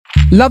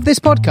Love this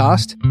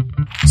podcast?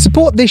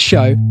 Support this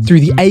show through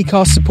the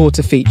Acast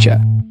supporter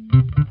feature.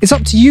 It's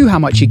up to you how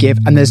much you give,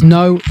 and there's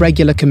no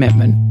regular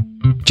commitment.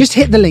 Just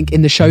hit the link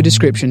in the show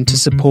description to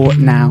support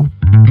now.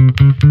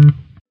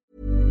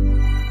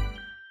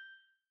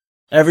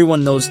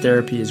 Everyone knows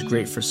therapy is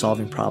great for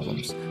solving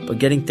problems, but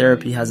getting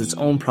therapy has its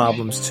own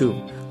problems too,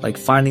 like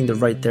finding the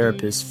right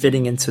therapist,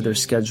 fitting into their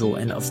schedule,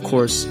 and of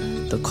course,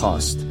 the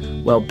cost.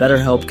 Well,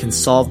 BetterHelp can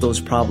solve those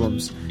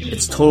problems.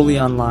 It's totally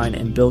online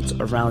and built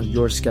around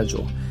your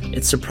schedule.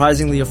 It's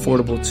surprisingly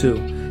affordable too.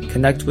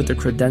 Connect with a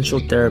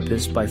credentialed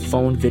therapist by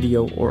phone,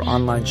 video, or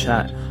online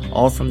chat,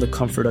 all from the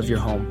comfort of your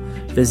home.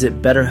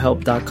 Visit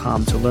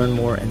BetterHelp.com to learn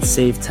more and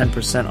save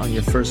 10% on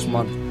your first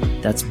month.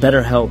 That's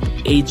BetterHelp,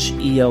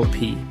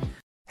 H-E-L-P.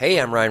 Hey,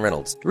 I'm Ryan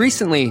Reynolds.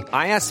 Recently,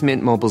 I asked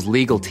Mint Mobile's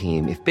legal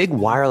team if big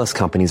wireless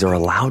companies are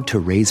allowed to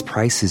raise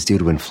prices due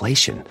to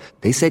inflation.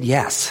 They said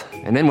yes.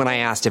 And then when I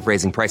asked if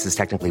raising prices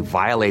technically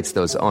violates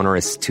those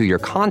onerous two-year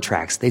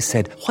contracts, they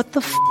said, "What the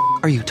f***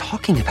 are you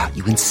talking about,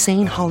 you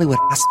insane Hollywood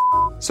ass?"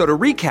 So to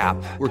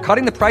recap, we're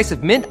cutting the price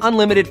of Mint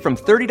Unlimited from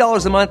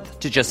 $30 a month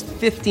to just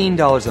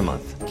 $15 a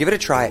month. Give it a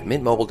try at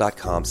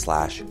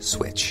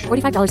mintmobile.com/switch.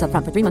 $45 up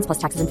front for 3 months plus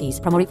taxes and fees.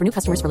 Promo rate for new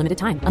customers for limited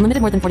time. Unlimited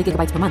more than 40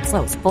 gigabytes per month.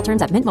 Slows full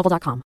terms at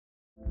mintmobile.com.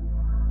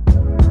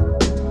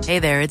 Hey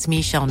there, it's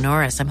Michelle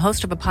Norris. I'm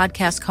host of a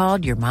podcast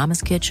called Your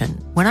Mama's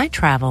Kitchen. When I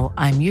travel,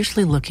 I'm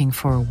usually looking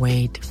for a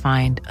way to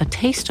find a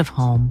taste of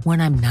home when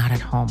I'm not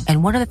at home.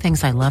 And one of the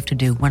things I love to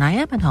do when I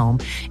am at home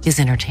is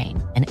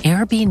entertain. And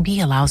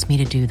Airbnb allows me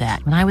to do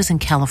that. When I was in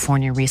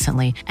California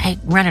recently, I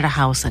rented a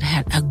house that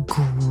had a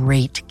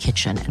great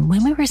kitchen. And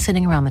when we were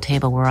sitting around the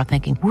table, we were all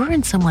thinking, we're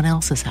in someone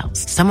else's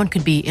house. Someone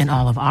could be in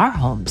all of our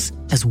homes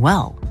as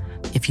well.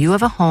 If you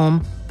have a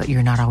home, but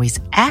you're not always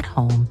at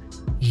home,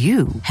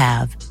 you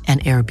have an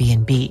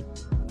Airbnb.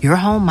 Your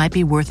home might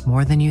be worth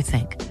more than you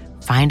think.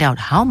 Find out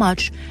how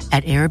much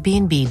at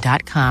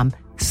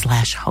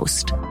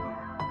airbnb.com/host.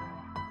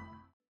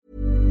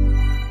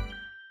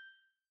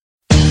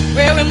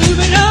 Well, we're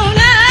moving on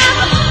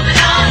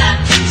now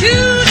to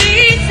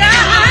the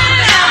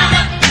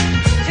side,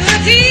 to the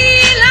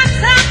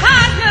deluxe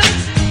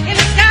apartments in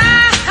the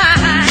sky.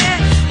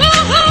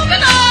 We're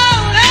moving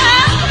on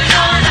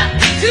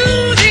to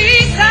the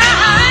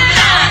side.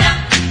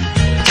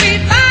 We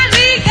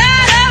finally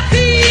got a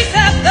piece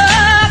of the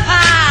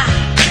pie.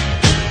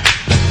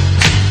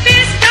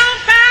 Fish don't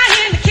fry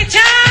in the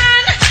kitchen,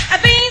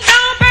 beans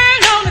don't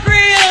burn on the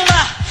grill.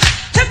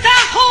 Took a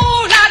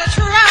whole lot of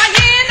trying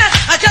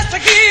just to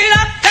get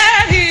up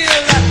that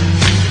hill.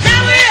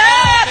 Now we're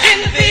up in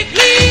the big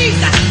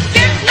leagues,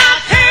 getting our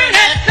turn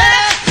at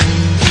bat.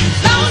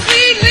 As long as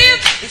we live,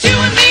 it's you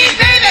and me,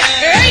 baby.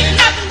 There ain't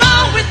nothing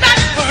wrong with that.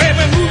 We're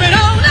moving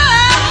on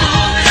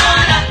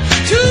up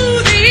to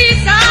the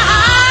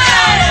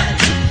side,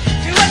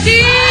 to a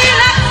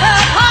deluxe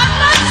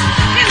apartment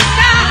in the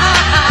sky.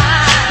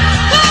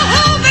 We're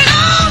moving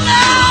on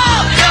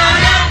up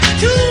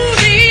to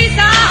the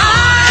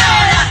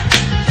side.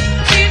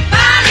 We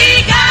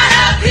finally got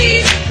a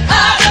piece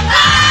of the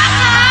pie.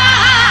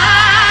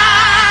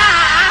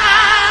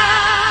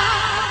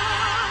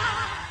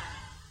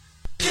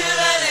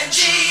 Children and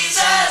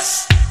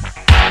Jesus.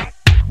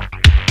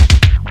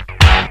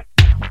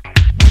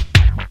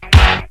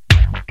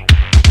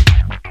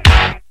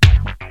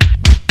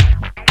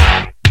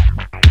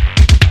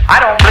 I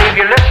don't believe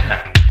you're listening.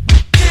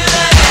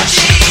 Children and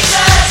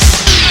Jesus.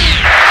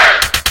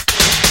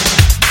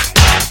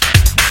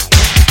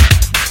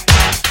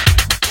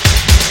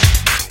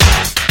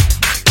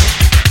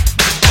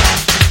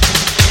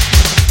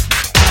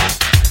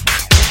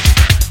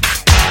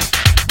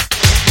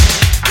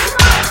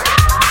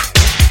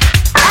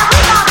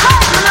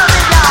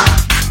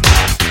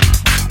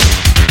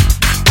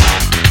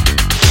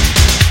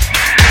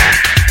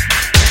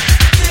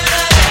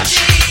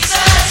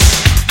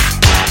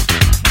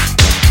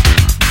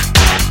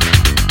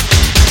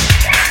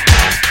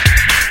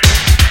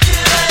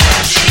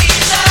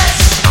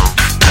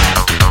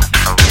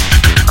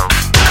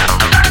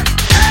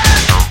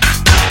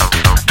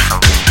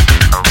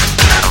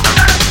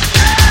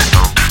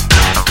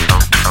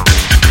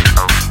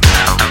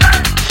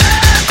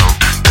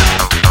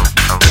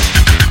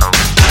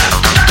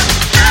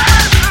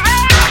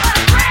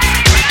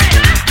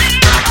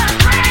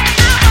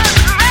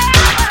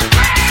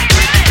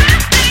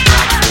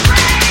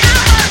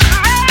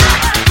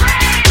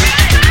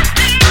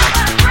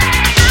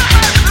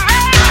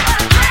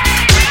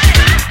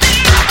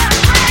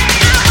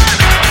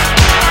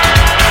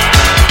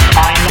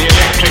 I'm the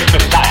electric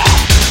messiah.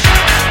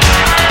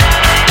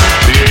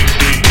 The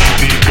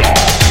AC/DC God.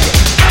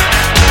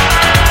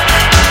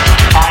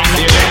 I'm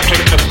the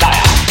electric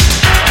messiah.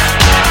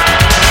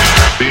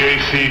 The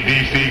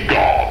AC/DC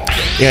God.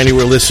 And you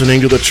were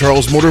listening to the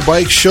Charles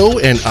Motorbike Show,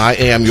 and I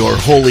am your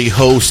holy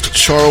host,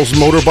 Charles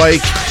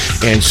Motorbike,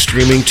 and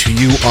streaming to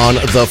you on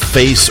The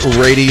Face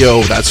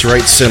Radio. That's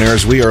right,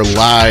 sinners. We are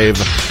live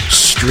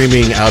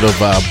streaming out of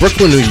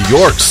Brooklyn, New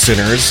York,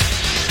 sinners.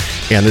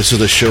 And this is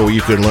the show where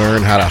you can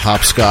learn how to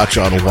hopscotch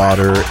on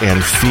water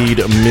and feed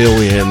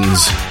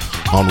millions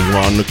on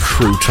one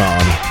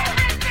crouton.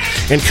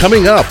 And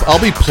coming up, I'll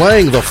be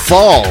playing The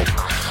Fall.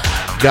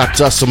 Got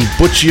some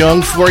Butch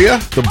Young for you,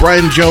 the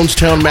Brian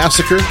Jonestown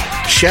Massacre,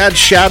 Shad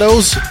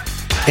Shadows,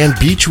 and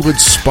Beechwood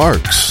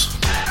Sparks.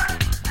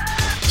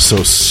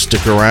 So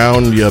stick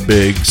around, you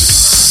big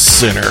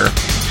sinner.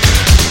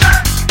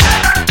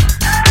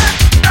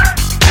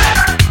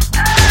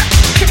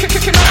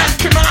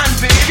 Come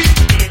on, baby.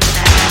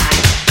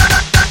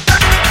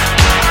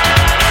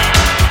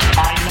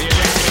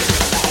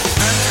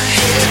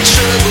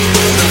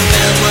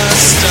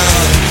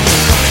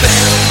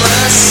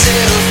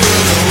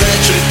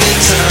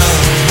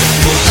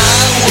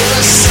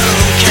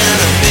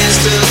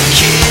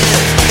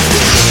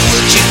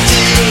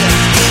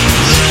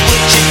 Look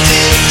what you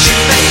did, you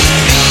made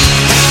me.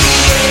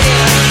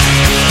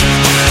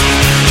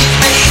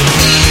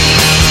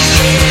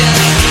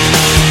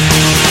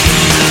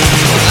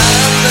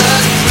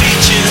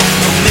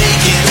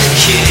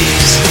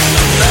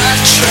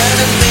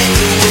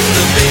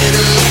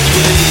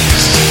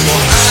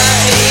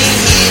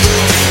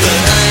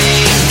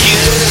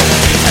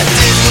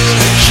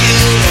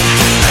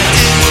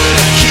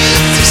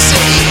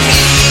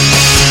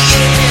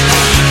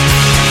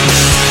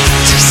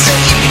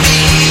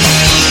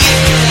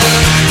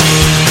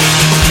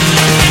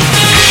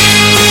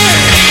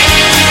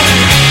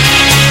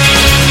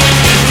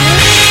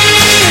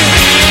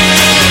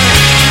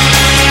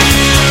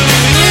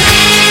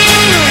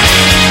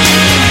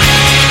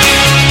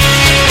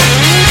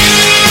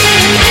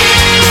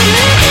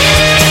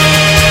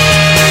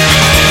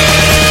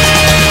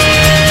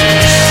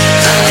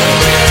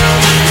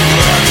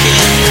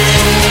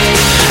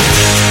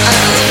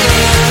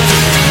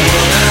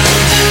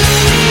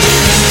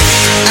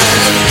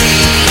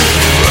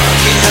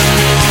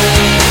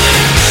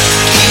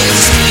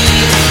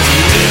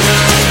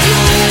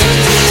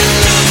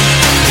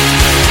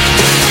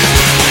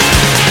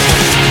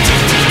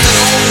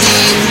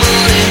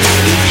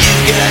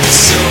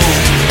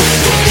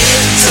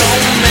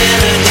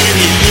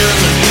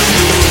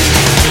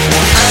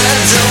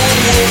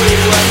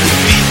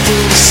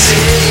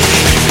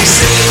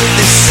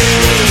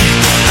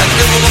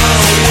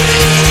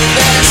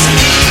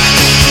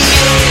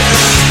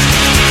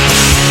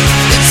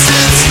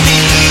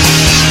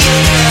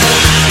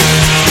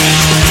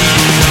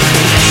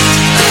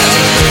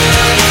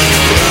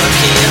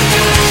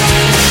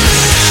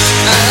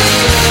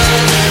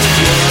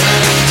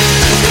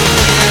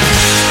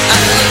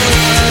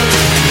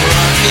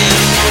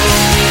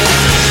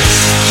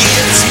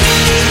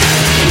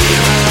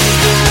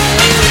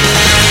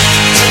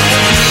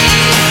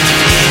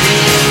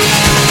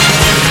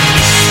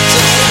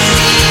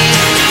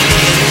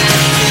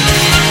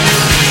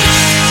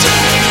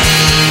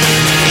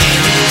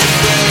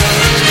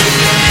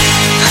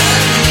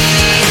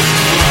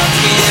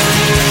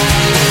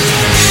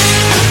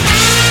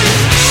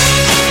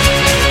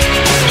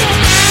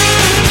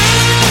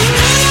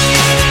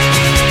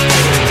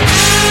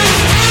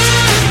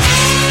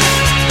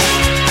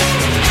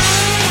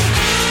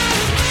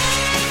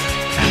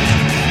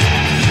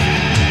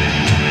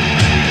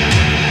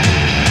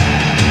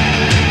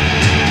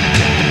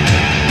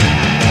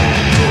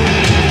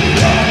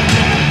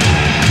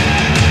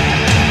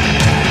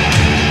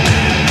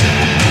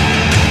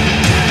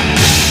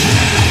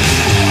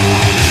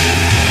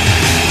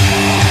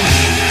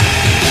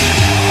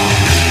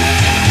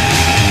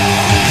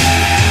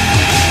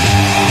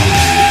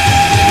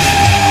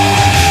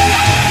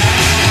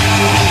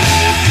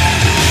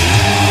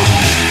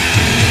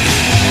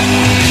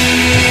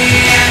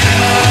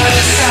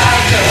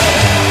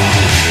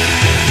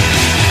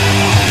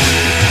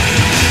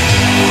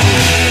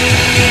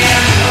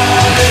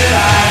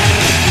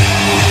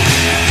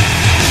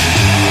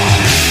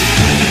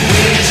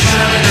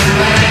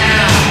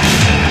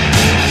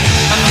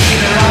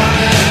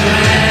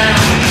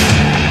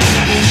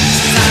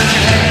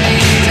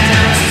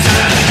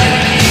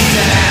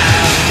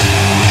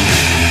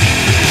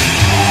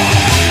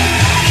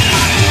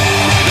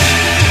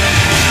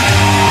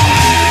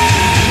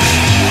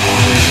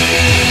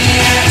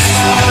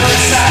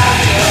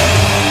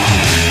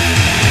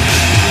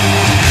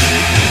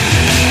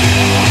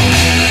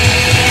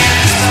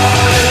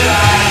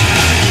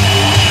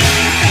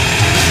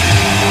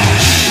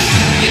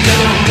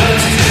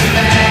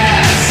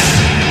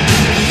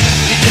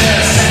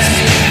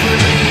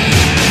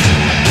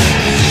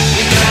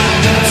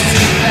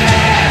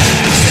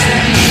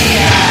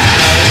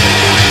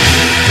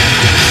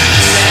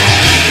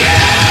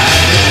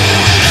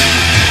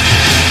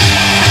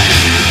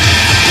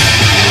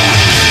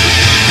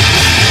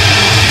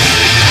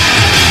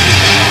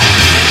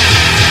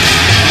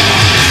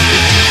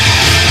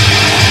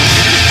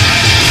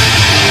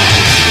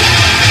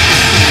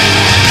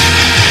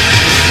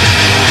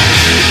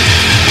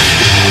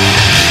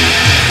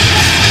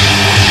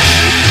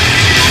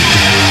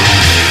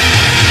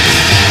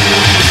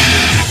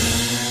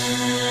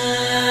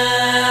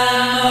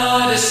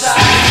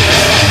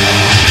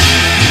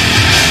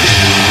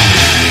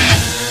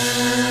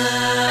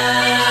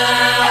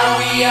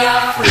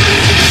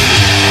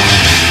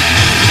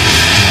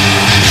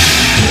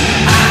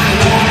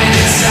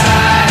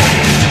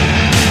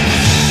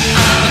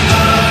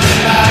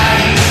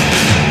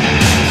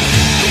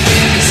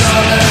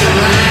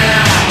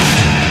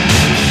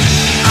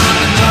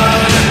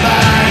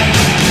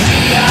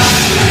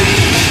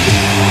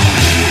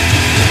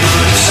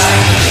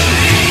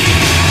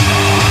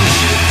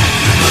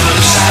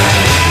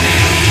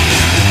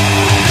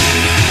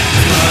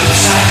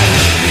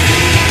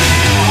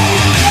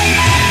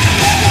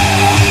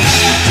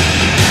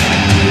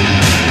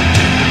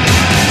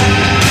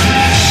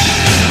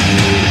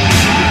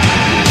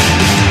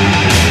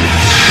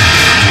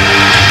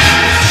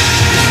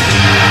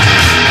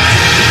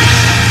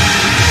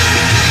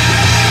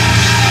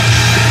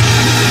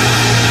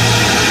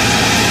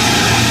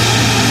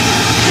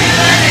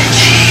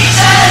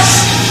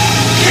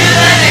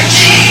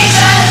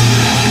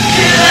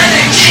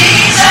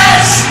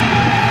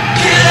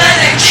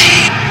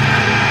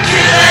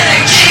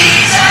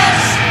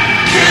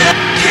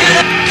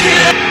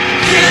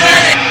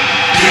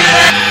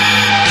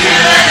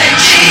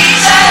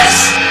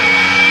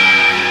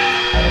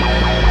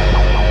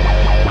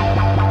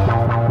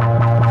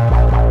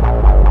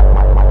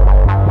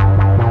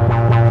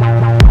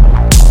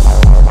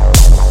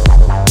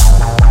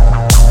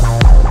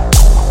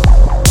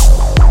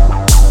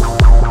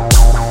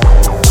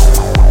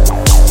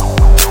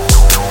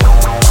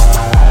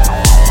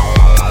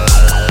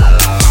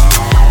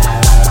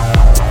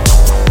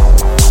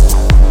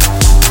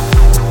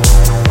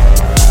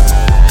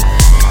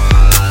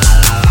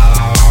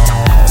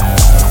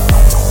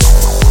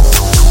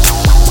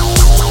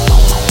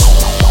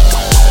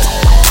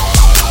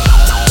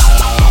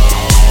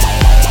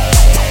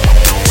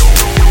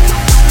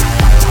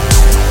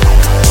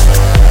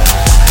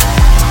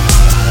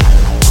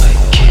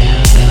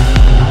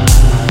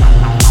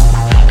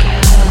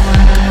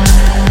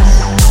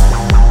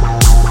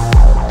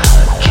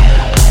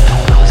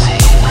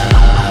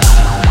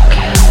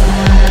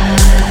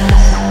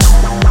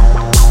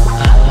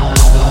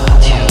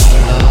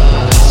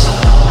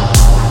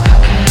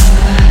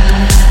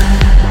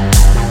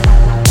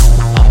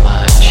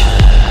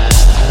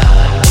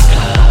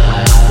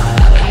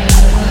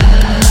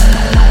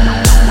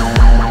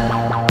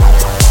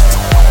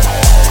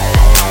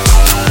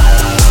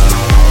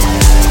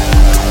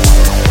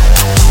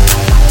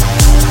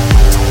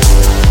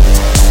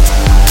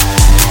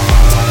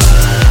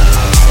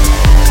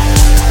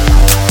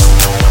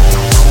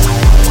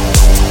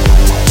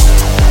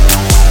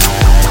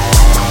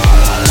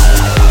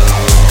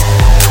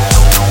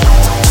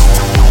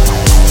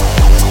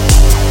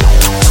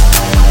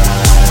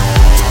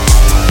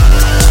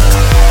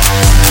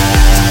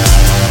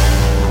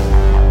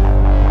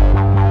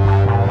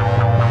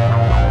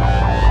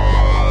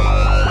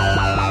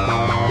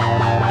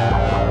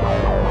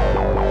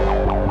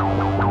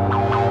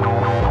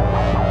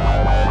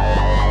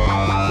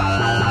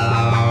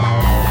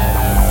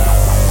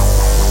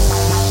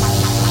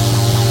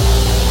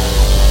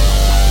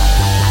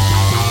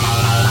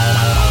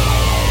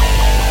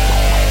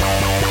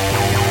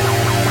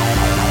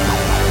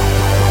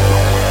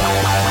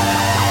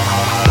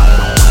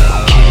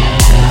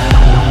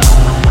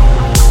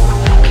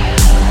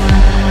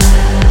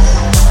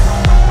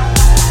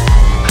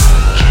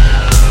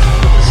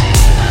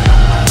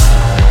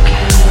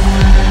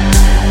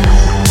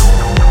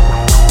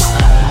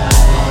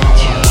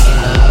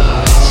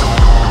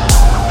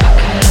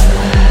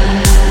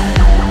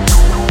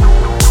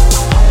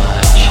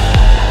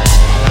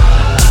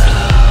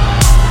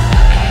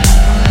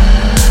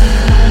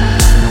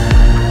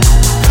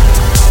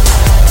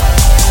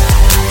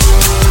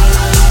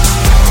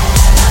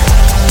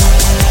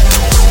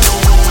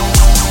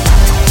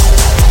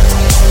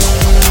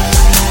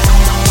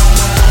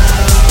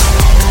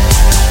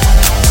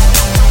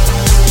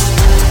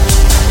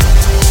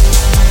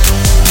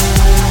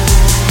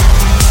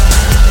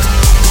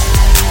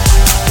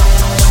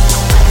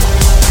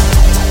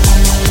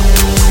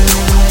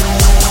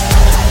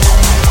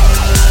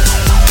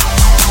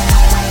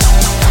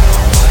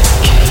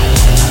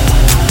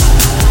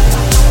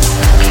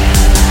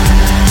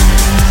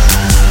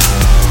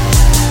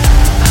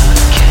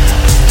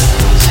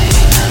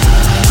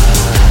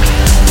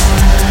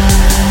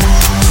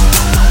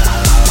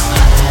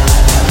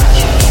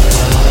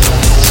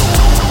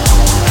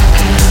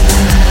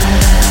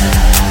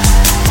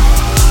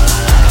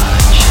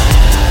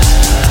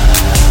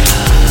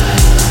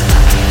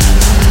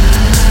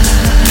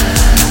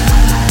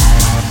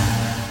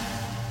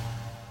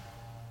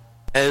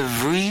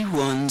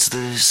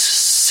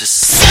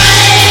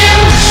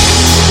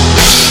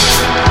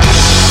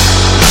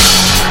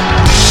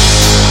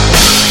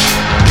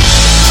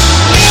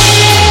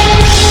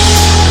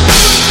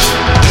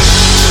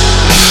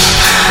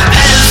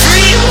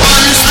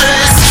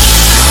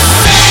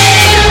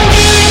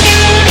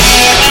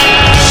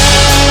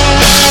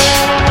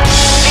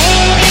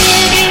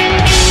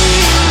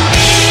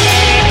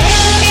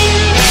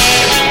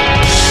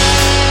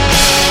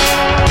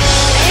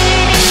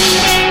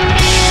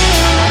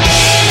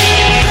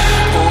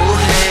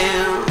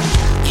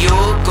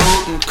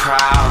 golden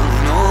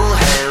crown, all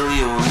hail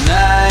your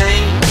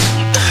name.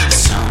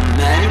 Some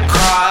men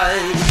cry,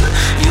 but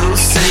you'll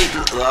say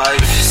that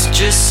life is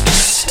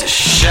just a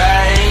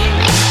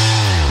shame.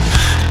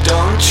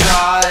 Don't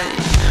try,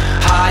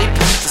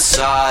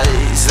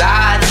 hypothesize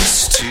that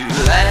it's too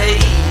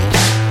late.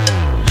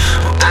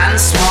 And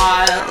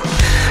smile,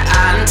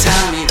 and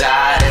tell me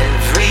that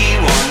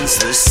everyone's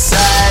the same.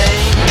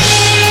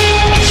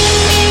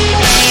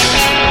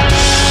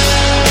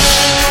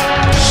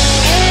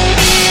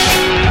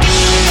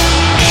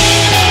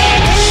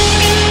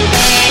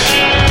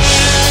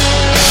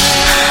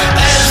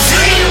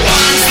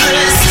 Everyone's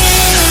the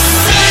same.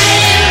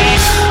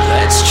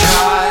 Let's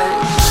try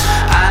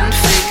and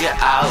figure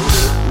out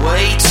a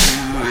way to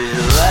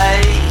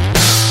relate.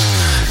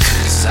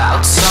 'Cause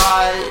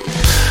outside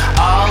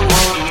our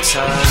world will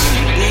turn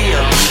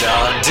beyond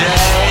our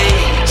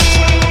days.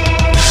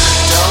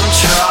 Don't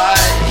try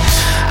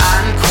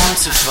and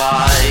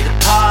quantify the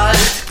part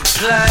we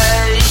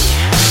play.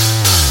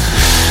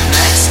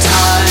 Next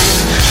time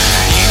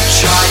you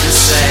try to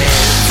say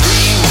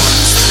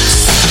everyone's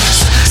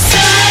the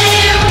same.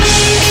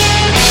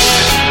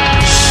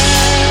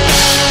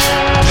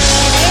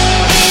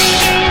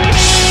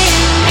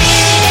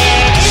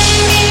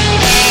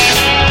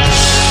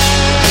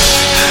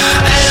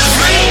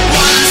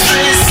 Everyone's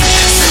the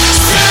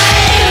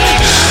same.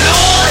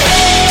 All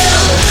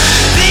hail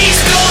these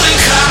golden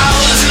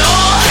cows, and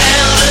all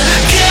hail the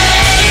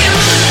game.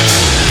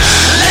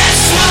 Let's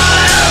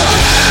smile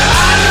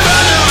and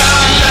run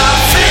around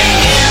laughing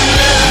in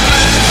the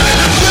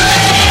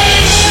rain.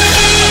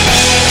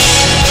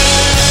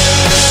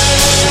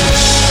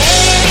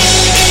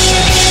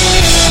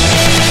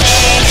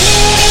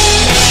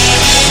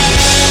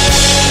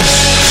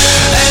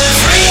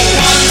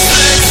 Everyone's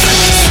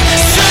the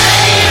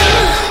same.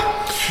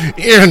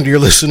 And you're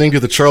listening to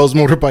the Charles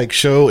Motorbike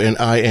Show, and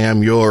I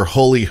am your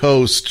holy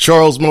host,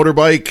 Charles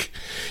Motorbike.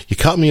 You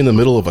caught me in the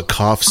middle of a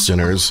cough,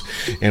 sinners,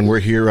 and we're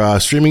here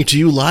streaming to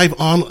you live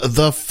on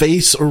The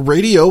Face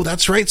Radio.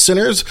 That's right,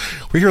 sinners.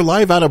 We're here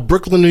live out of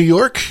Brooklyn, New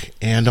York,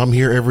 and I'm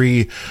here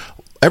every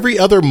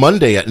other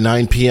Monday at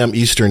 9 p.m.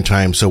 Eastern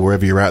Time, so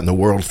wherever you're at in the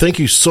world. Thank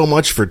you so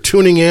much for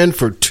tuning in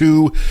for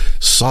 2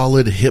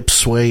 solid hip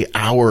sway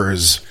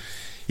hours.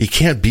 You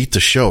can't beat the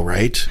show,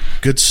 right?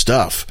 Good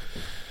stuff.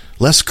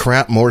 Less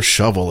crap, more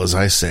shovel, as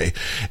I say.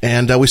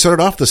 And we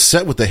started off the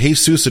set with the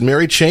Jesus and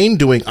Mary Chain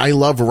doing I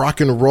Love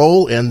Rock and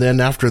Roll, and then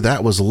after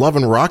that was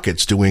Lovin'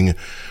 Rockets doing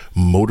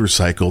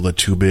Motorcycle, the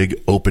 2 big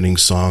opening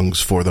songs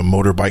for the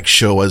Motorbike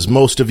Show, as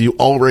most of you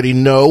already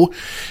know.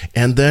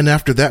 And then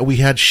after that we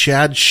had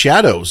Shad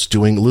Shadows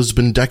doing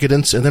Lisbon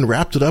Decadence, and then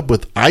wrapped it up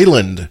with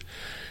Island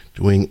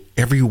doing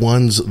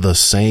Everyone's the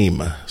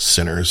Same,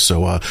 sinners.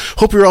 So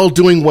hope you're all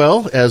doing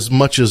well, as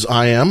much as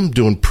I am.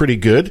 Doing pretty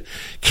good.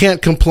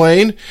 Can't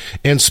complain.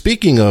 And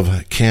speaking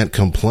of can't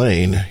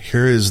complain,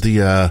 here is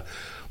the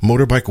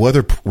motorbike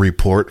weather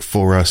report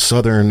for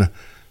southern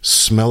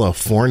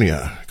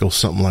Smellifornia. Goes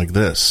something like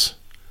this.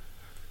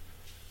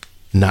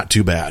 Not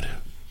too bad.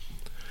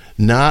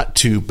 Not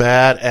too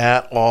bad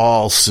at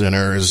all,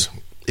 sinners.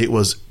 It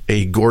was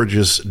a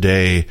gorgeous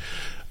day.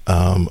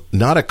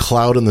 Not a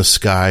cloud in the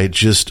sky,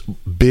 just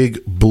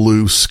big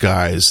blue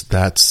skies.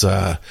 That's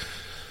how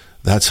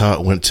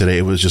it went today.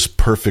 It was just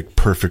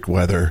perfect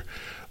weather.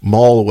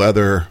 Mall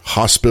weather,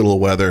 hospital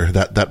weather,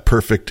 that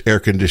perfect air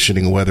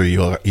conditioning weather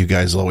you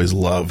guys always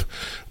love.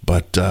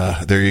 But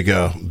there you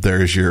go.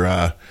 There's your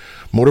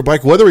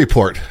motorbike weather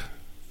report.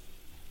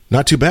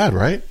 Not too bad,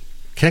 right?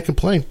 Can't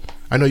complain.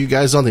 I know you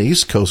guys on the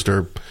East Coast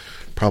are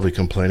probably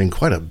complaining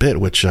quite a bit,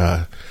 which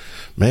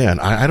man,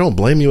 I don't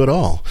blame you at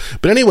all.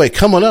 But anyway,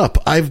 coming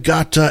up, I've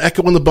got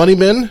Echo and the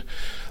Bunnymen,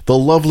 the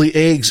Lovely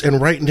Eggs,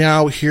 and right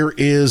now here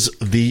is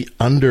the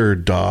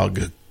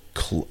Underdog.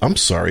 I'm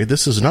sorry,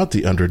 this is not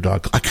the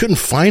Underdog. I couldn't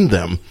find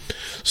them,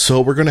 so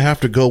we're going to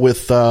have to go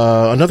with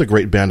another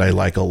great band I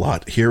like a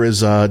lot. Here is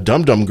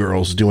Dum Dum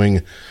Girls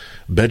doing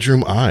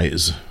Bedroom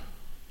Eyes.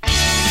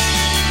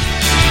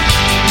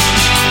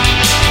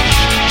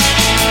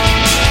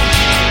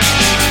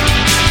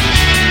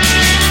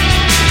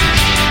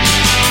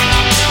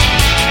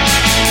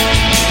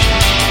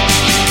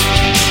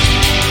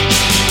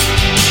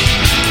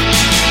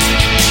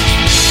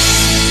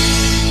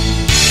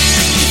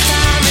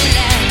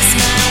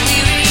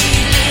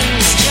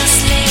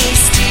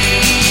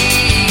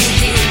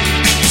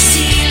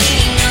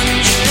 Ceiling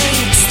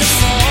undrapes the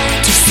fall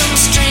to some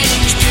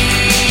strange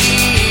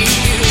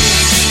preview.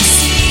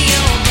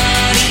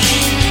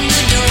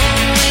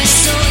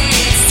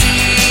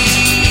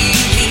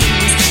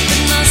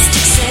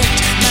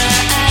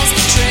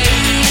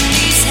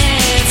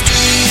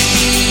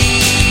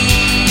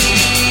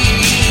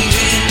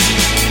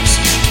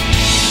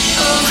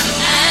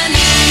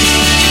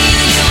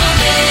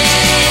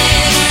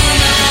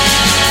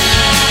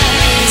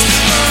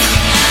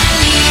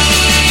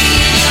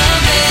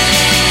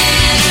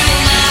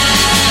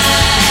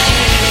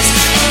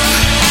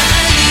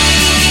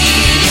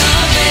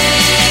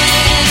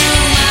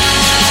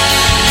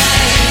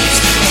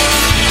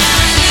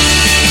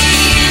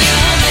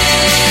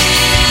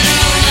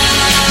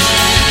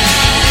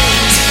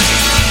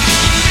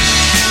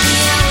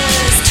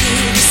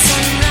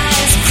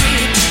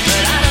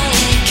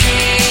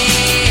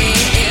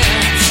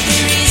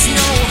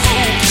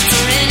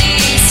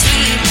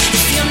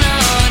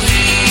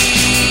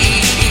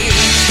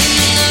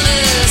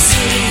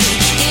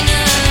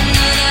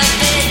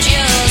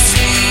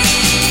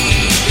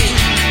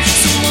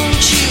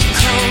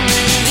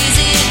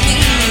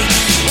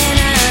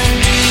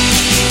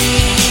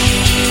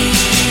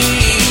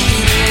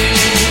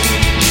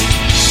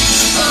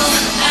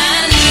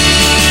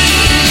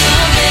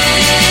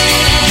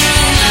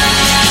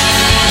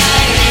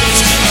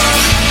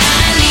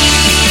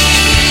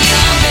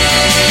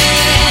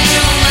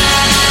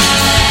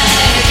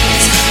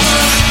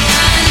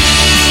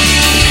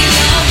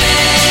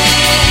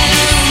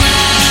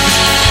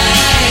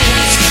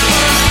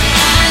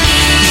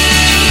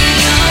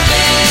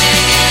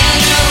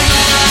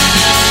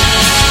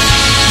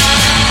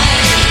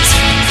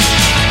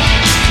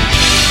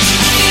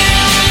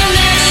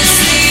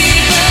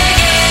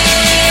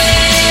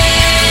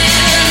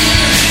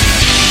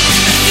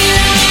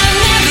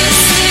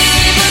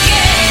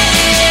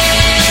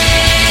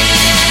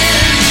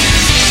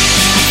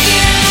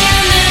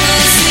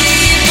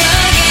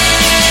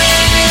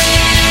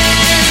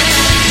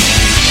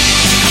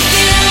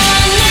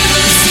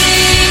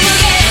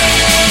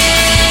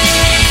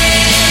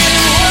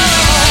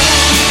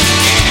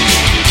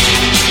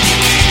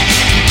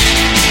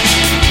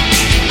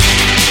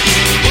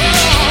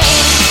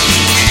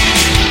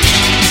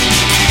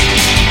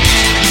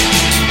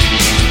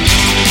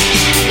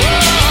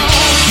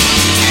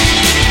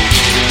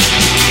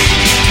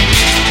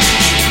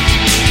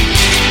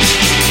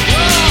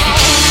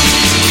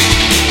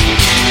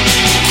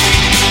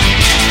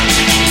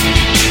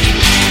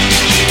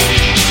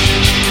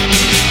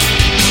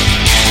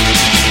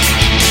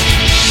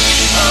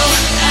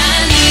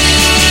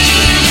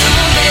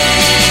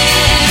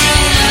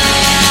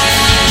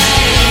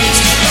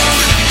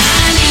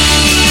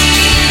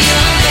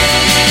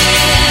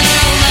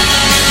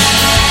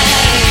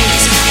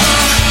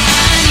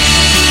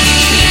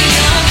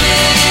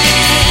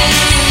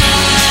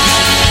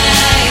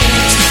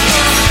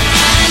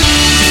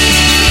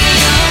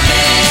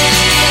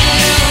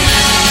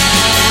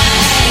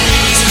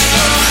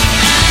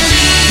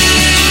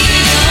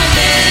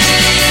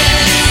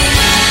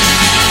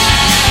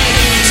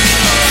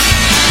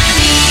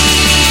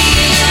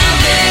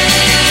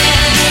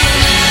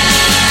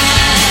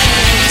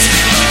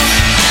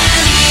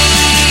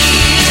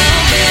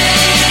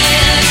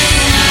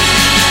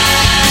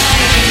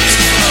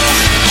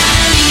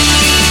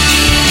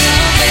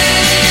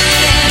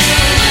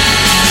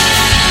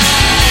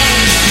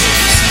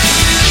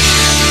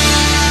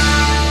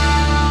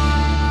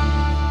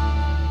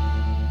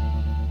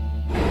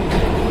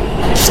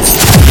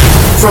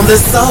 From the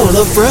soul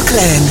of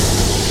Brooklyn,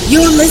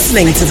 you're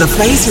listening to The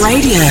Face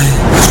Radio.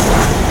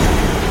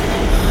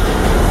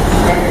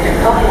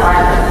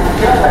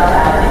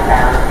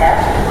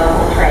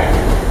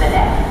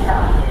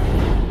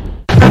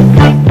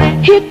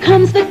 Here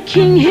comes the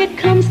king, here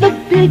comes the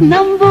big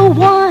number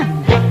one.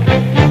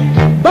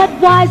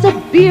 Budweiser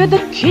beer,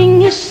 the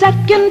king is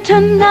second to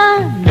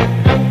none.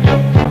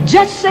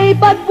 Just say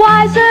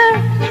Budweiser,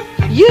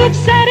 you've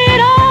said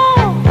it all.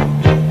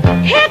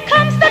 Here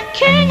comes the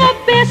king of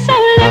beer, so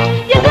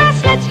lift your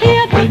glass, let's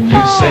hear the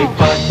call.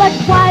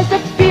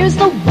 Budweiser beer's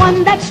the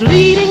one that's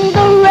leading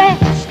the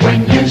rest.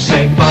 When you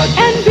say Bud,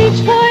 and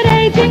Beachwood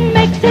aging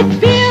makes it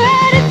beer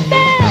at its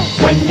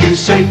best. when you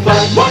say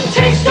Bud, one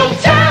taste will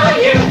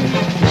tell you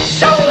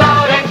so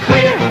loud and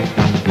clear.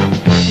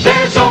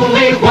 There's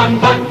only one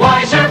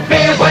Budweiser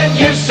beer. When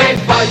you say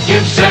Bud,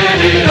 you've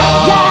said it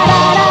all.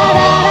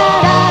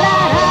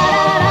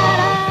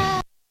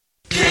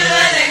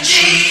 Cooler than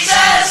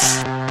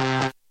Jesus.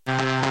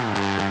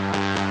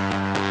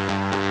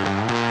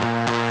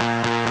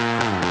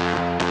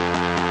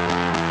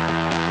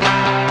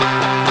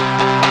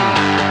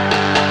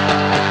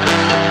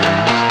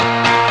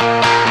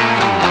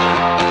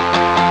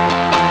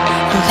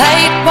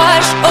 Light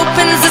wash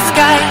opens the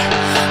sky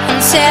on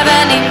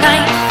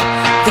 79th,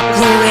 the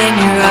glow in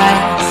your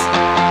eyes.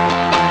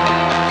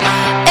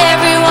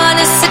 Everyone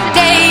is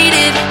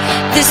sedated,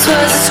 this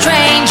was the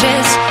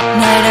strangest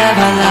night of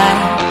our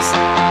lives.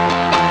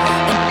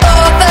 And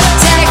all the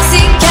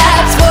taxi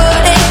cabs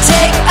wouldn't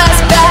take us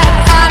back,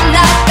 I'm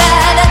not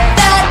bad at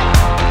that.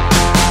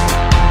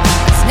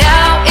 'Cause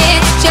now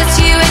it's just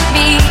you and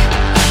me,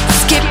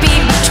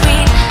 skipping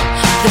between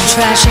the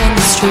trash and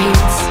the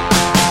streets.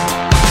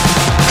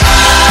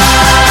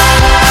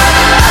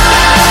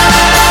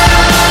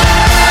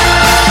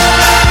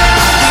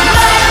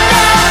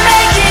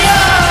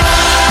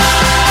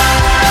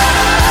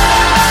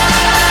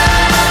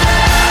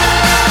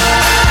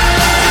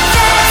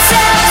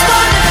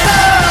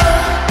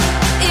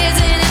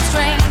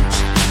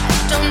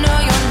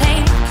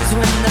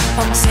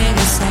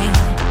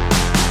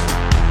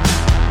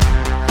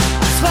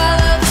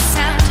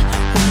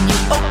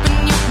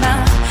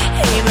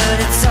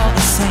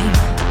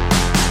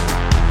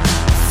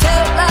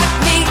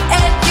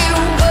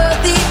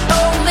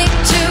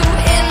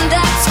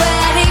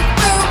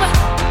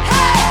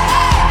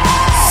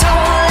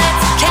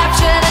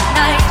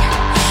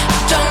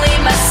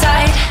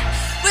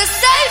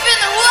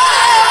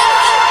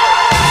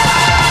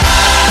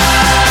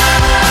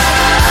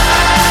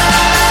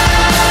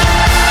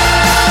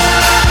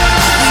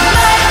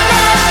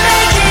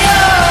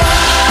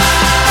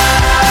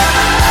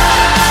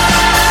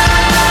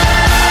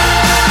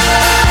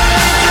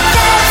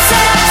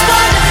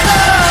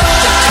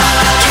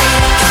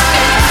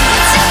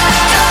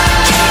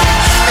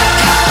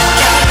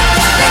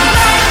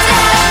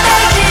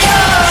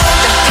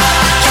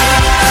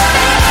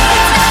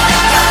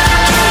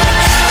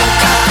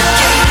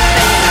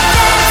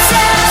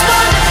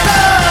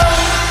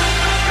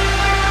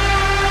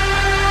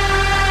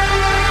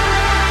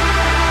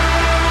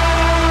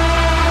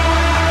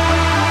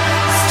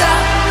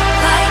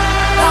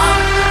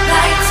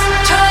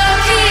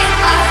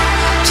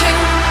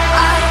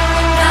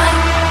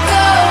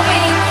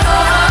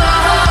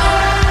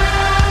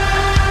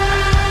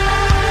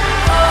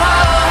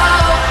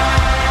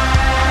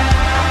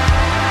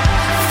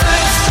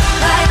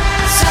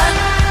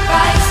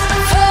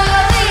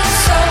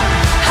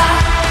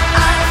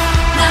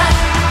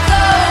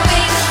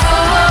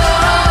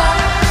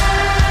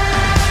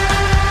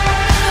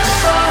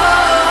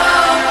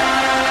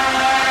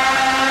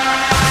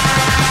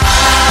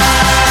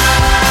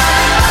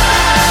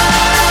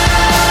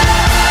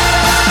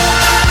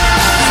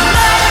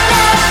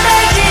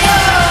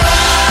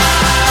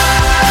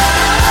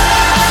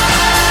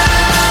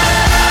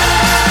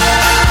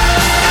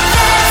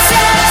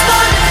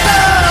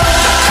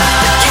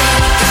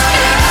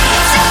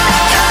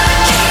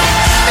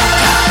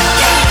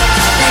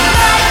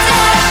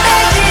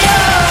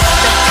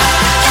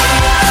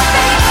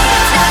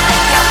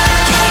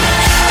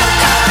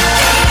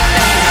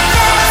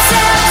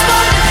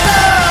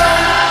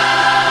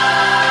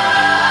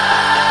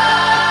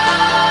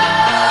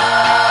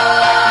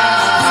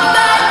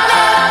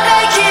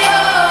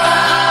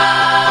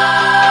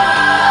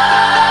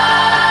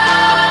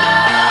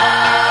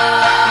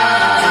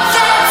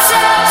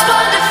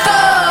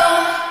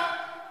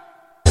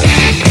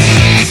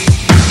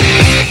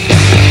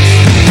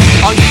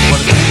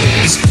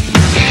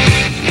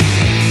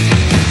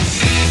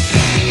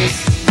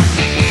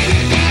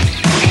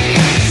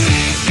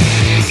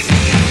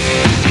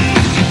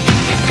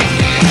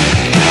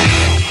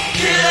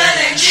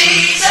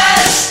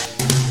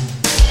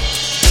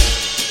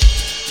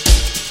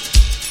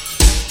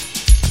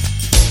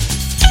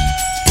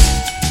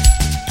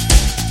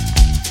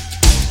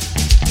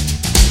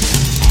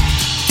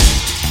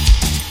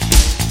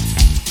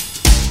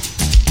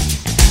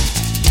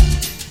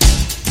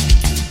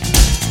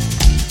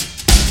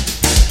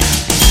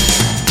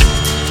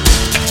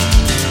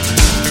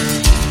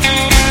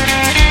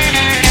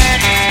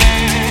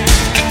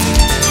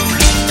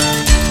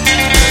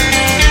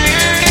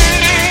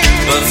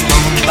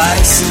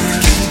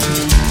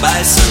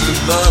 blue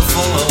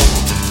buffalo,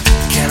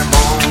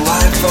 cannonball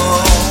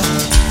rifle,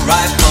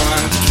 rifle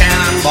and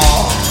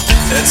cannonball.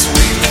 That's the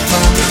way the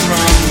thunder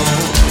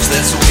rumbles.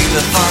 That's the way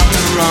the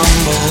thunder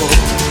rumbles.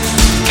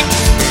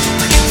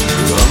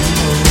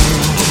 Rumble.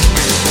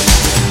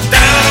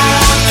 Down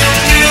on your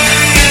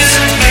knees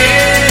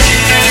again,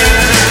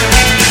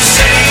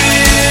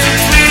 saying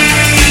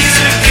please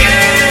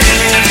again.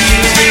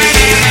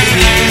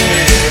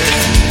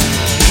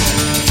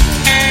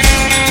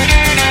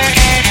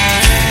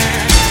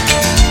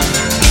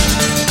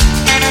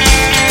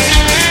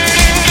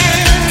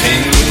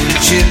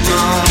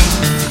 Kangaroo,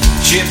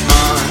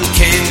 chipmunk,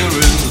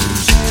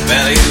 kangaroos,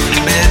 ballyhoo,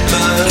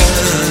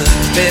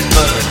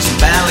 bedbugs, and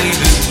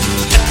ballyhoo.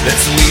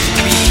 That's the way the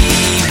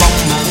bee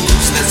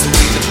bumbles. That's the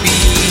way the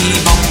bee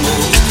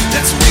bumbles.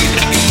 That's the way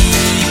the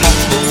bee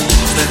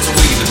bumbles. That's the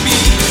way the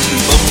bee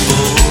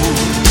bumbles.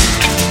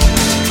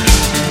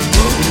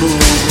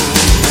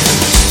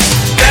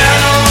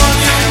 Down on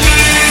your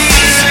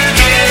knees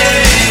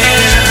again,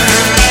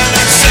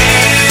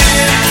 saying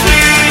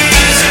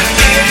please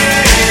again.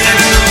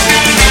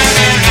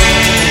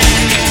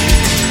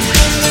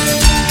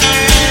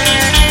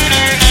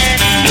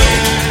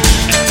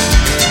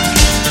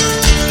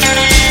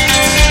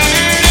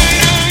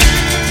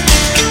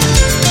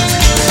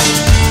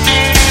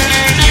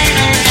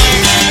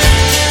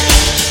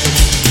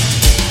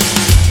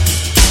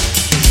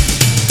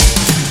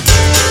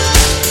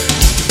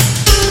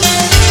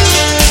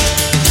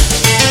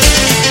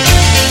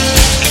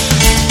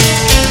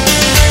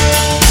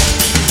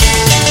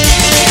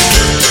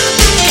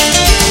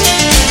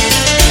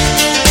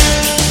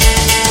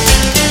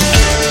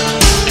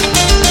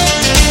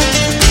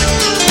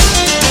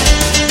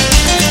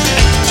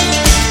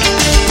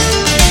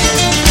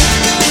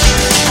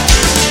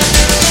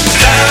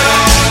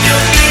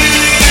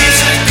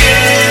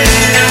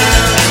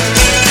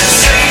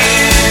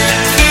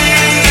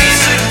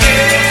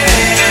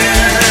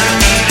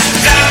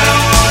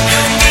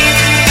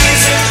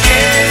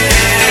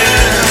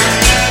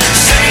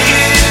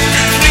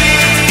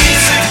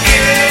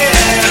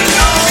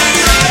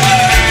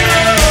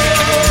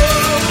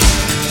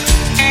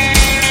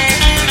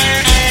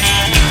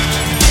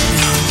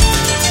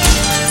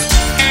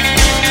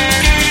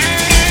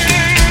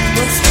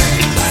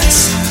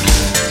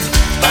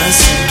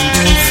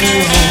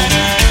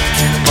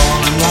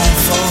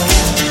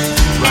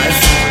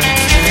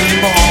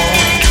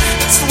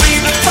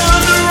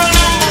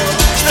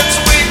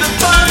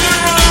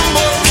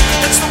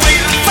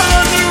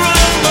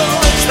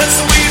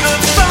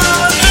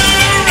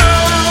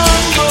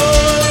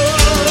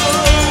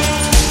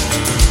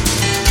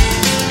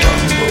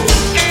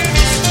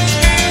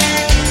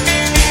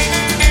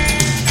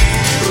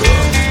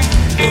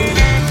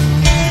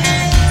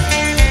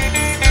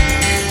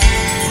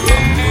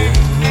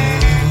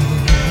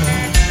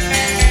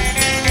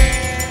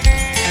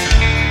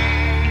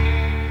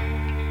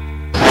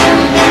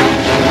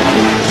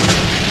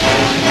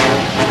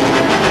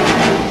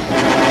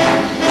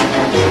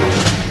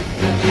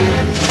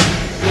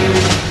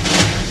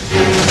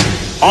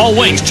 All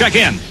wings, check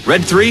in.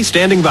 Red 3,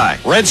 standing by.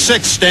 Red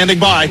 6, standing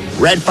by.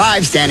 Red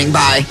 5, standing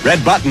by.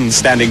 Red button,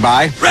 standing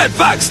by. Red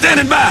Fox,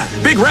 standing by.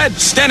 Big Red,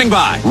 standing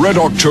by. Red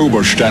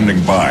October,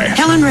 standing by.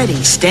 Helen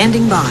Reddy,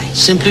 standing by.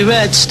 Simply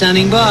Red,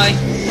 standing by.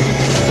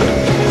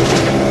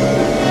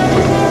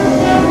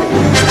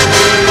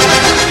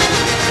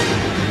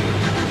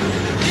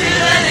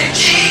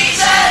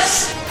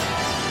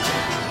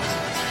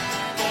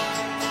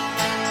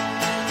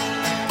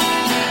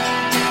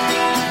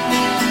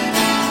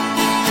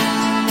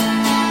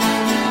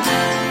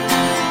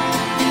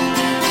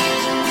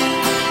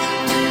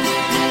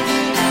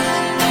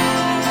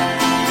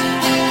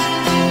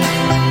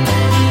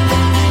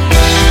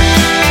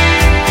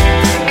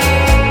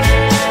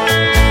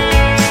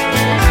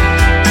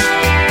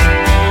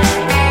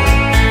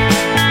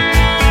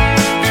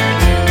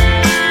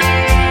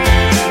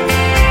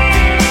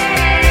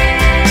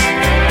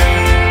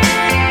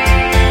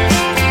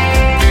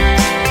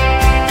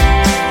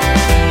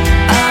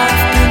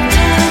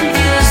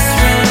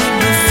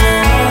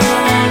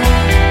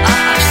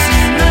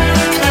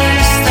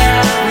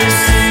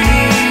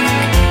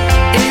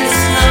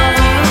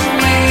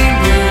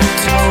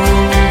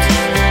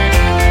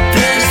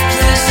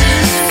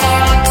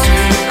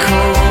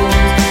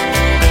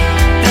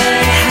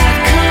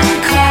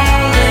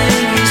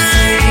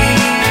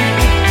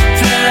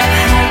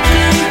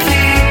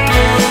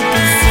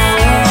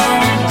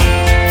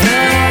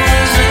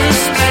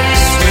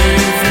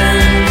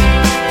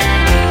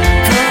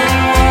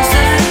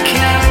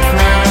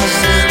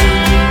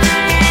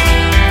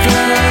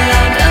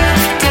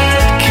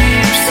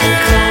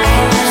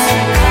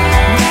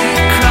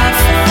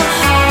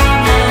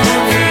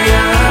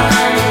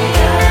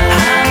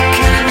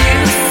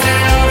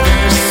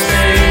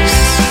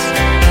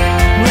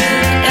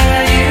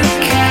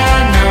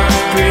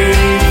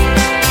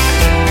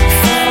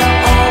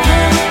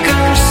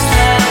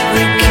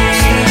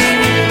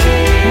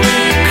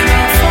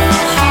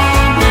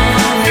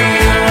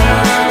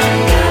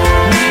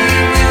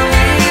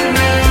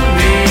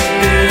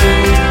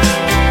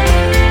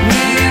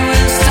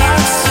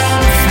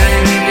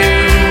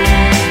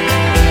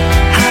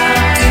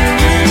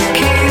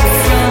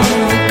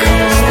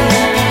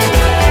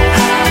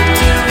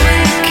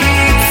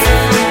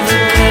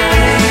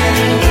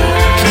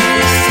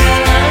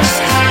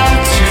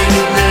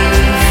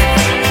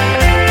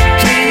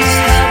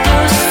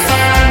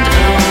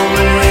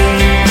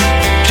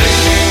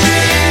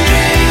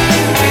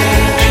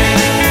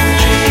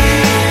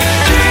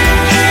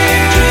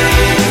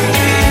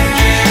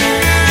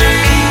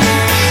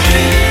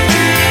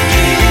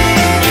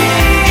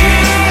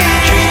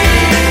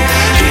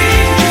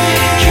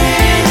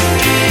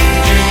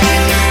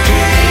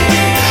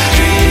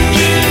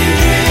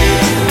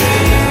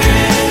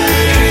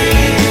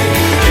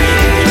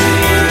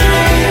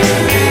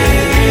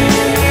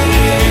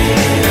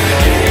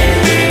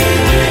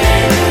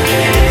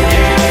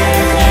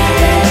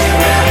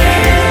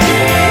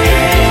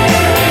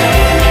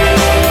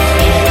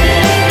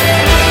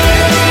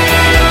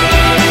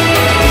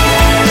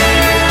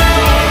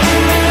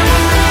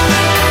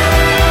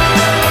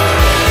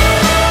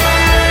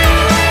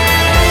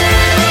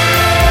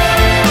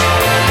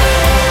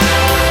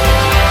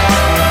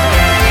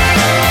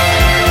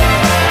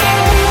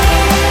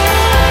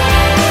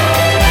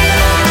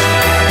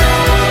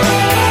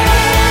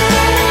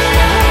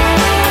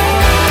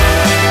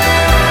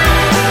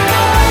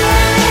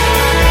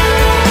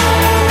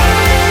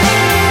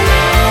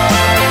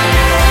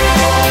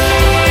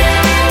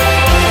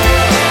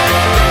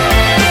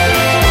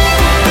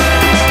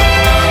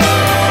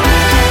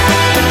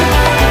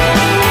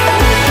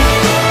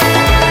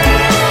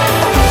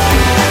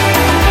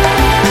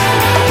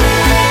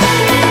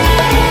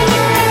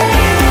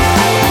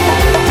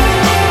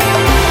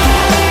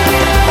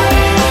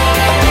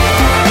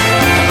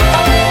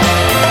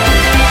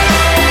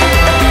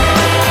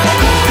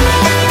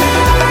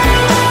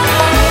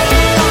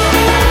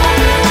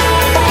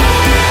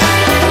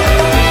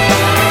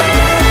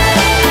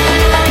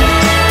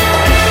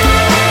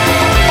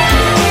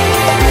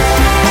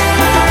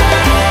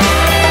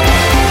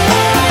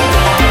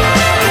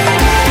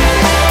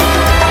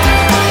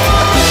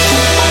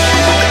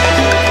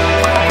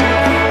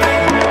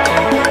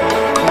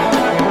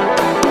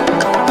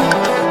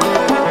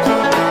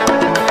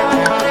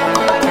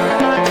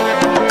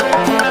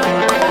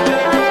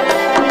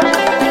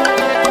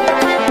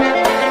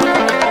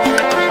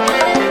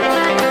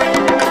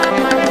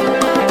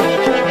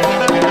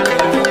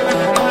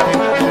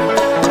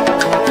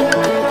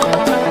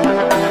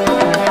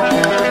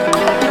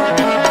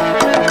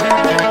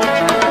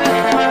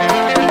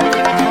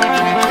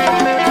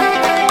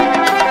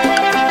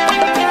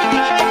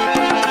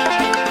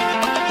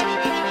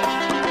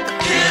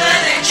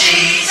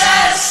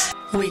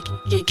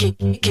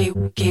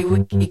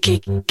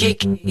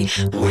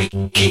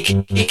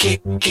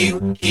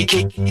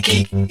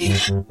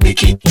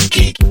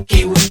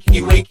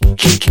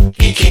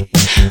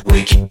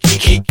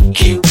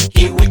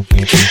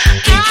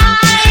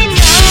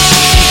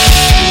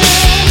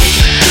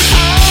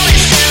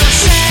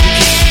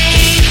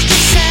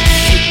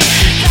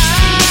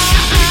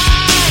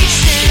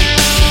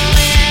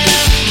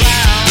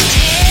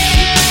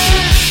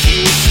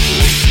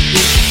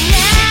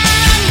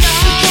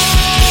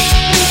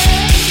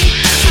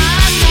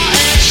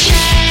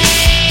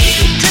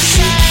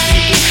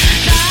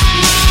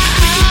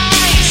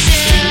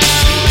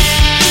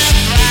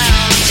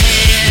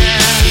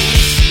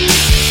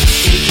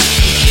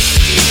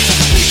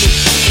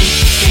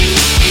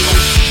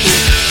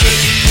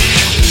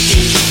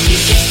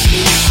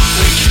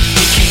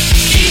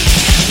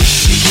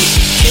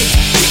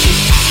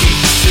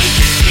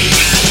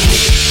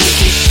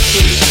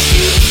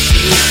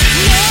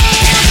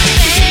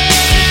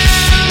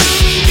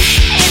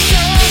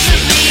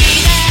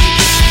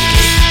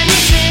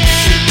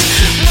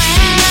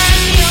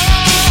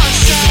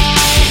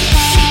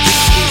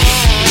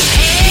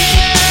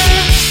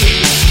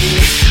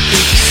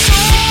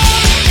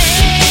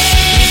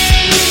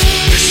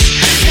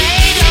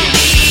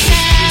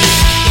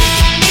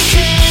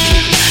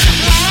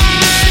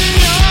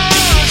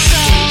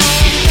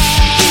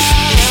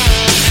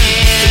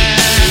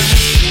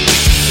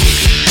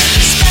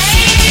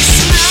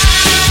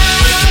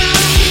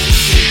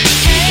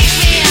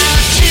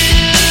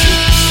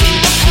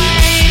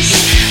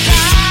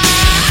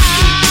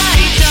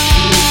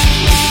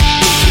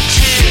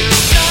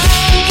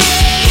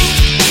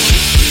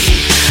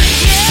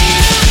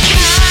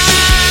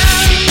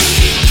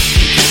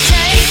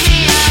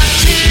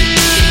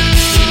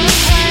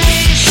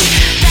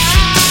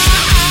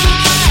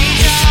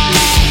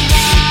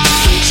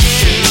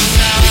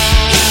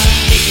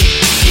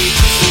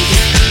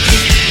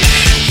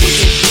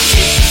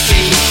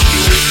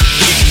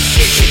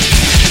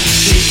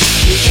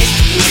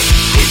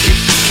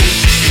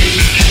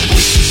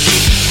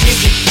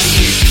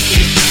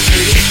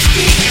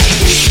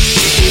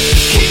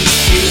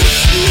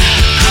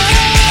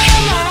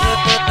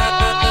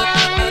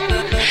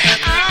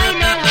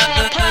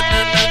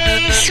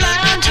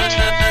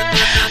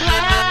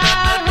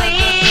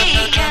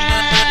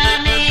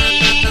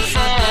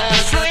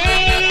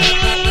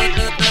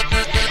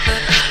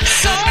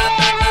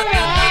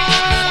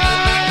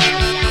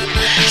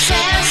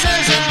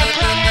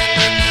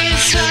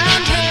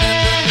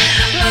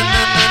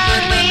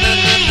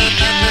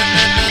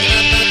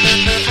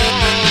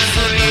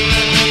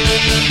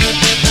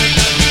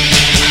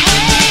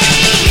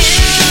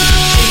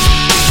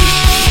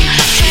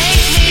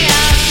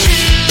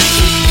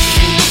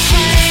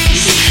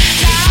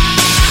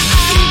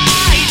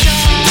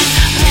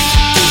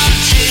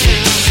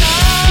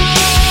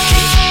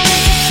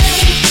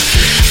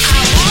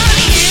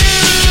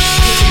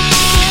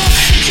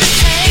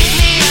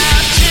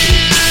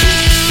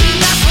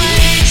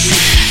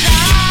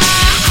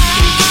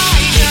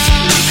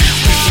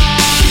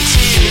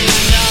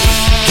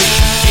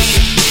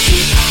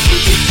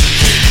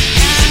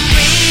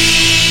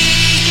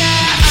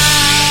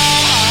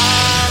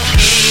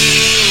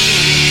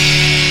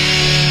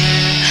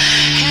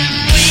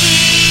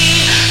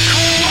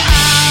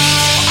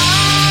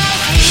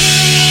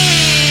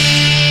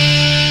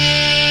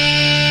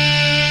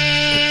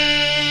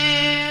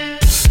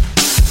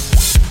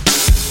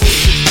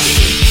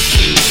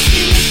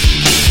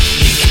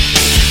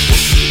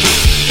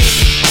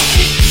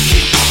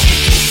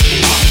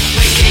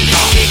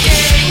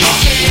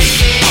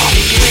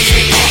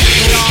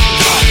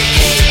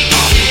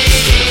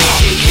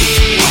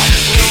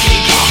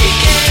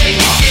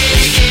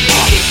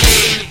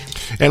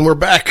 And we're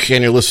back,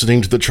 and you're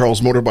listening to the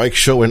Charles Motorbike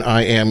Show, and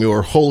I am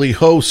your holy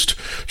host,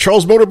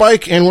 Charles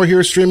Motorbike, and we're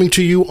here streaming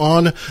to you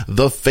on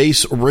The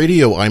Face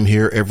Radio. I'm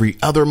here every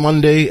other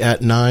Monday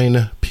at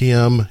 9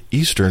 p.m.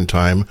 Eastern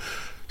Time,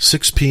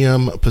 6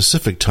 p.m.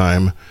 Pacific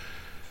Time,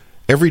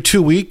 every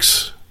 2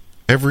 weeks,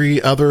 every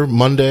other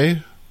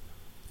Monday,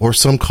 or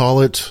some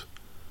call it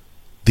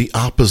the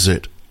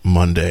opposite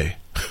Monday.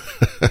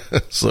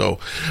 So,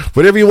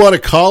 whatever you want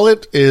to call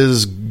it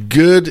is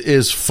good,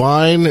 is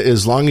fine,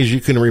 as long as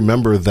you can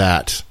remember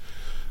that.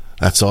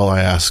 That's all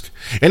I ask.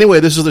 Anyway,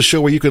 this is the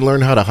show where you can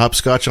learn how to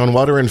hopscotch on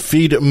water and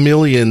feed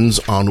millions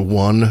on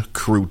one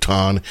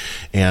crouton.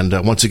 And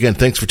once again,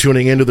 thanks for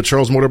tuning in to the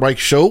Charles Motorbike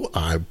Show.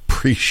 I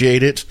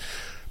appreciate it.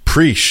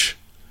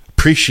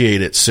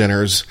 Appreciate it,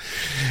 sinners.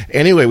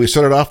 Anyway, we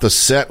started off the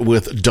set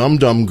with Dum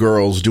Dum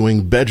Girls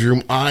doing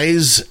Bedroom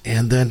Eyes,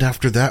 and then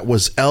after that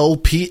was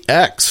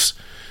LPX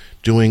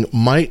doing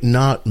Might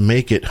Not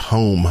Make It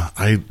Home.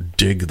 I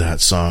dig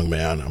that song,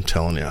 man. I'm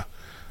telling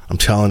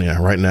you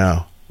right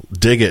now.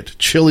 Dig it.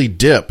 Chili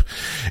Dip.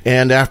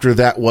 And after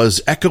that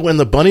was Echo and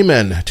the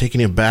Bunnymen,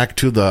 taking it back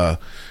to the,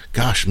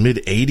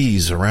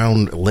 mid-80s,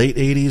 late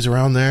 80s,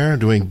 around there,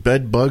 doing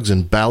Bed Bugs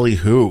and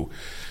Ballyhoo.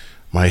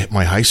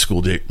 my high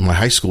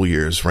school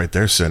years, right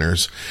there,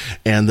 sinners.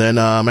 And then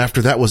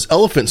after that was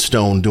Elephant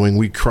Stone doing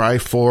We Cry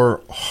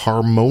for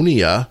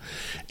Harmonia.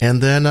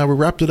 And then we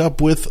wrapped it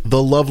up with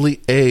The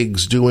Lovely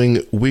Eggs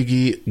doing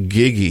Wiggy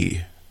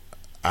Giggy.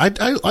 I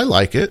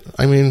like it.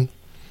 I mean,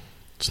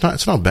 it's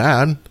not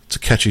bad. It's a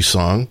catchy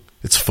song.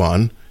 It's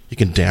fun. You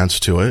can dance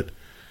to it.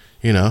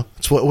 You know,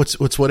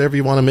 it's whatever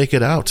you want to make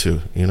it out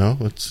to. You know,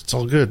 it's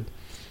all good.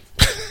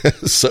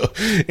 So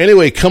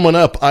anyway, coming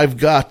up, I've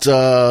got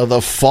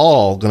The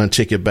Fall, going to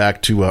take it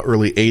back to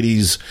early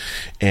 80s,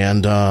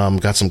 and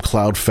got some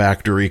Cloud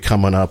Factory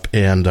coming up.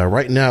 And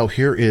right now,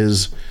 here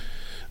is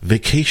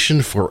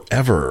Vacation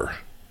Forever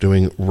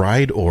doing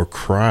Ride or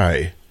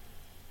Cry,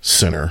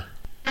 Sinner.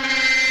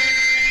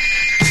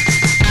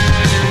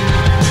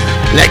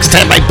 Next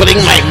time I bring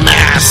my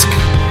mask.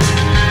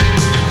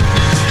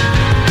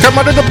 Come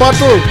out of the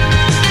bottle.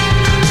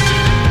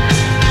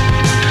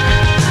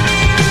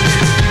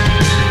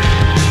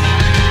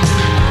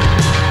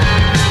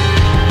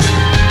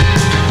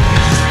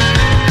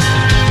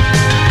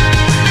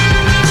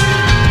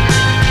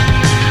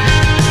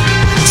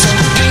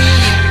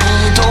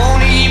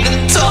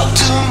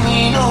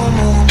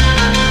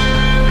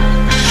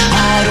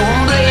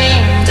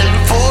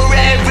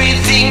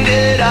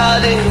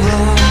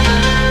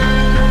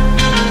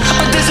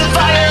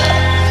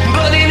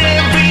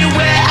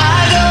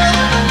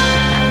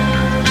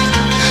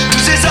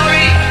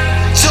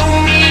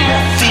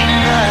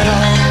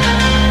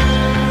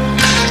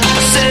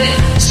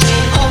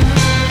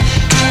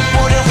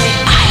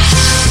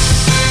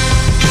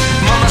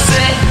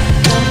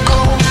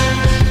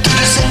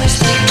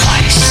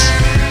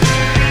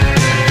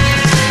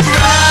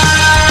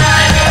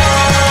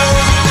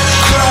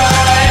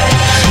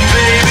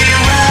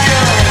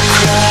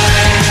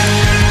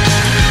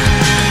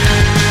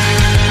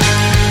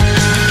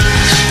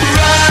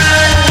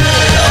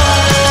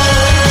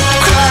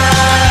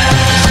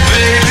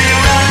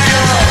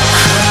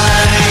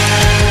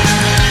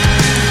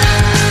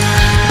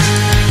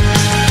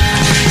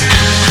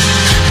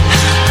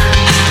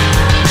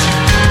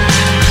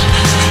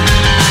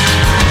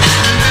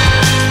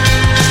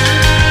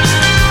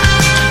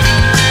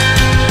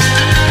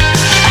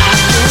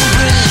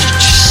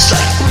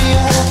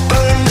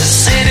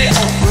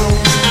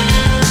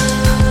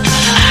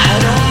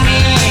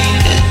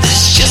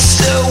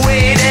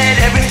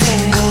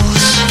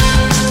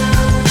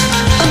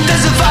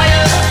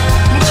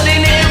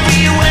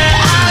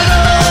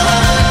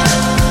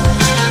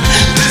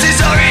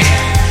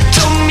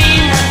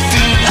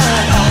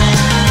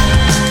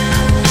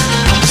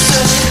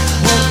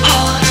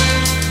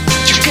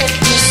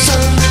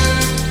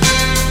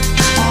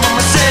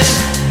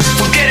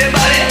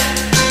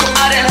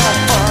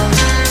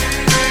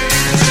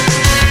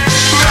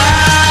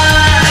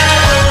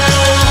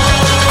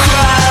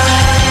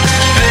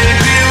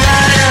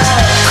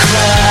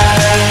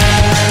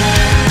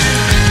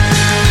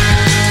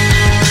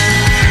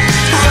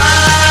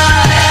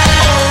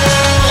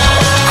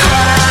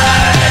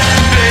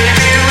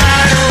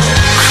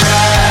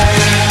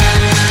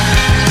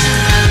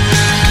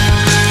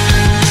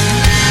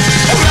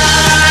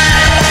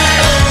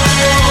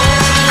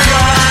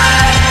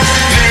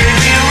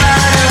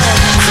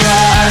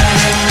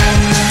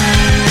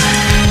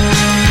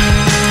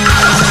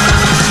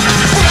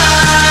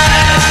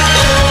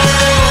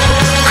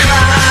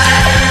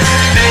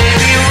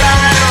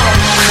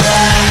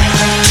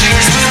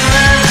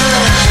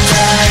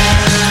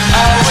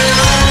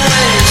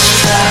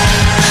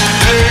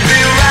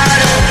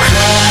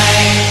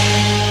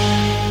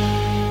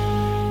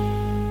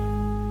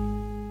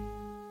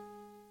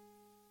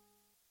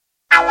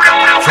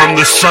 From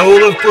the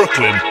soul of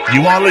Brooklyn,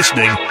 you are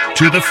listening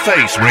to The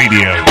Face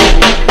Radio.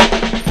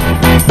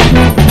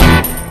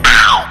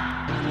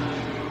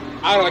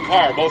 Out of the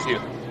car, both of you.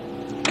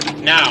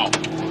 Now.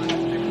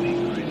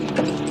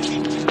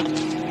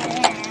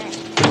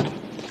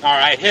 All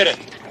right, hit it.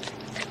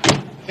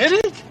 Hit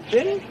it?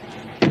 Hit it?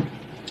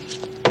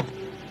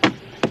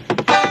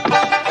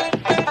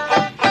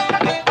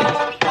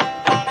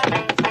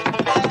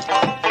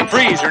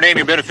 Freeze or name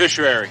your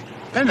beneficiary.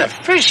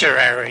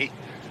 Beneficiary?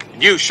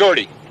 And you,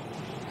 Shorty.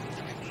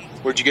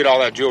 Where'd you get all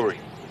that jewelry?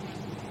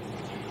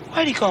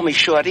 Why do you call me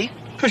Shorty?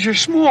 Because you're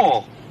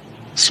small.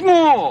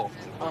 Small.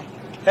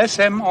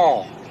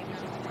 S-M-O.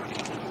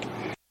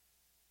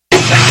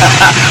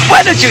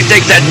 Why don't you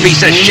take that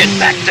piece of shit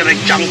back to the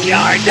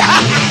junkyard?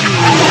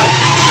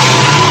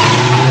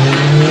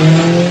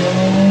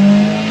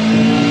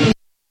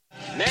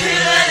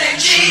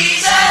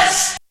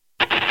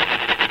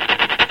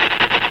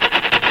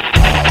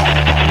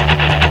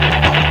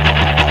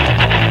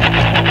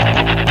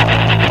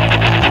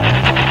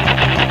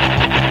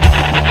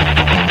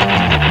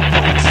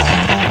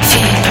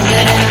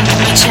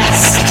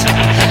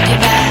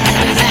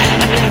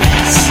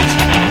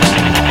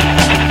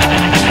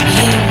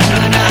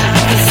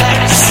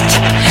 First to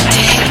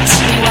hit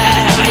me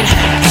where it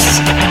hurts.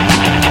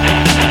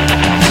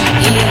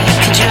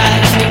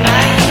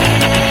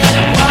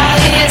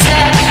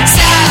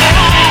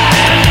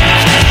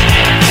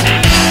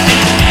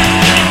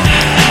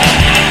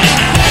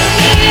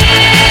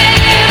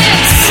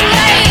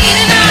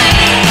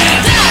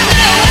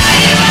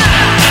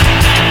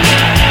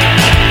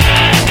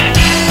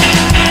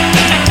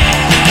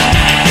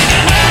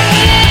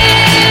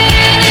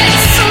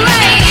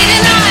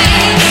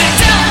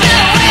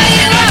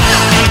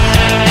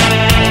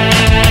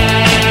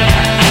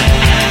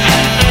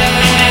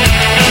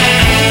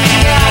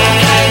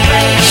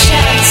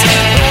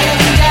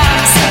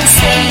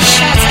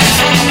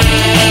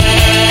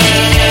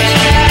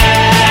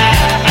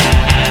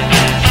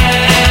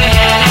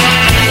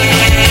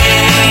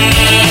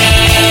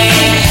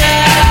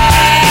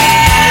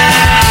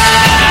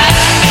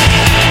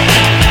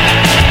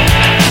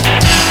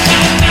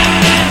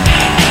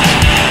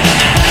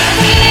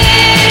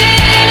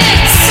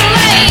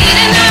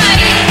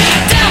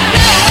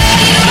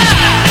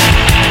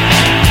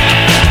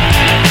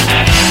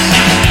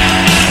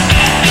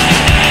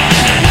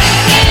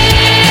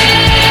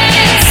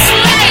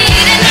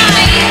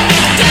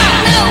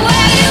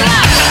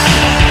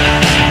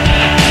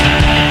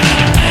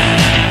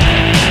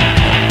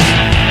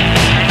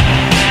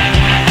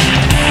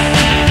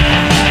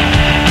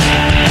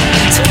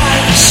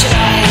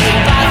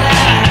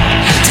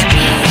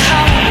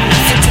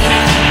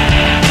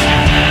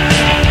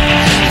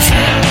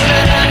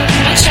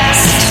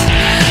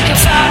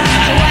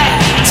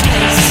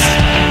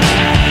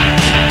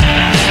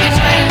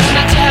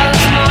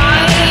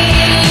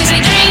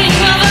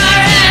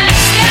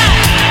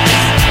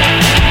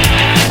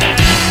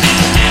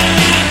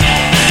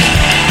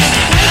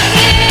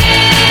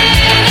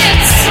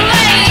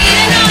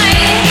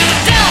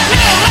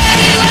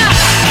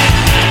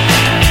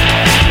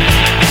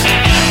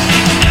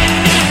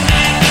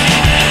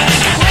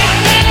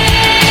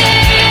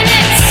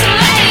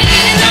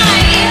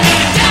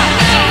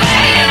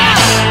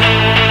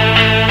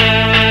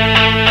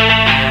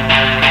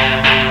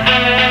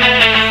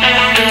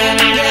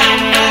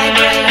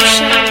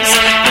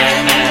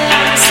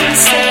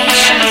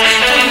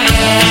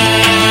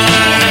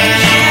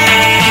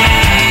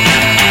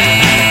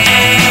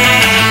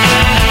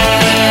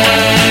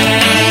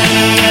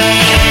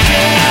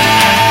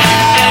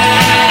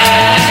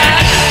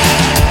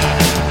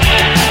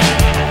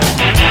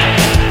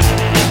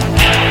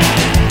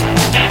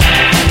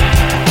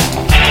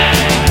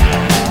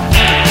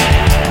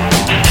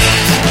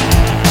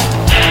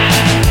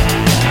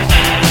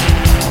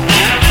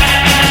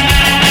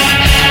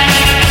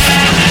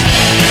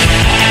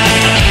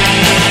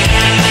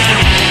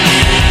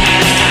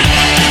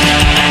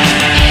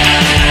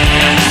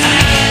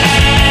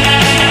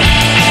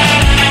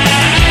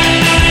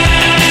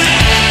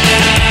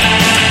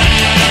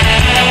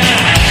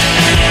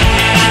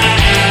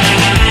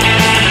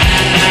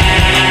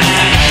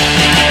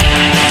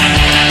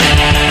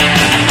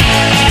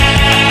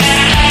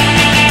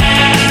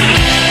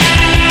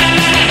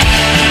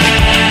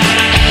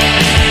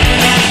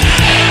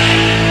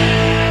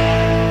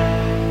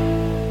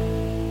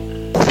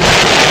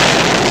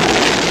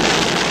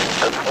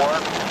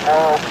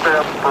 small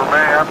step for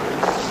man,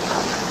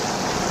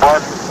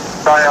 one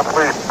giant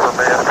leap for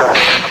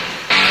mankind.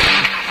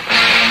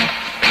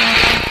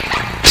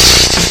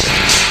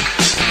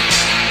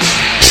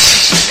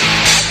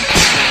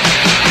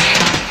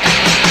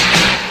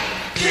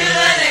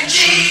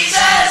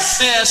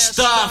 It's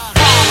the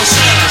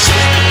pharmacist.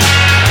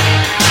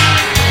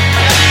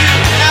 Can you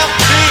help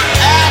me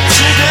out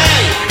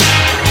today?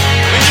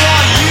 In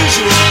your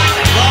usual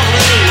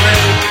lovely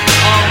way.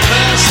 Oh,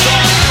 Mr.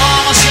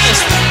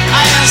 Pharmacist,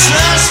 I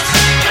insist.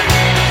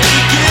 Can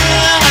you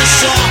give me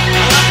some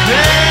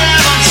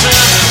repentance?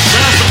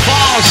 Mr.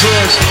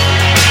 Pharmacist.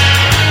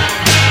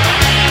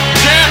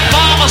 Dear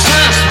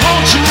pharmacist,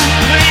 won't you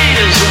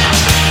please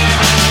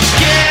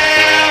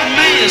give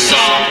me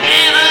some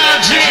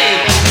energy?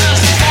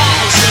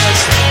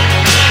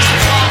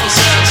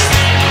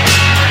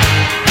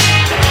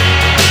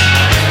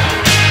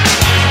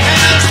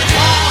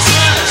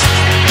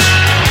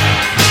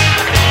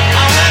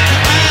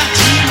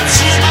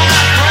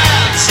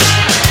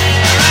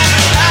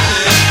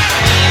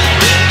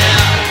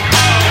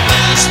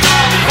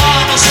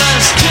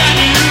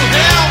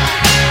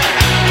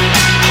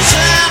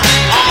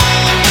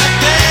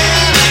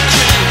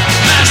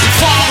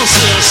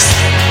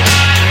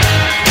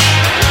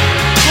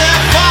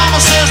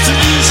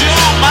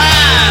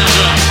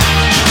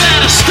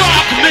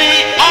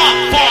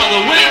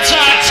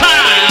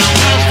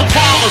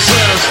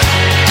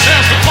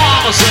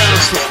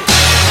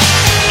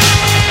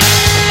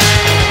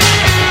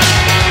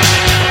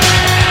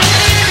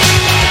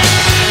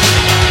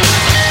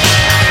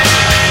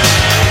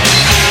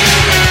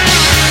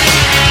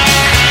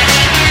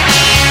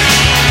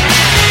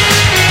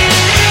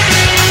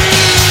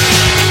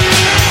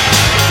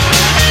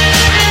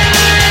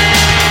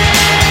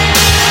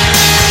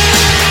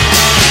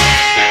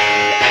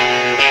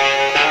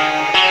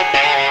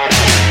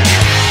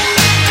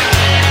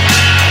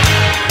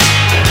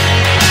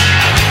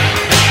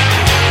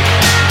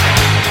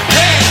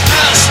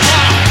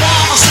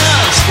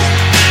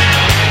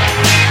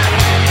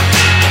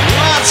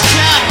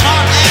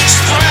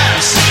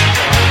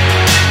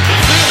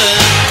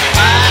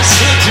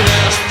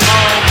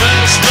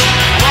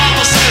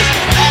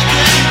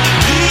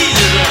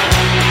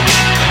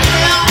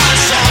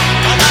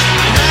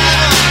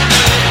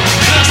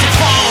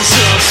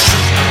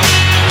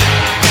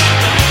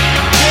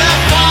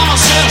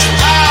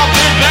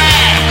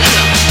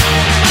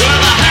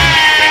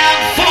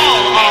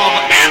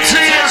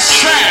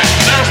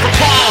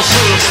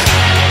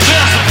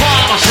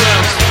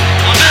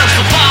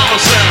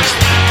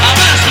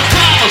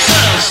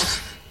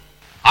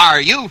 Are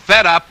you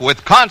fed up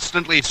with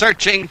constantly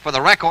searching for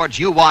the records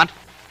you want?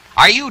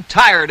 Are you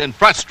tired and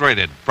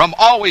frustrated from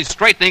always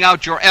straightening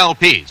out your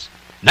LPs?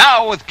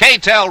 Now with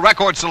K-Tel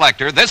Record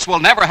Selector, this will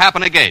never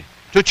happen again.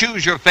 To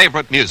choose your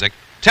favorite music,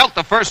 tilt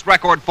the first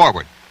record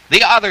forward.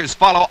 The others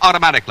follow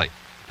automatically.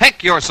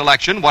 Pick your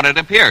selection when it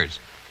appears.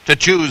 To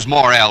choose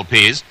more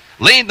LPs,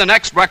 lean the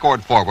next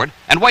record forward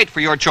and wait for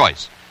your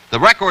choice. The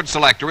Record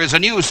Selector is a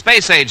new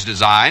space-age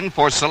design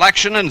for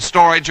selection and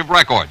storage of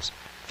records.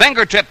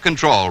 Fingertip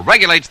control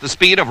regulates the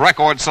speed of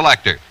Record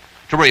Selector.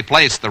 To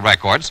replace the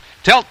records,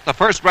 tilt the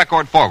first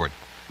record forward.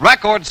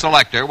 Record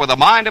Selector, with a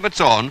mind of its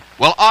own,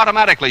 will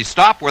automatically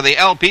stop where the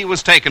LP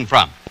was taken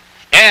from.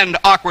 End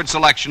awkward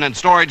selection and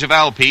storage of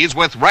LPs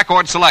with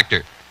Record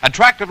Selector.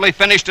 Attractively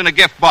finished in a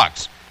gift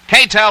box.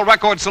 K-Tel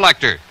Record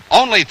Selector,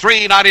 only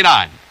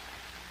 $3.99.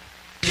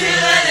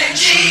 Killing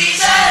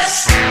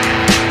Jesus.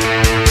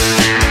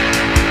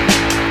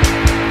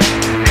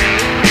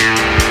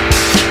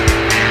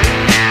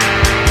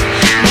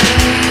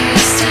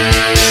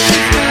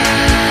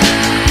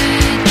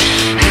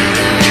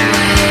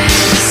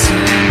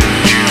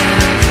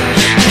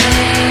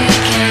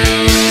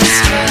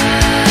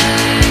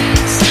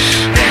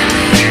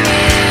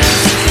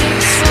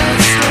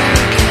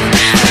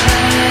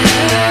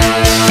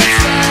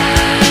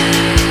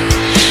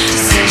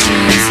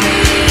 Decisions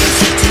lead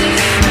to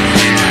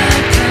different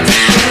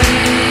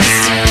outcomes.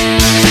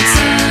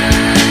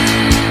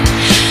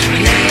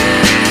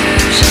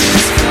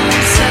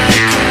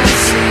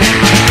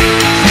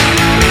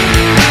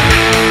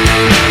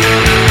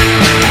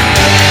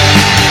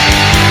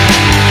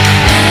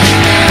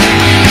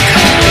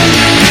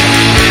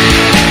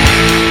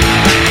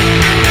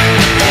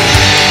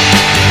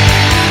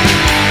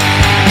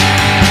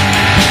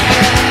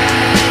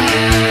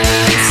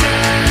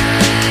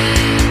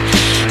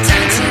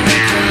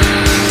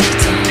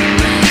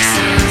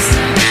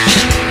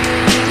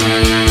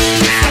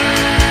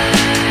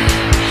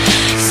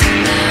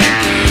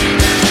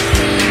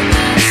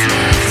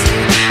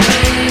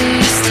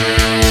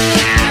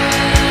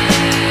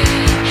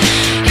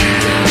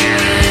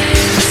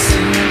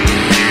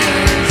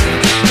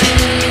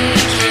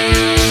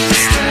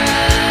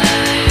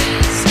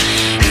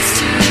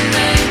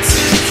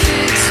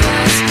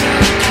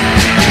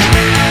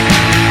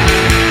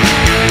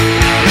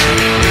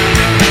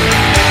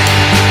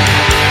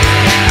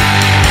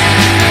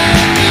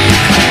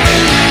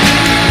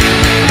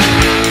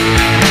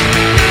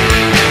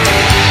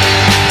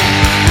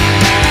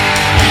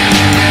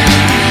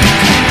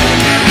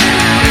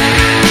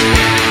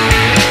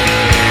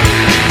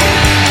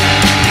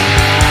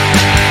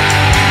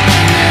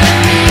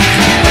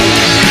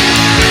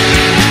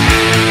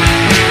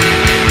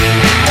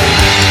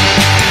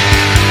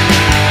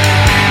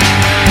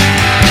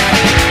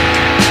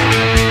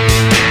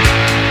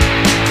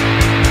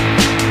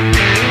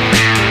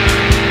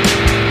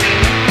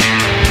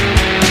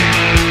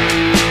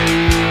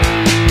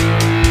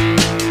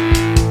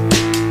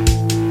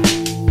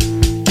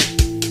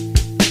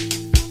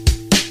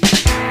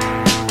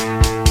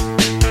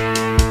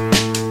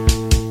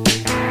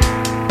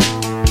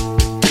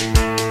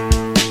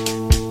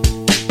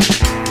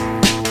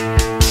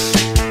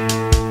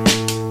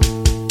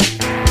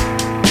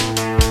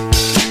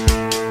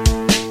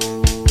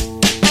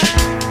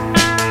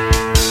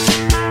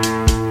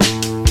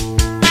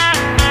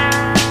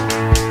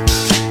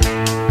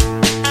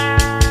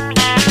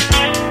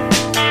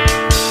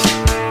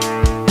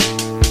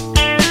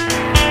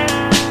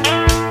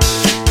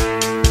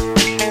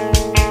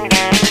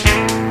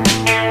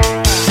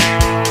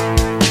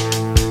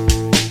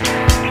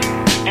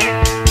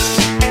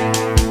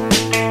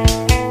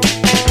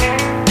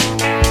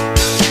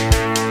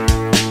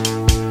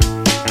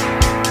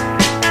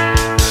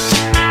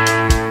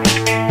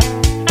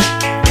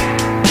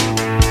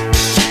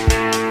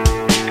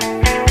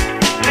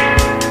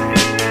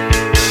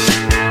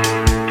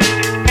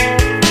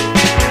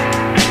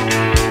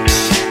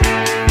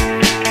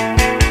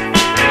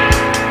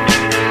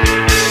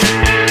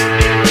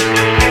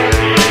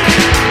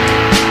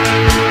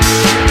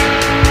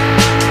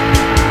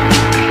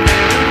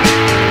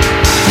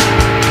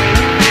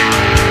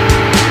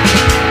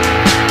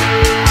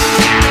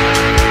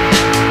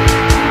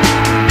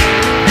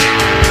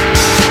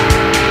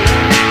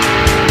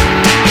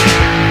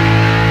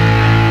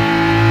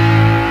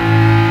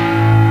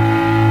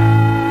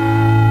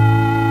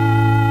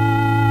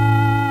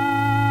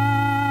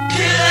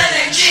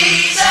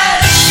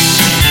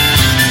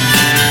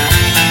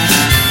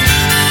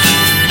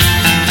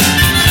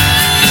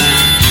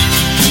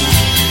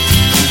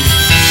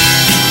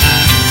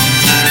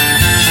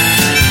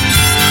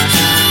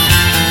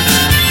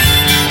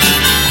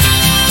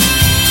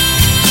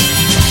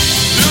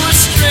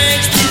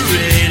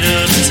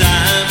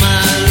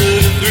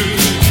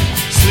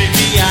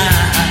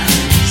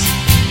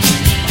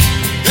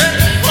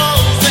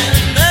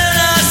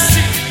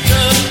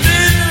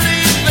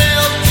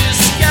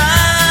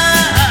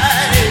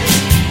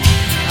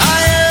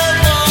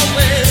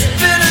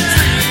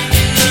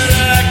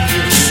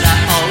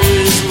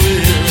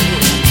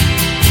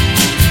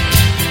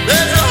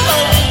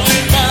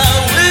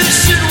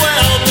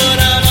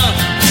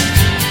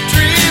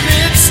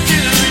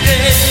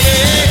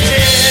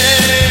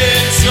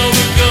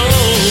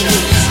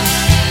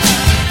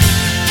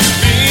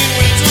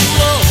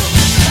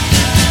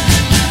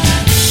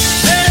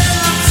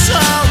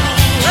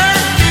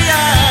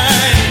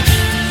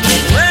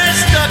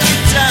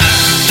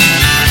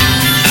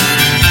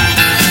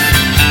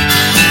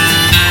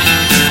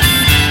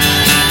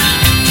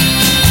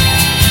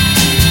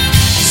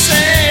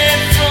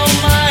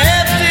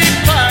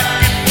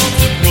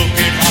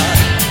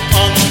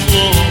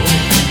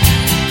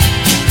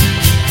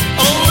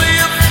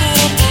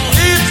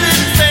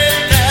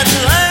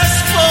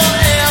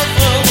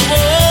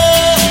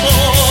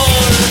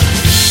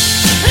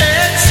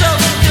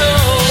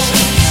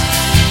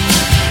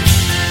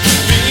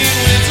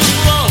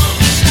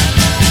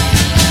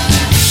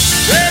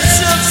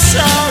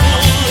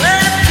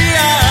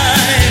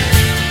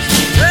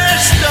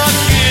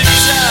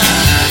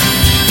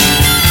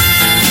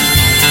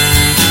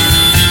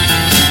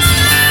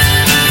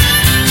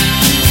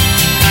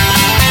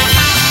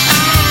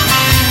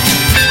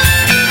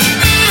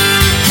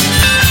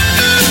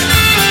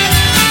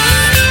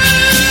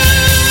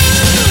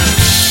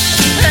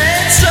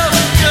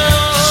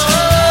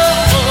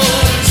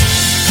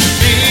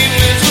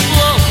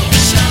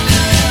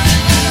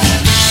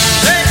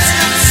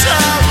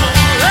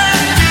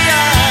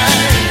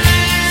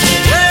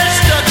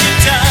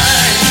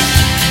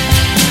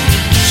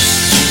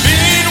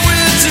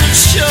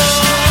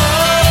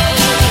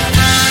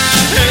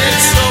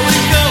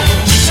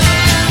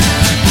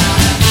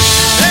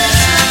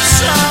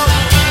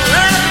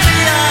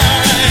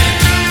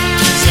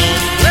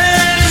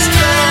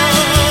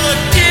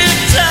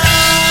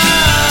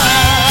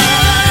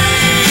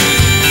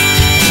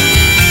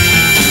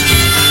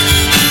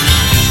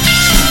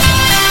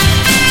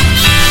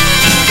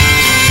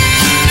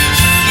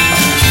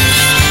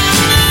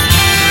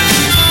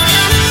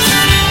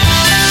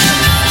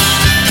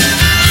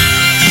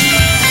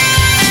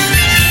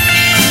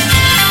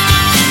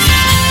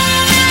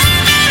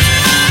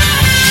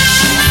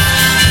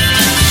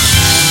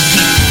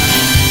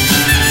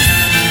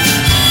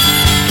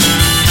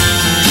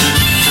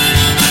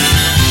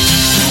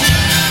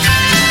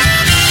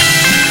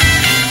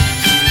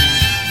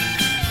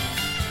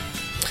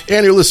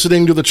 And you're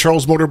listening to the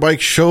Charles Motorbike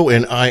Show,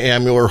 and I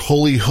am your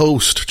holy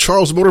host,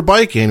 Charles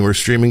Motorbike, and we're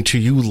streaming to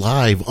you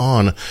live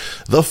on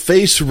The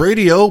Face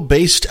Radio,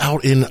 based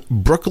out in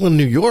Brooklyn,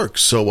 New York.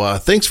 So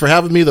thanks for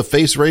having me, The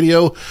Face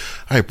Radio.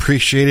 I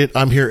appreciate it.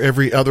 I'm here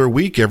every other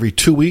week, every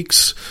 2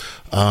 weeks,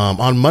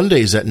 on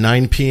Mondays at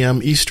 9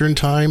 p.m. Eastern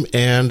Time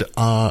and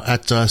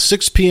at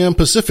 6 p.m.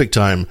 Pacific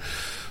Time.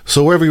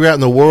 So wherever you're at in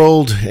the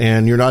world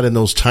and you're not in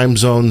those time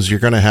zones, you're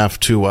going to have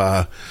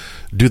to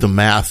do the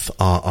math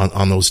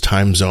on those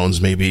time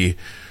zones. Maybe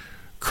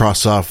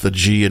cross off the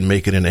G and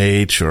make it an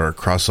H, or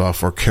cross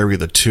off or carry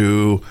the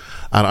 2.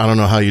 I don't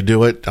know how you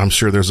do it. I'm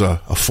sure there's a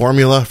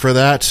formula for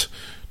that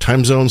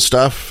time zone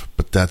stuff,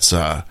 but that's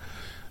out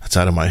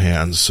of my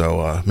hands.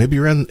 So maybe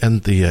you're in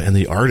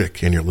the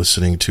Arctic and you're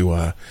listening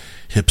to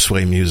hip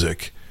sway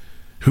music.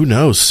 Who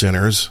knows,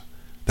 sinners?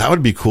 That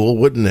would be cool,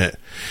 wouldn't it?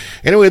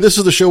 Anyway, this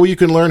is the show where you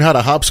can learn how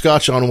to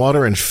hopscotch on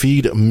water and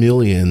feed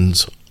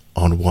millions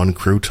on one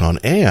crouton,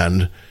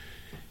 and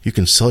you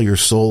can sell your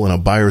soul in a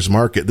buyer's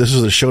market. This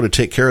is a show to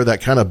take care of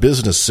that kind of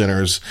business,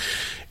 sinners.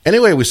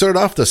 Anyway, we started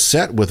off the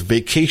set with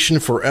Vacation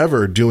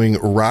Forever doing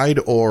Ride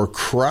or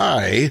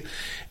Cry,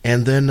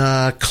 and then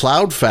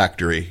Cloud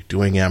Factory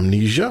doing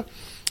Amnesia,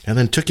 and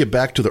then took it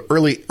back to the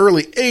early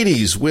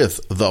 80s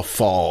with The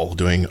Fall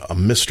doing a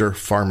Mr.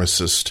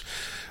 Pharmacist.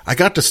 I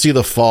got to see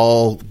The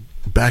Fall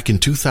back in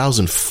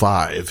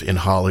 2005 in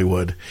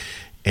Hollywood,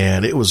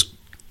 and it was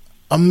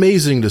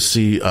amazing to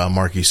see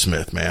Marky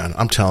Smith, man.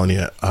 I'm telling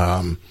you,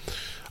 I'm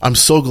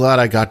so glad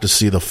I got to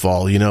see The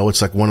Fall. You know,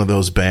 it's like one of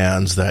those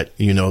bands that,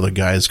 you know, the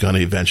guy's going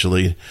to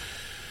eventually,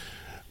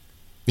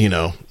 you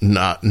know,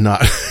 not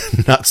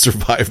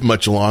survive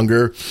much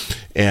longer.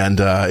 And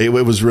it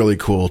was really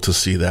cool to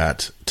see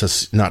that.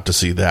 Not to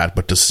see that,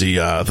 but to see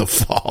The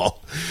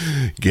Fall.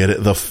 Get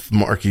it?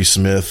 Marky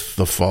Smith,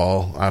 The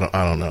Fall. I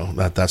don't know.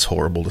 That's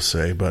horrible to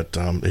say, but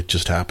it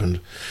just happened.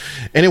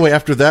 Anyway,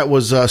 after that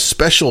was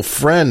Special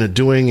Friend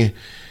doing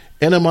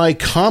NMI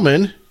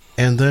Common,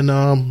 and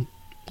then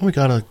we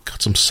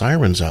got some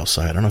sirens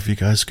outside. I don't know if you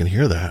guys can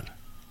hear that.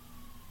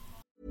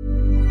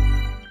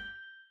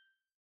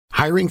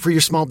 Hiring for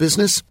your small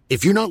business?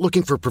 If you're not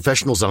looking for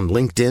professionals on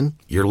LinkedIn,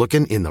 you're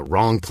looking in the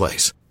wrong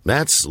place.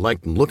 That's like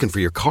looking for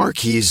your car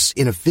keys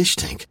in a fish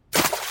tank.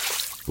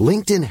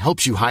 LinkedIn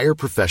helps you hire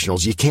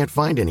professionals you can't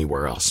find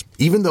anywhere else,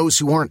 even those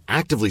who aren't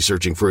actively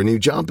searching for a new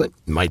job but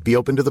might be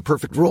open to the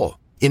perfect role.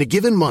 In a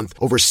given month,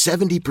 over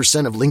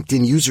 70% of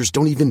LinkedIn users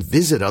don't even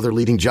visit other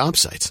leading job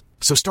sites.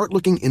 So start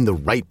looking in the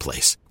right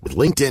place. With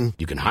LinkedIn,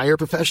 you can hire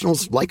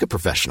professionals like a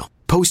professional.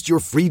 Post your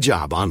free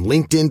job on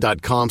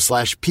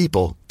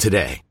linkedin.com/people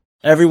today.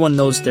 Everyone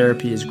knows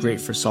therapy is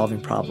great for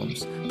solving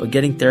problems, but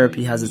getting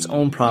therapy has its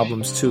own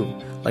problems too,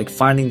 like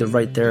finding the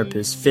right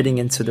therapist, fitting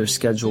into their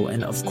schedule,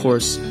 and of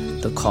course,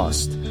 the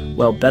cost.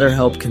 Well,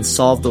 BetterHelp can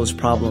solve those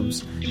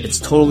problems. It's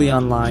totally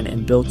online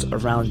and built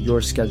around your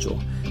schedule.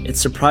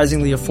 It's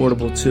surprisingly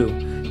affordable too.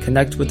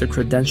 Connect with a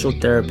credentialed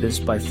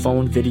therapist by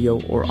phone,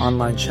 video, or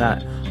online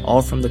chat,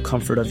 all from the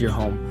comfort of your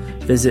home.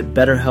 Visit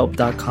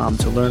BetterHelp.com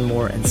to learn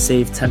more and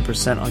save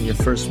 10% on your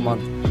first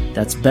month.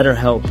 That's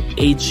BetterHelp,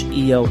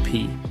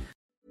 H-E-L-P.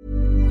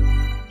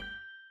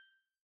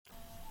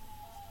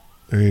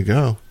 There you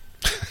go.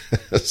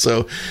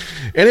 So,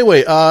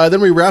 anyway, then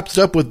we wrapped it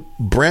up with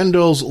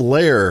Brando's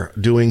Lair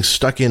doing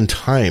Stuck in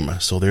Time.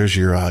 So there's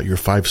your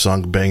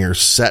 5-song banger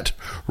set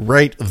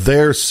right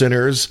there,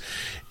 sinners.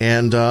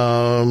 And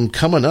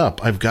coming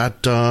up, I've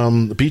got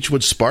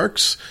Beachwood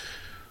Sparks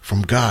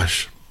from,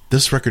 gosh,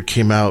 this record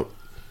came out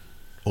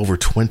over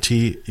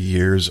 20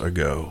 years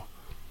ago.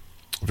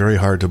 Very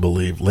hard to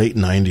believe. Late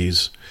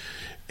 90s.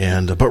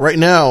 But right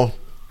now,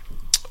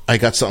 I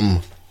got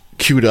something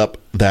queued up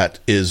that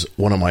is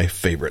one of my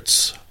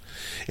favorites.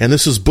 And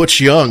this is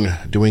Butch Young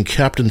doing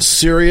Captain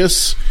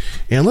Sirius.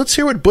 And let's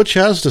hear what Butch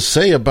has to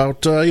say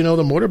about, the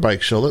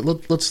Motorbike Show.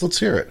 Let's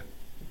hear it.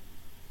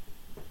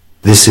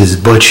 This is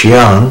Butch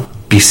Young,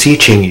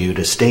 beseeching you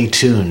to stay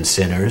tuned,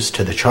 sinners,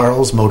 to the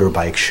Charles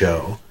Motorbike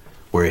Show,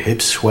 where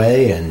hips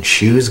sway and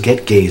shoes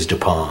get gazed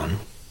upon.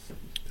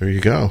 There you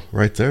go.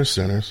 Right there,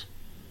 sinners.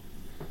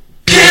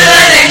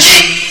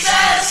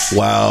 Jesus!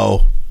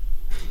 Wow.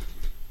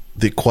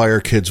 The choir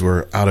kids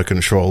were out of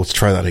control. Let's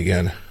try that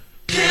again.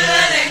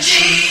 Killing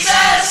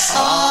Jesus!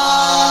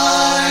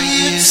 Are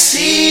you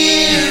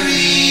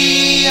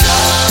serious?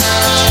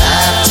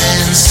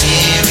 Captain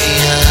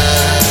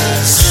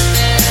Sirius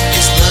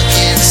is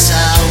looking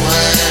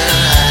sour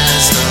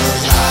as the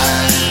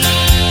line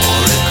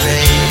or a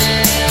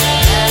grave.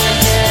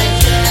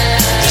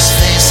 His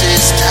face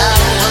is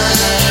dour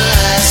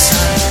as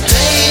some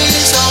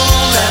days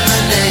old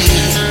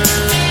lemonade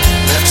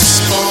left to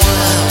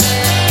spoil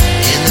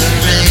in the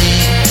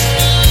rain.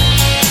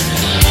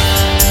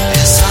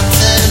 Is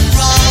something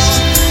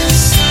wrong?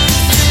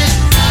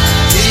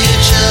 Do you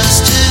just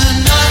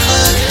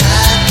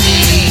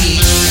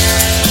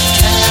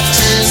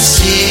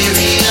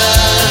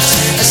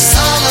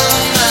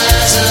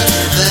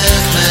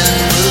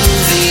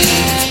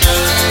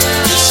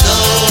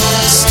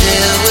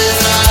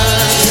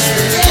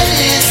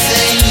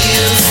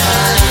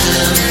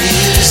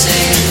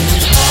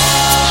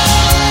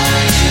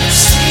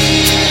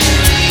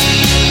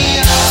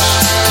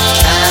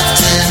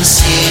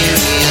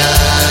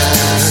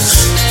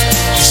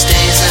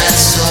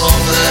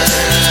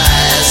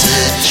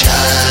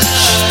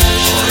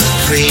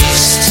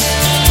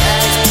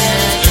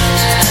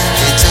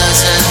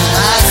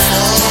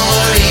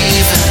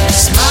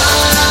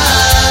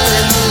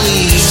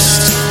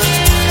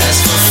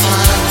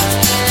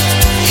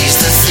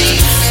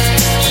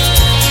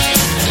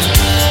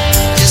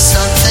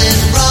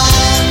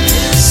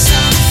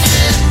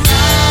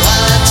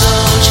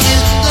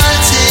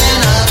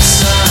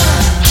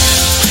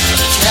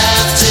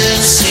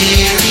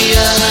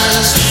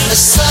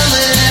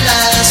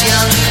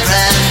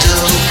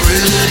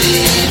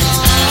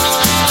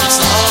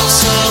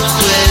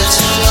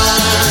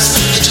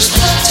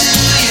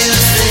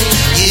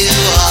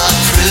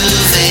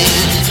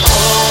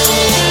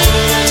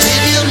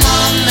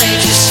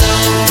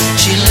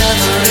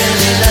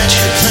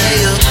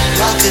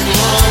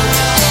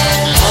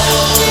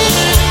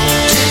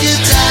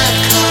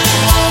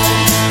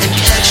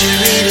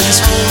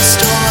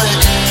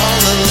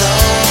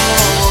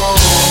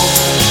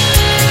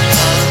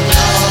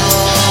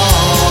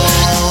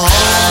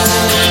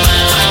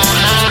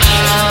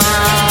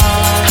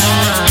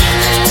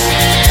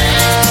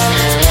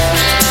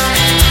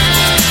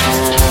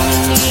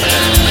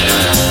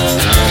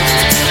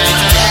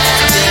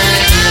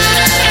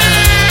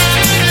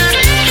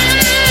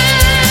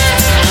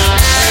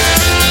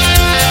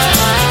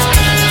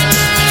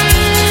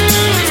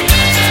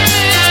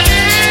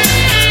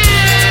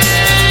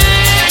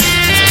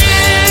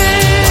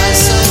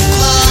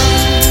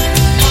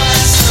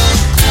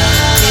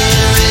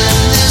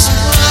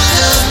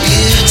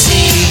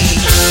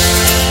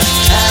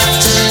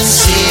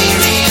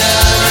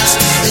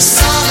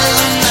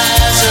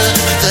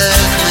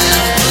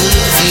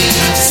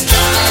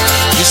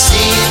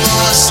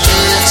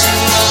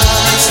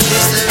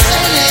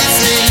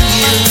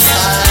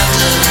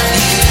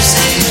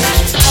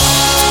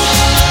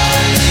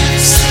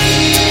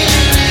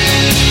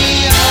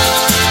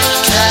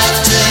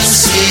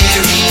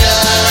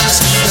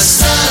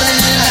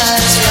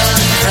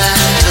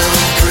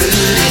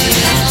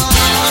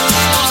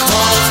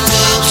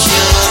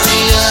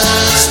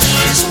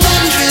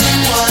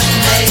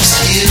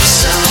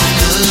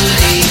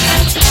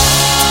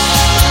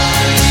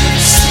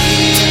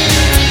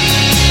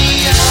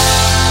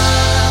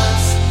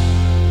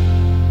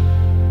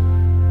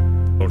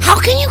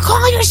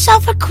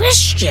yourself a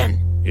Christian.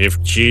 If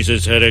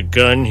Jesus had a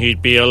gun,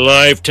 he'd be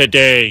alive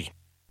today.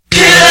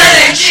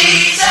 Killing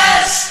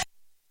Jesus!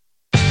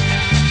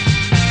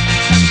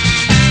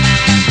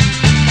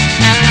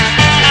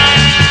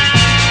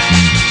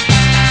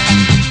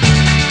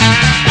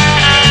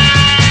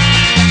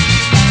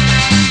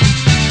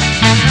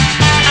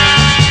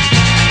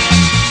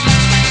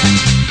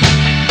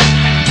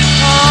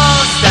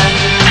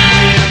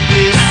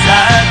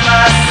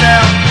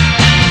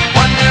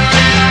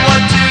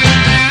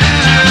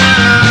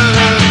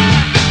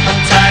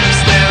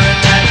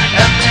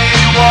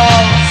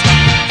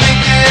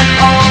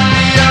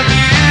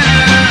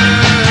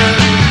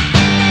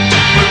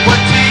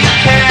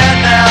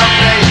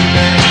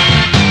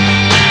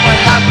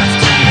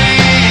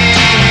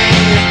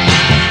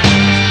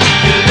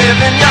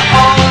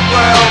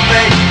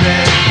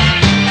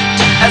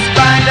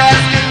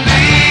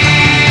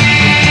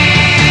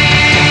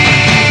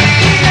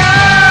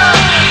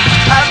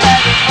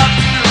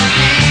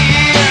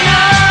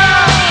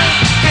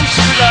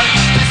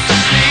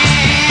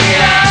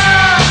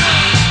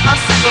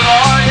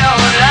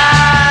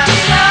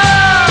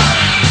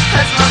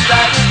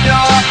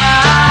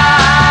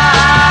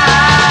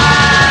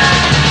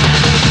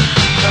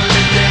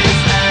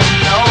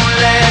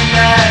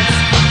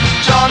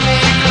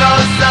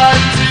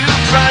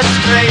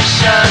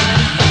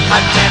 I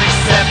can't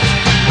accept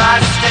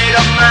my state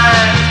of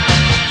mind.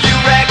 You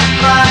wrecked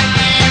my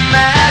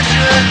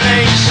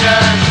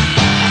imagination.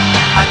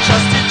 I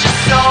trusted you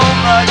so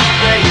much,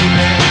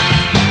 baby.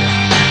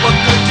 What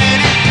good did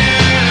it do?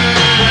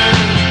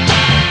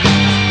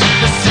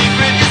 The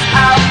secret is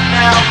out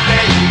now,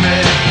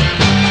 baby,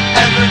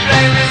 and the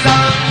blame is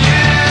on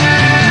you.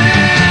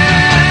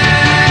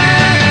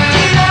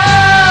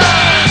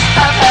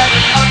 I've had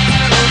it up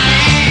to me.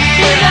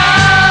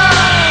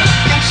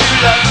 Can't you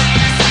love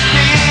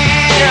me?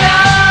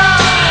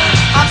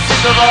 I'm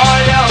sick of all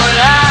your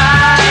lies.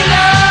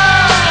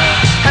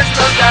 There's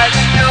no doubt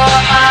in your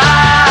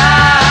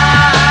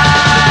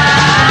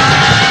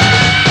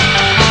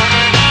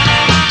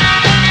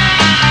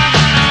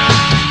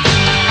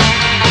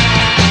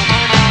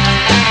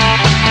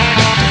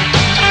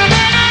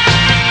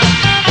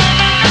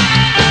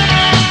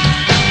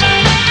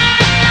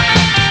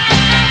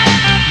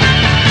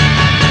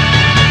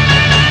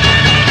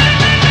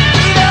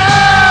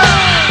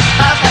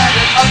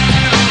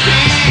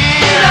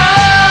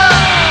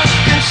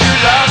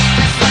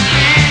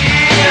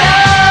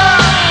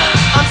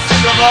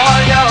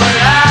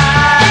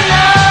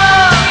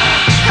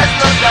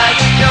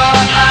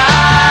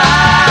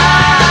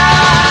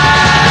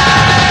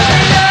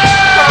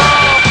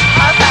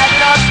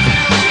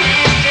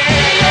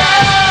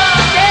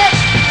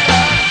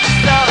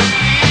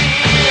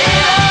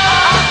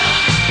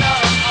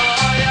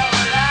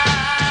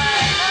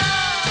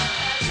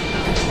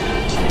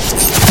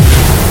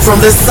From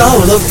the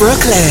soul of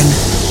Brooklyn,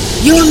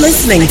 you're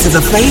listening to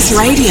The Face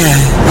Radio.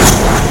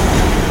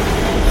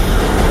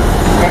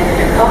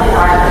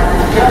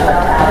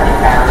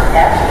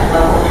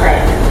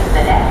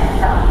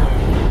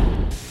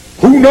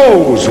 Who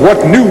knows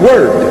what new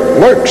word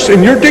lurks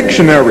in your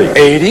dictionary?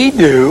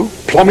 80-do.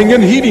 Plumbing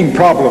and heating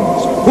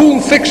problems.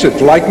 Who'll fix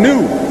it like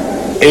new?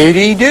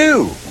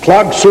 80-do.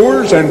 Clogged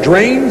sewers and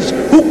drains.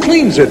 Who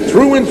cleans it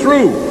through and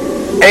through?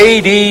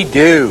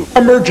 80-do.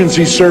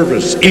 Emergency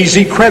service,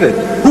 easy credit.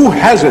 Who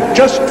has it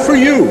just for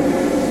you?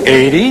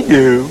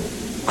 80-do.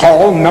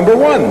 Call number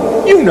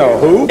 1. You know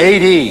who.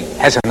 80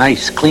 has a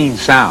nice, clean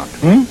sound.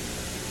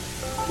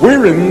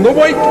 We're in the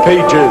white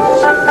pages.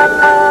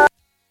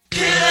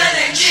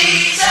 Killing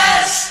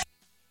Jesus!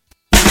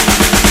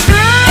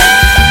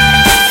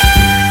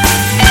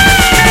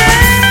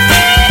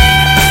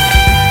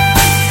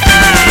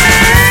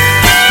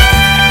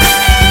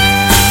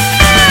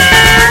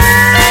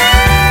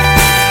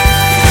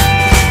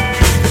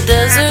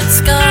 Desert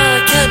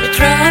sky can be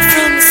dry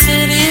from the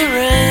city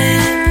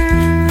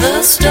rain.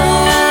 The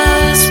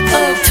stars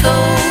poke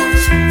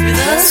holes through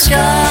the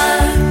sky.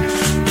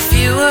 If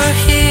you were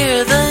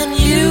here, then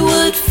you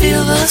would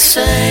feel the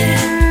same.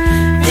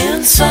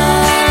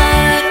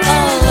 Inside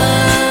all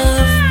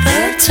of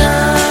their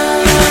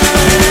time.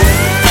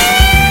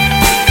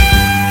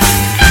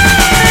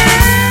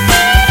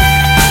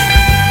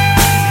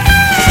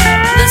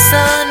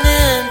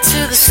 Listening to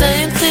the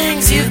same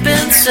things you've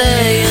been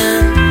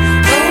saying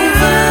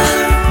over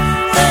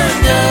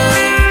and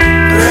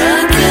over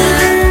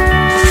again.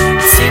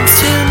 It seems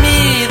to me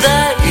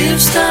that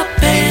you've stopped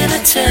paying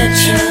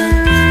attention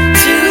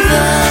to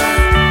the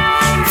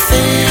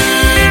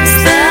things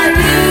that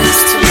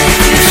used to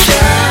make you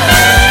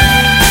shine.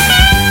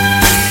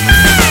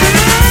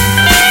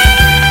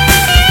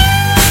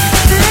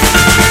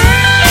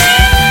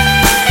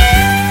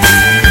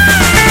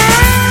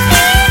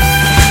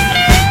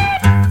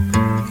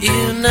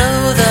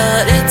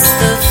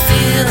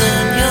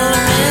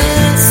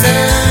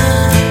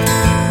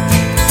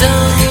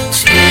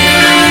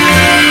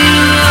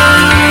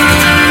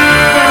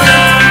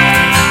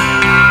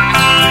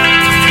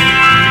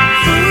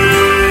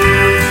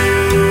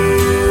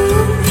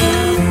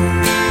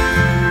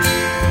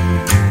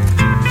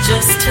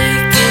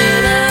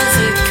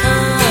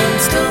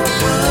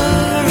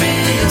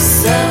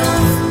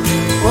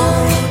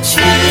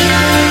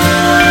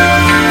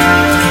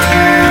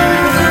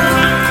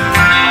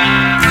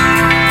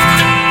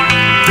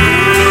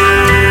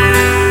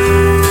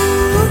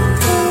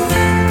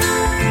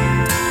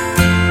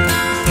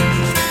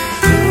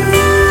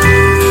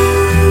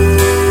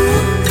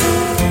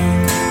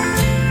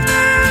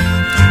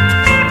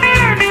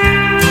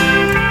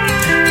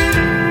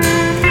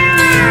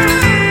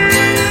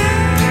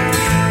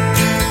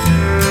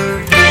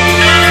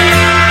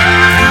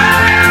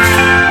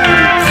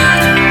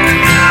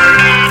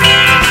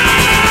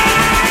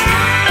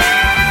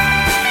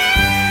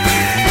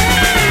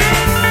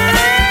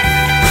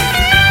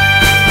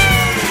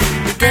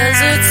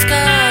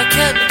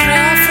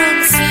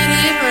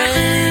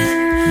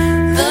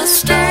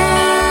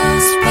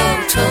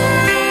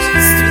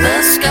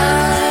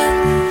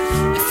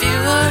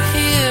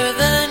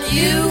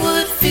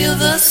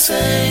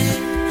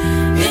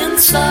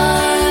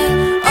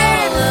 sun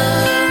all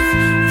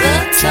of the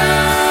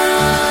time.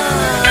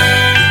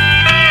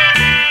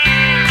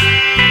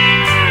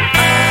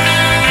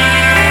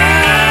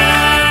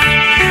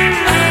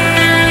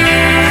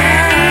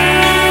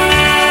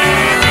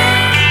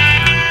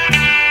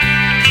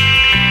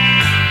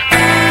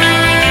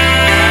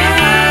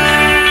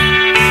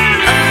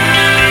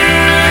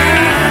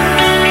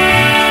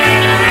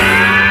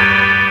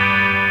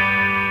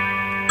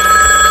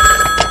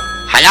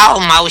 Hello,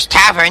 Moe's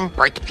Tavern,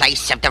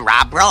 birthplace of the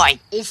Rob Roy.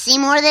 Is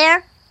Seymour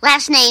there?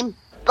 Last name,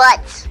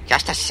 Butts.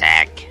 Just a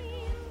sec.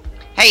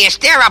 Hey, is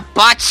there a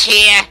Butts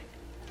here?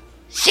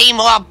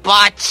 Seymour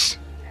Butts?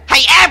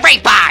 Hey,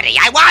 everybody,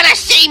 I want to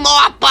see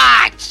more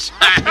Butts!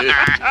 Oh,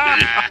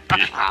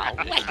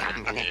 wait a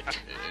minute.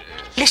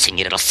 Listen,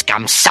 you little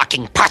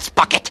scum-sucking pus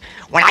bucket.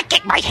 When I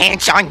get my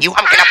hands on you,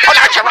 I'm gonna pull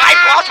out your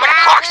eyeballs with a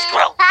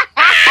corkscrew!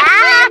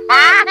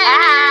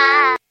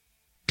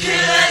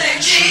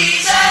 Killing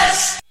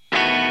Jesus!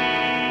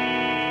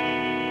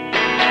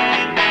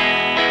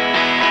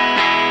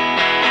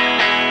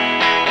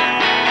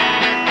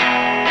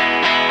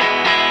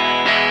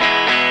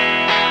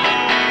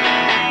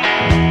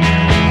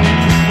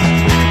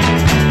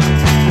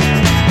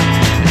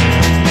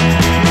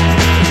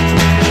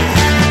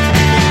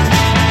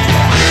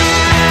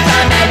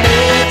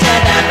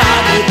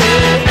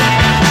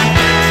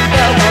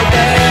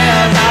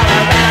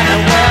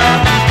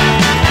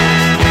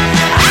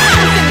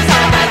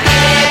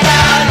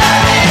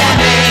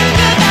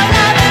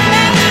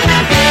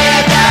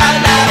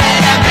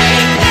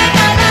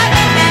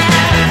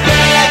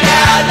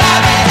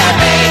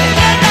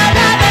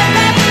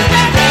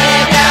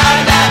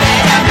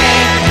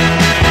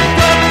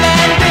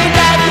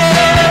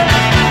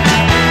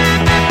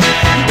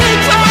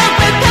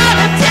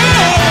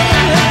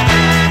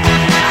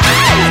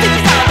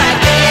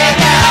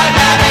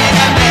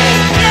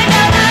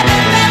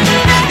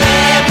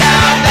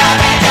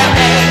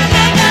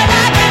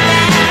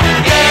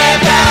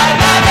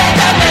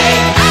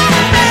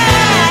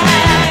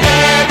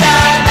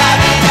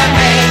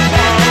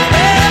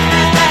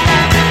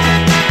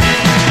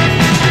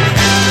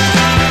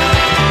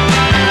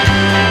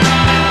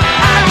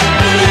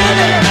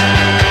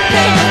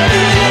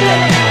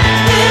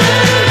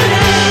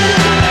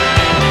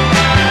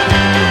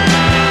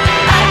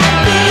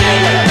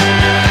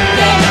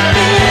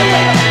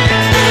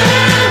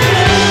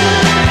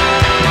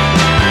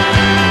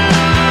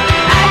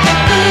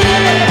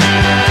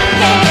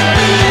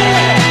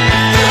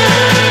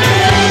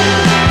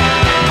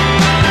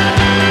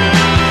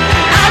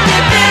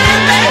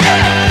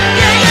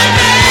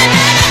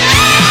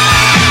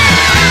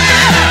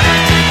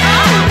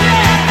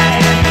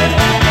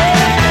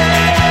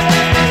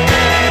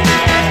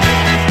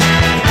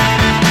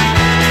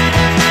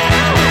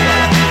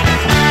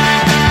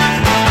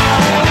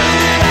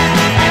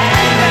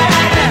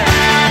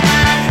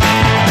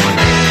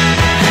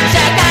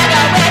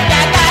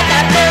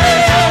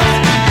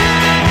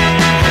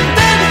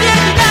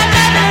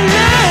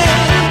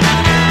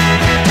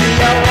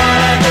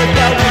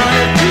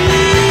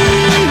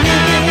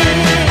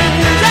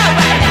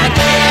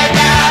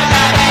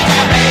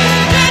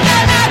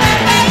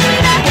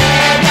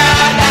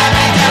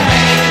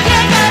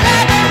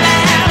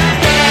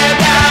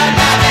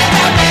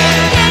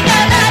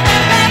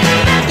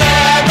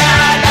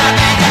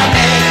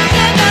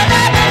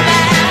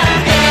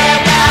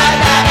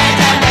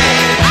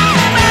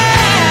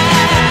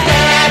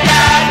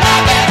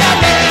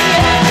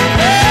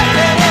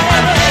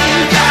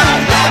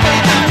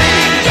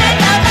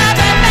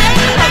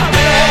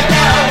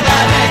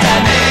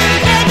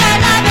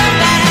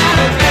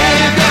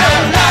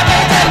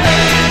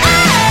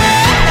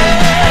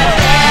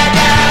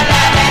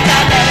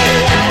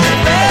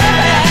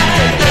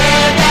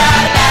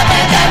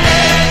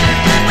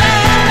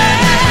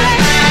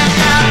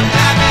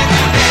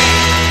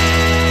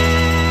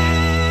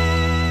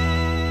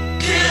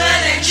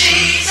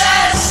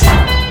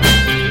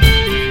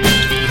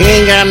 He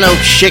ain't got no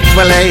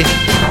Chick-fil-A.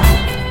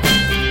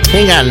 He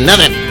ain't got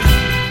nothing.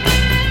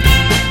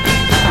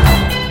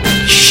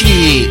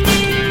 Shit.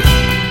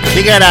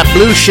 He got that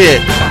blue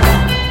shit.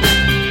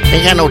 He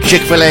ain't got no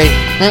Chick-fil-A.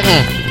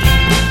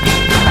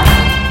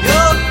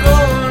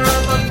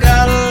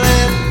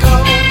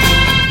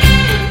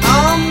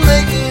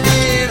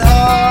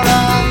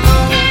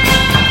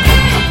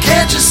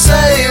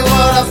 Say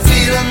what I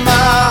feel in my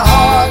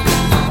heart.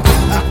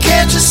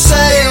 Can't you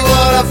say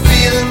what I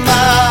feel in my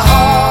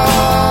heart?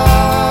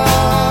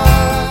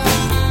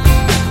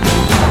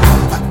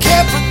 I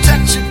can't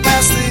protect you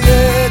past the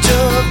edge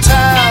of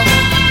town.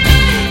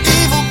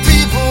 Evil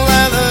people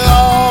and they're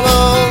all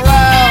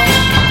around.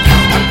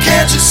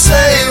 Can't you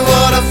say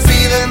what I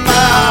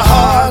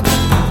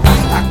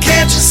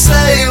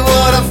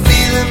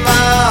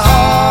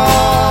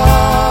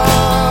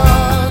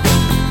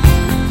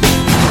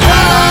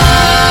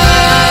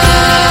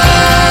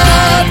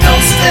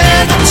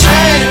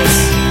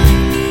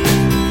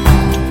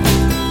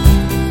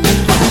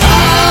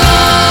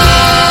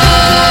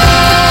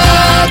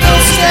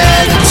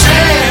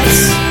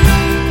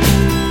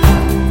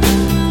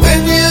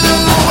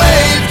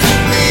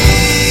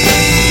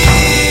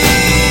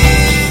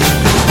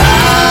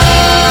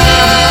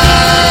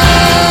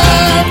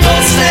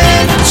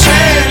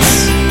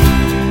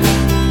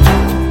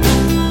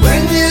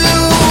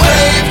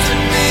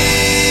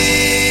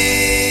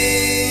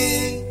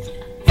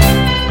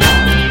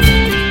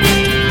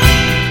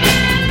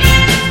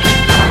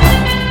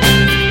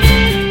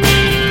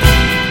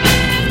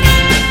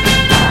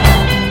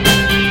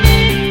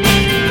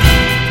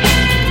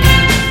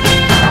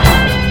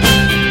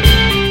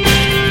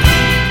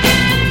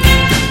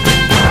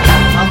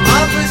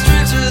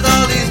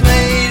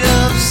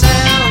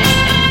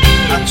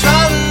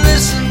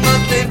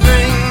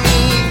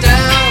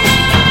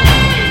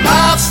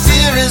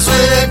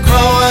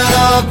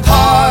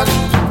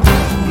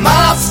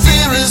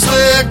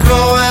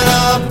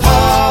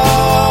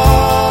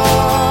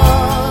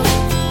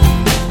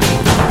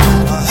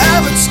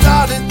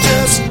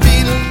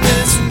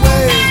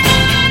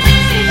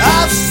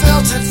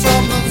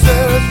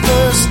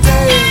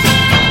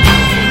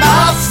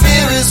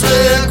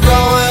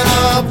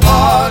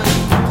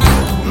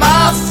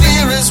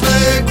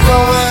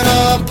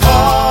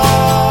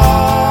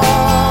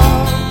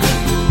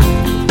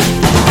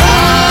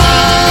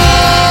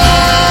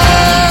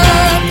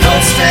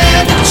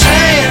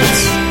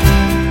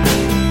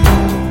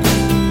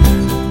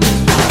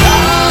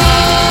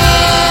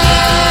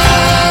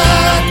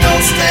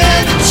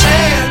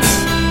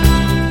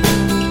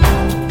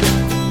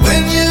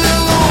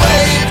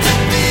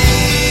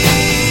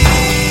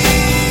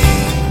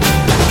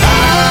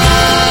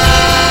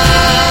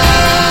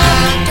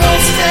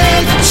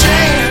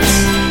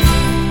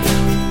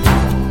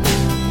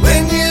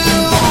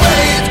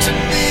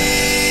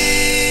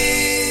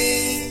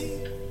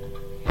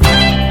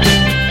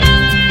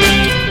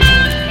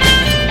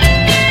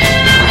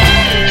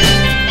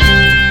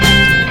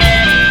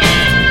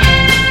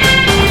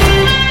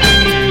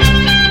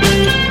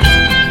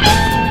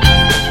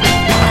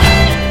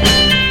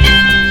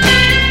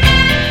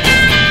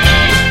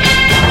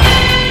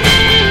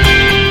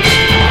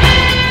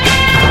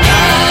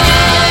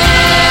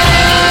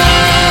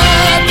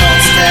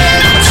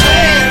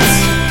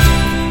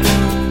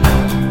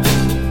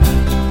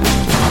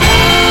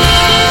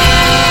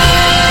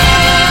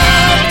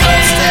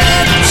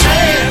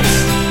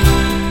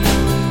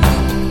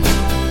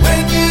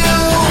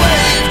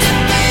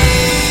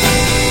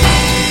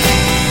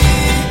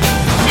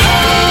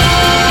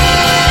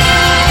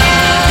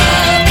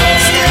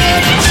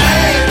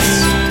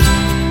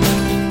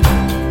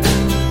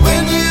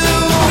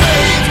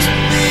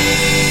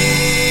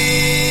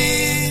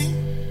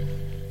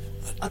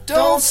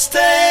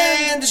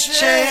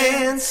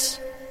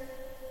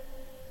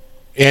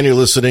And you're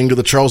listening to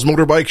the Charles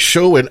Motorbike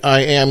Show, and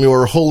I am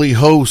your holy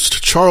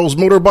host, Charles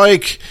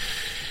Motorbike.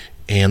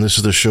 And this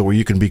is the show where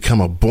you can become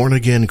a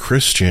born-again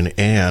Christian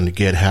and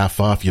get half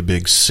off, you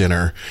big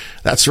sinner.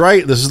 That's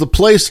right, this is the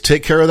place to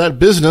take care of that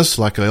business.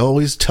 Like I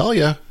always tell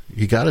you,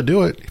 you got to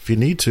do it if you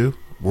need to.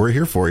 We're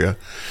here for you.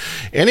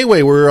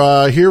 Anyway,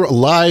 we're here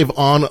live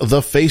on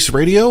The Face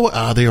Radio.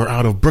 They are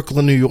out of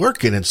Brooklyn, New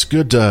York, and it's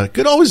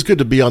always good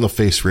to be on The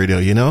Face Radio,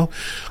 you know.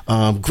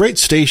 Great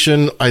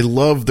station. I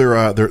love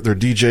their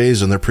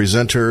DJs and their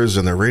presenters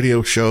and their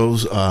radio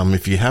shows.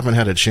 If you haven't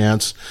had a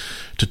chance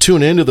to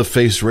tune into The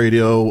Face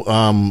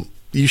Radio,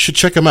 you should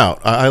check them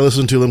out. I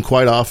listen to them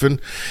quite often,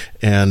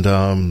 and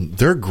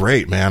they're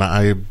great,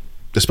 man.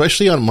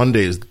 Especially on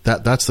Mondays,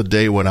 that's the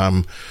day when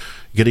I'm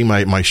getting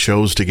my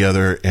shows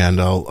together,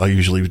 and I'll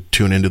usually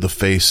tune into The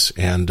Face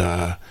and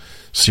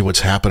see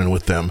what's happening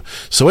with them.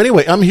 So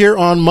anyway, I'm here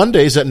on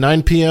Mondays at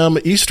 9 p.m.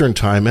 Eastern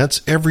Time.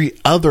 That's every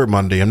other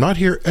Monday. I'm not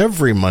here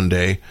every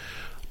Monday,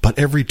 but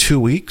every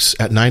 2 weeks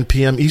at 9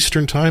 p.m.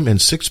 Eastern Time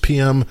and 6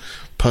 p.m.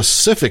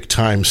 Pacific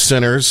Time,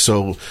 sinners.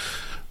 So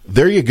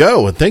there you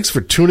go. And thanks for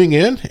tuning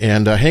in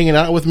and hanging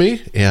out with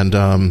me, and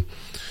all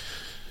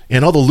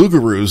the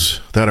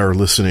Lugaroos that are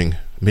listening.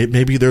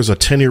 Maybe there's a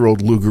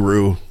 10-year-old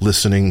Lugaroo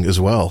listening as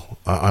well.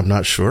 I'm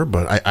not sure,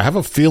 but I have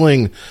a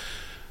feeling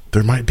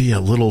there might be a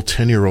little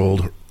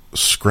 10-year-old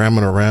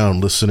scrambling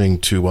around listening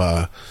to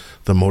the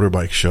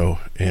Motorbike Show,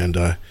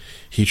 and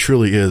he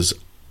truly is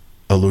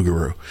a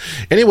Lugaroo.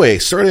 Anyway,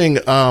 starting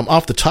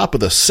off the top of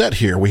the set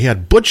here, we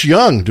had Butch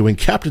Young doing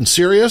Captain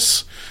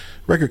Serious.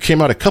 Record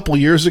came out a couple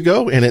years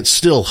ago, and it's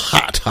still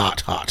hot,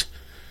 hot, hot,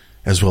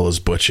 as well as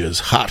Butch is.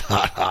 Hot,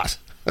 hot, hot.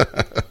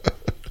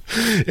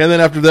 And then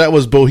after that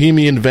was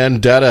Bohemian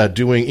Vendetta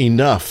doing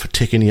Enough,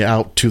 taking you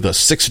out to the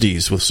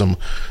 60s with some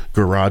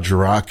garage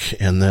rock,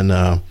 and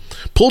then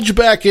pulled you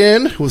back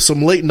in with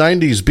some late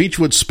 90s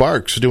Beachwood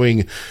Sparks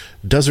doing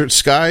Desert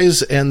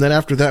Skies, and then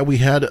after that we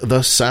had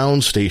The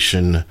Sound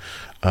Station,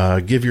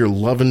 Give Your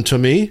Lovin' to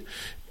Me,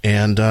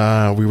 and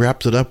we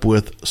wrapped it up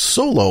with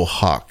Solo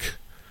Hawk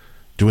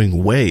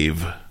doing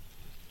Wave.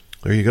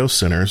 There you go,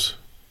 sinners.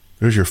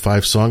 There's your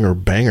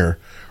 5-songer banger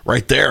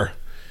right there.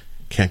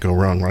 Can't go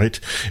wrong, right?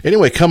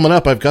 Anyway, coming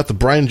up, I've got the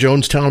Brian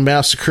Jonestown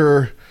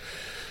Massacre,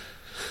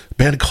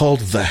 band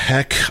called The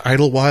Heck,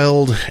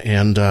 Idlewild,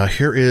 and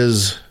here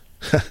is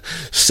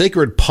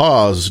Sacred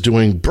Paws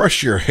doing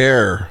Brush Your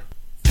Hair.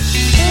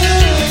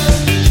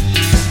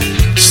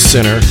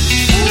 Sinner.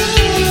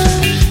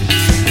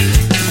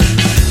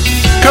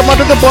 Come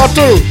under the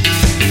bottle!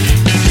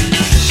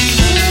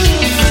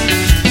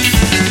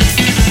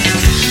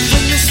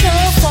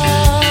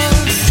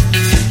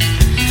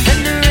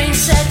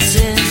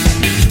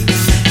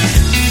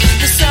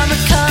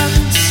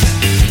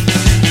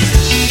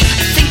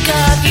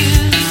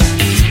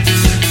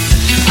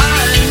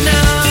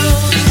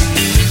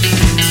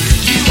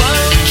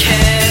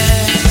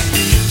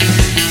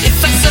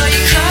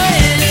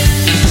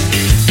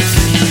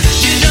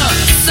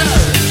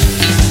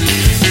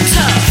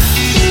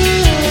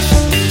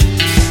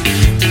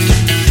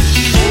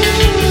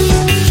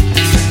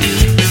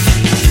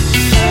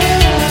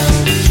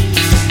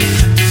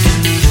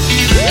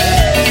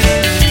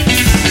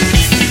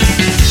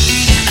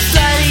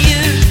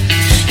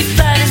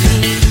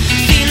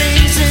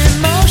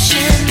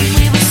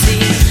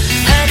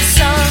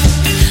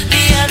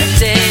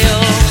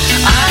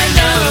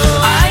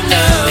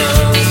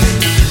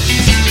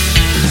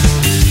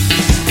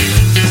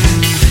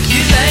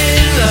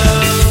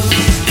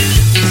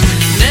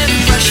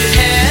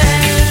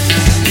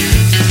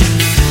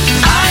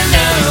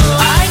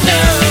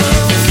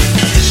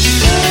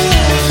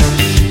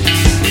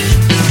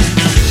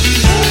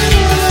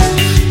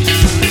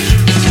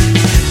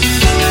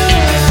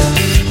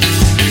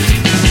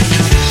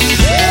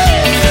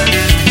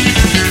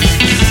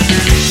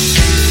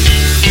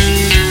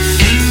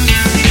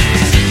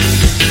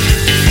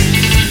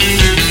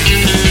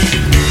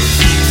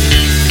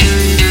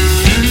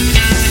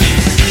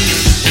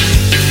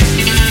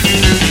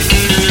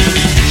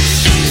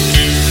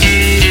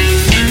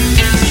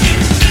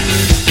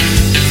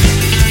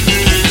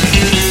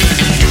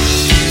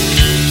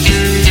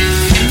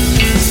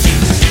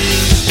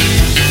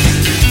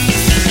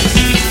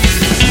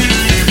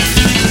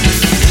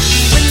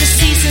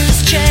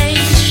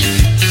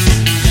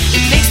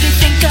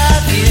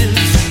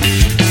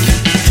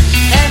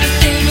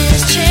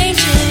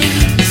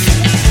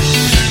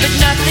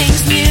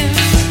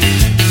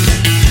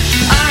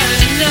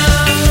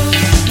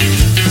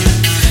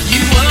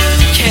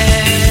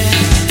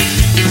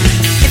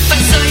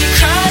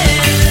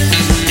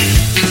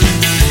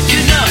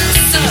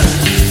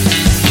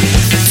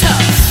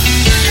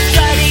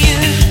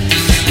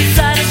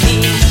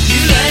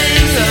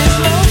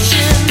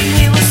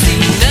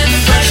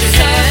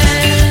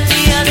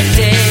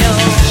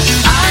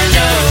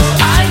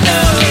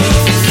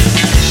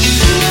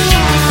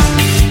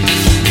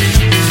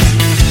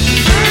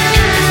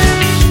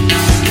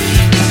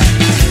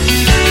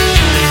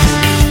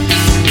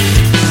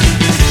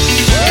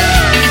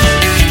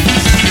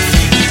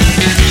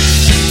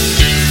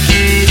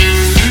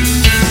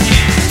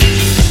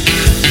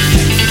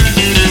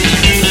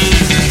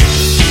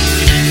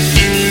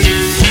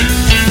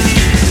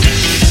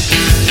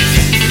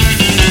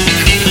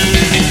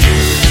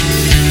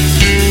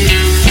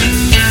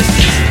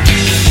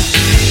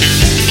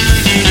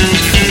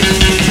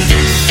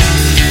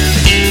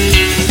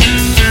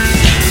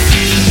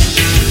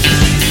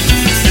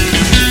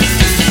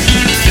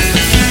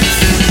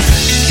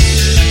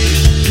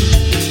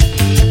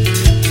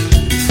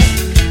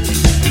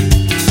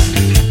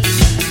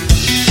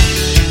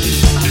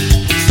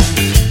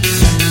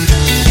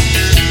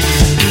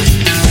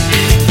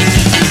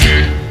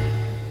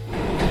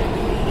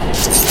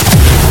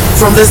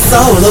 From the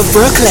soul of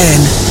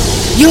Brooklyn,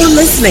 you're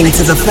listening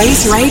to The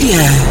Face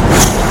Radio.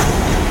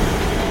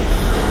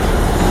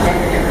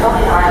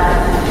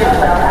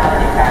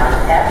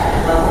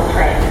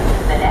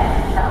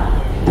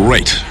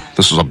 Great.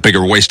 This was a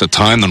bigger waste of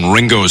time than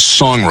Ringo's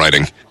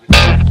songwriting.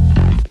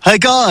 Hey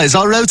guys,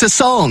 I wrote a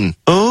song.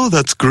 Oh,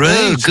 that's great.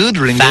 Oh, good,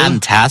 Ringo.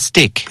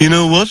 Fantastic. You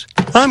know what?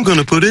 I'm going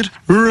to put it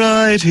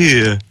right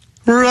here.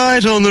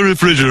 Right on the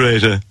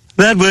refrigerator.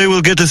 That way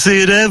we'll get to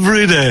see it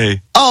every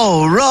day.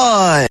 All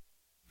right.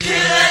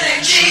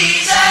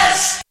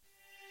 Jesus.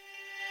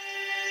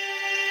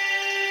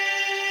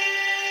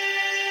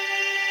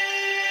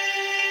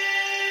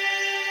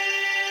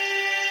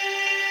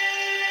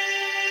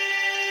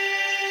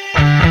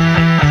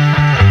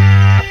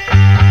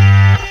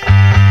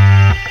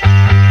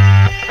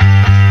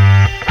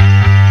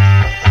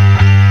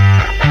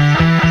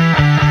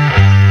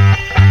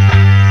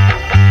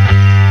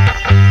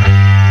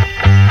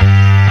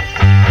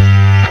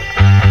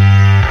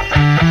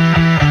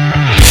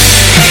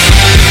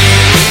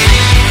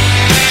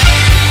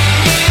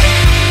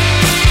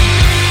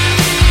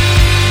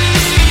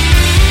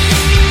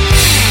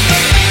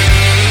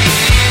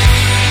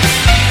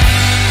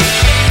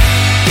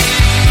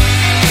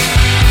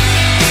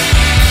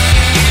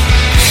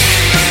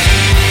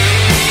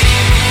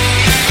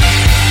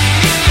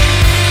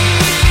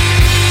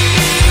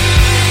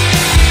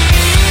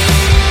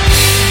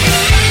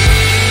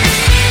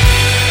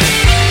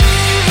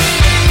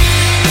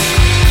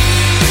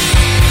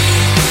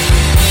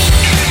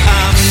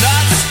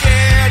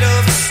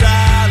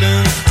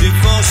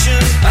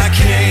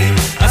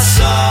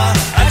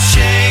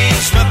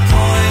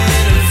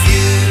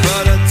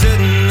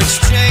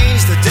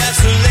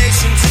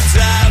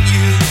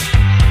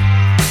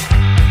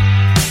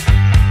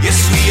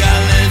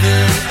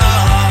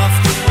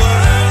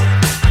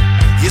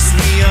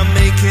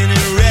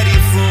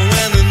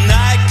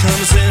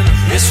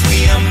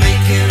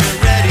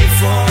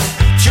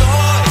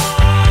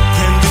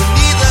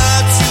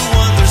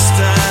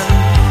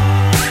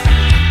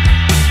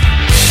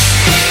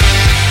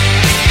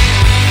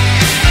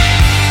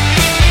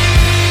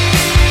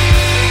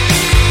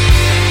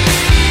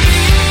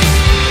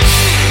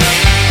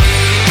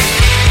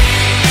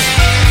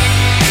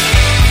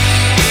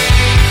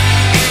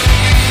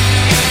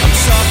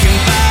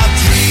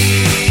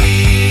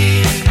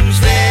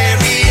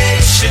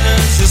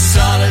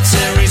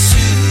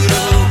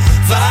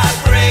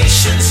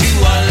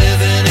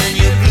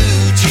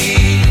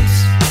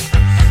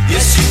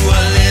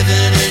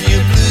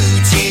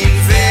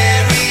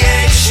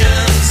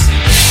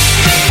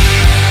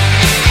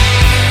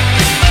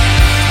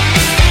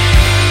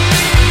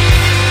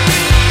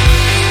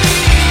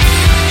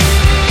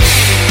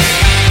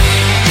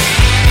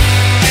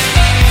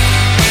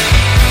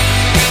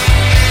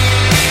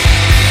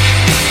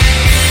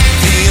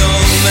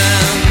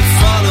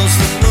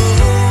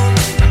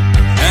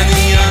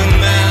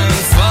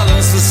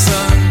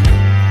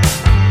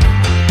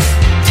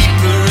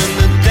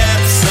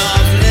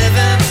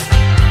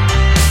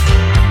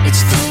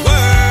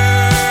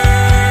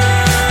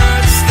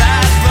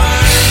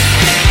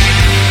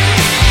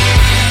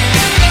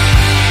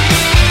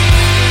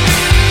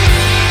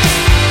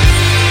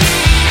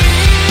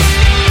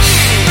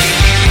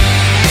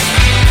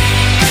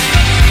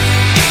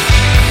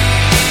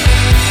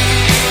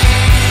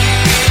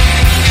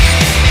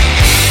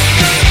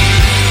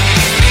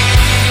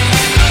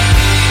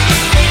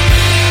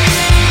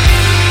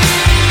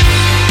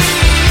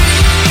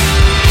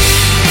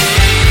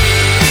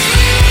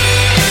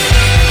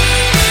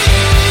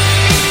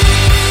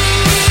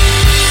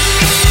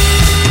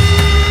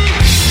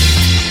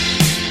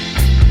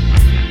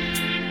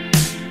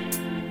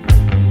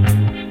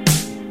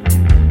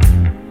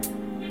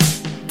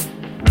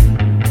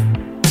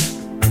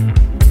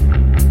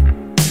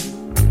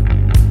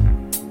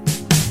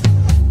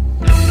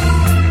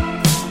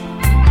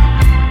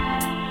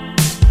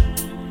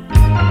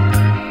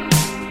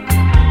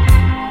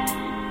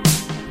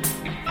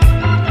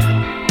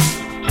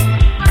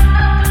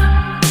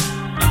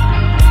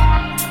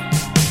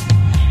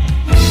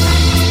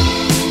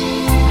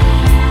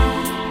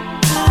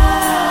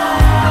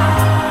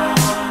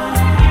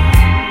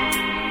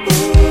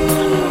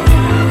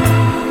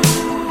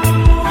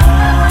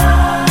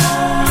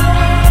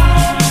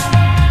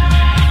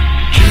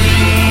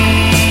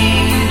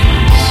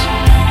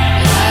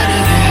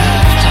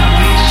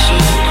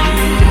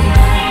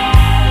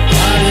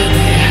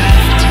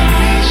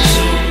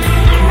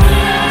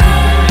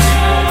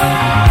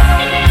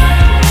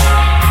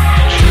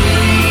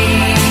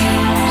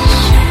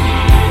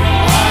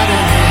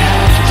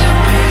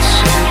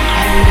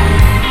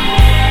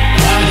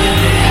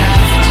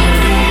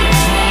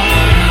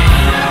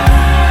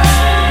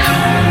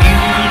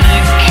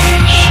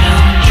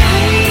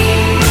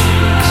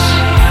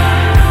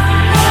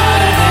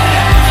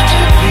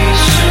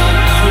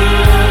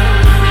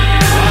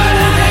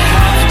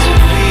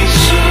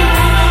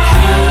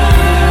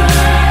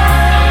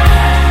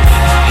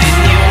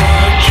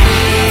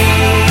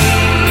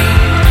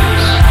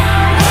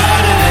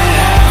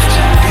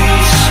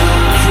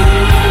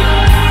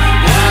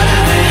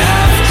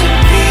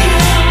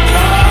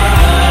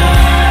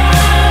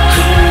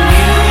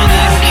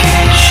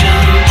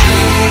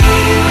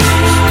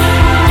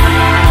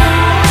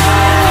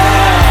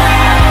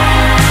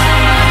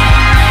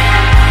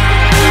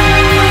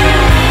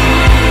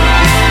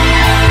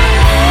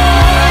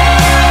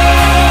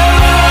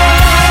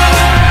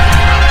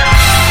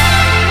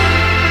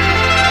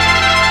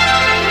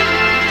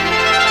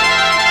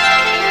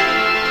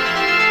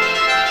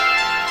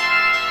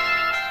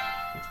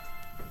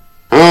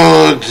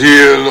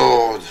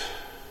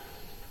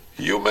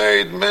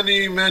 made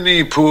many,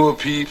 many poor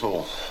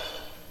people.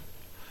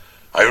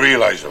 I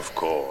realize, of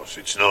course,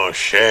 it's no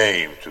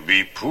shame to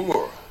be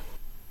poor.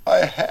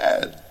 I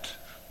had.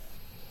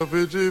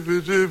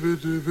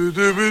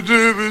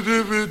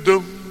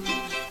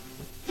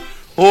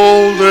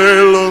 All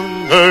day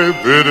long I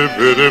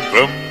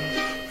biddy-biddy-bum.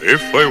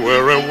 If I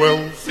were a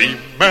wealthy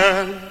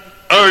man,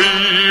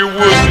 I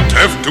wouldn't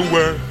have to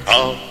work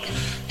hard.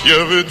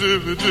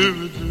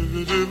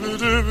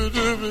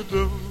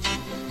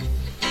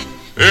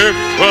 If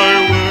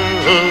I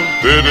were a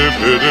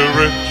bitty-bitty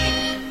rich,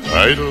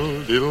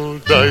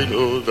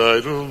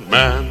 idle-diddle-diddle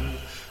man,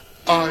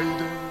 I'd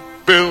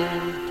build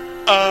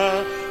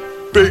a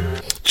big...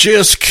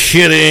 Just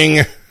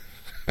kidding.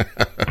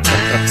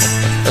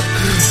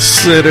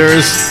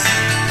 Sinners.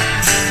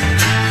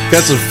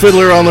 Got some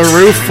Fiddler on the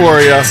Roof for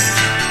you.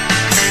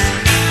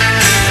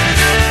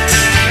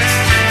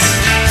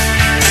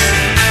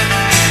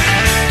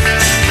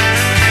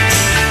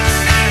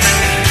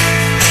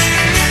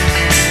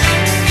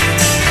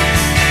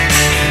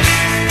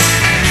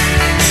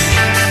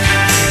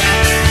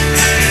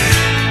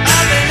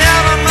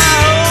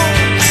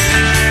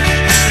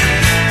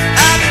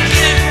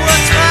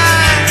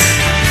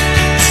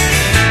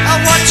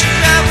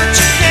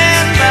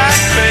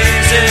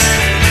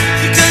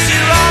 Because you're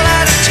all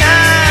out of time.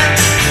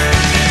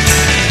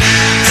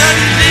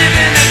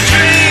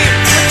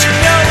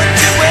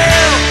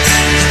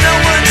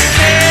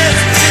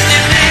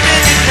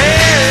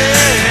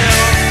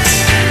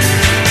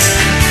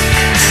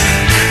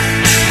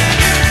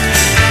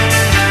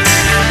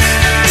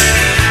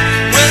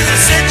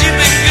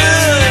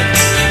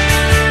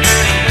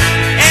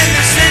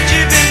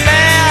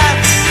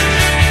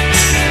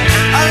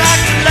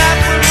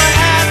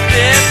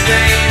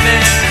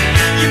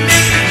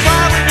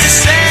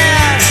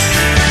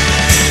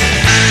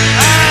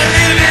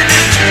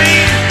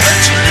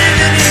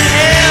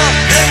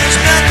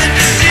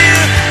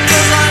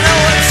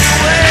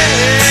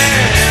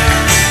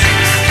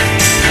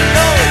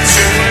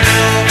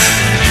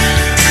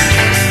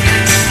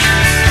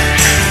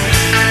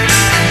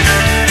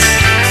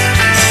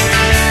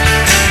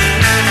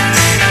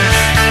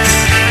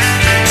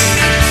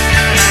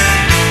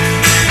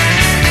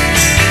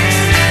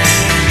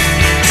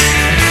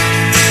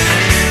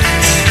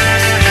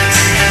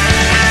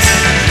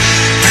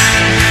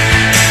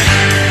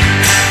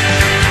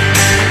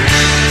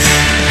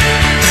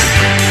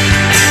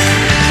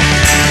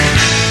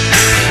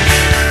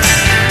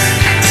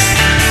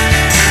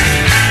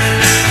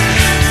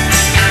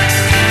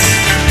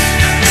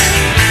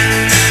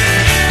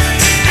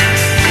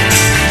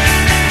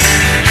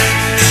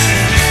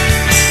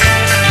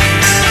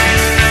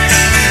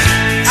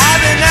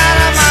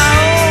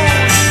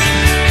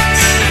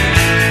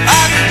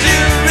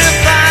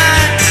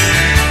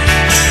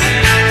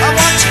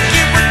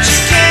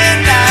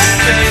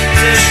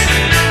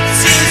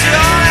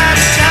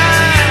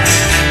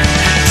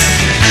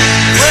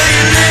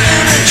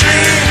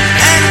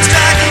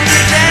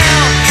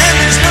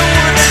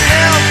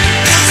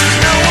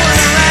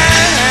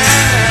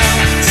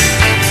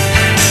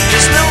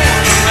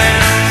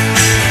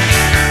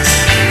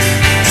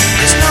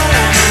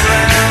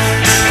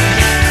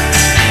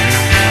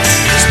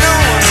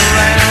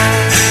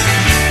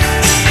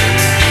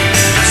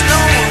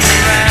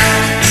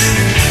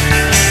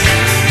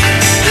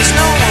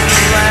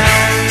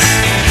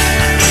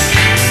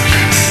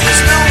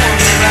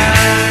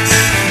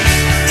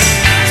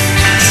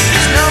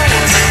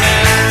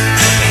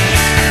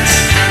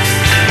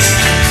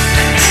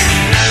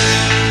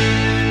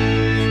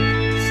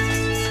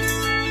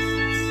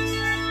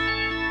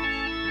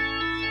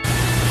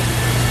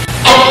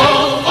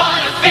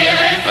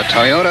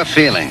 Toyota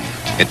feeling.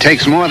 It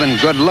takes more than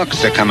good looks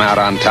to come out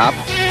on top.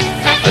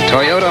 The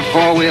Toyota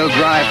four-wheel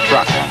drive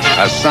truck,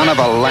 a son of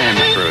a Land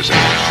Cruiser.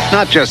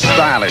 Not just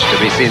stylish to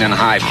be seen in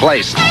high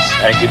places.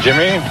 Thank you,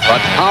 Jimmy.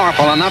 But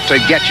powerful enough to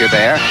get you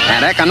there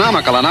and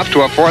economical enough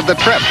to afford the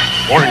trip.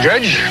 Morning,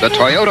 Judge. The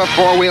Toyota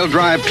four-wheel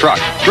drive truck.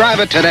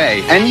 Drive it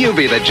today, and you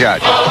be the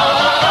judge.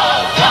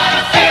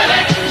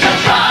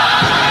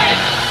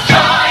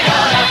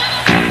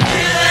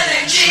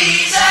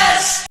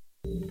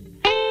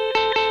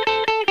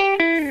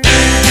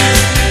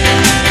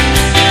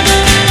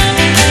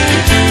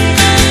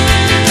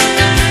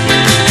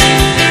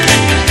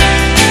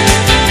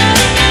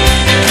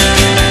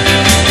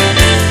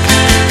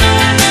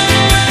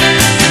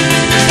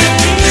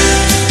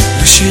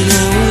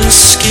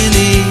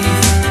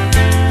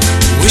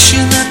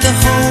 Wishing that the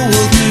whole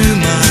world knew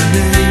my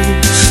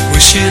name.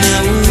 Wishing I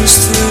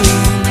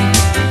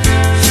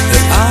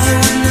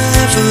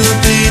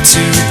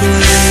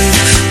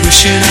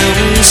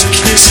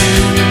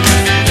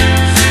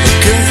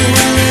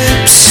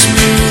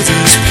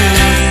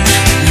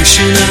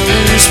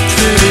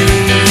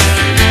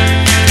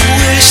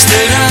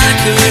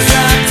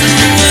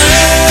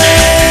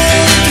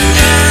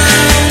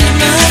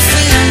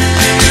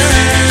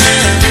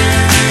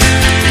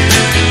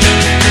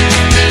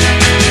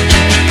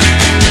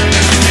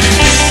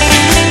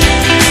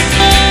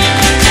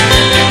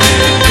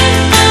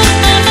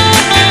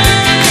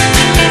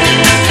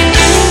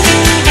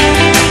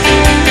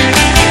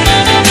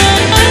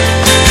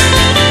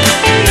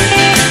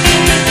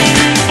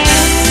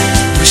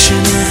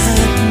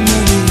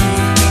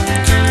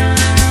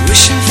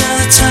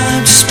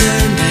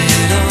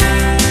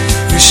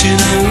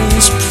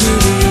was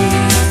pretty.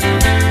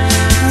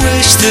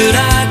 Wish that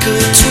I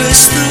could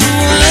twist the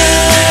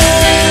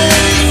wine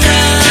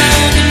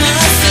round my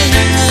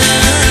finger.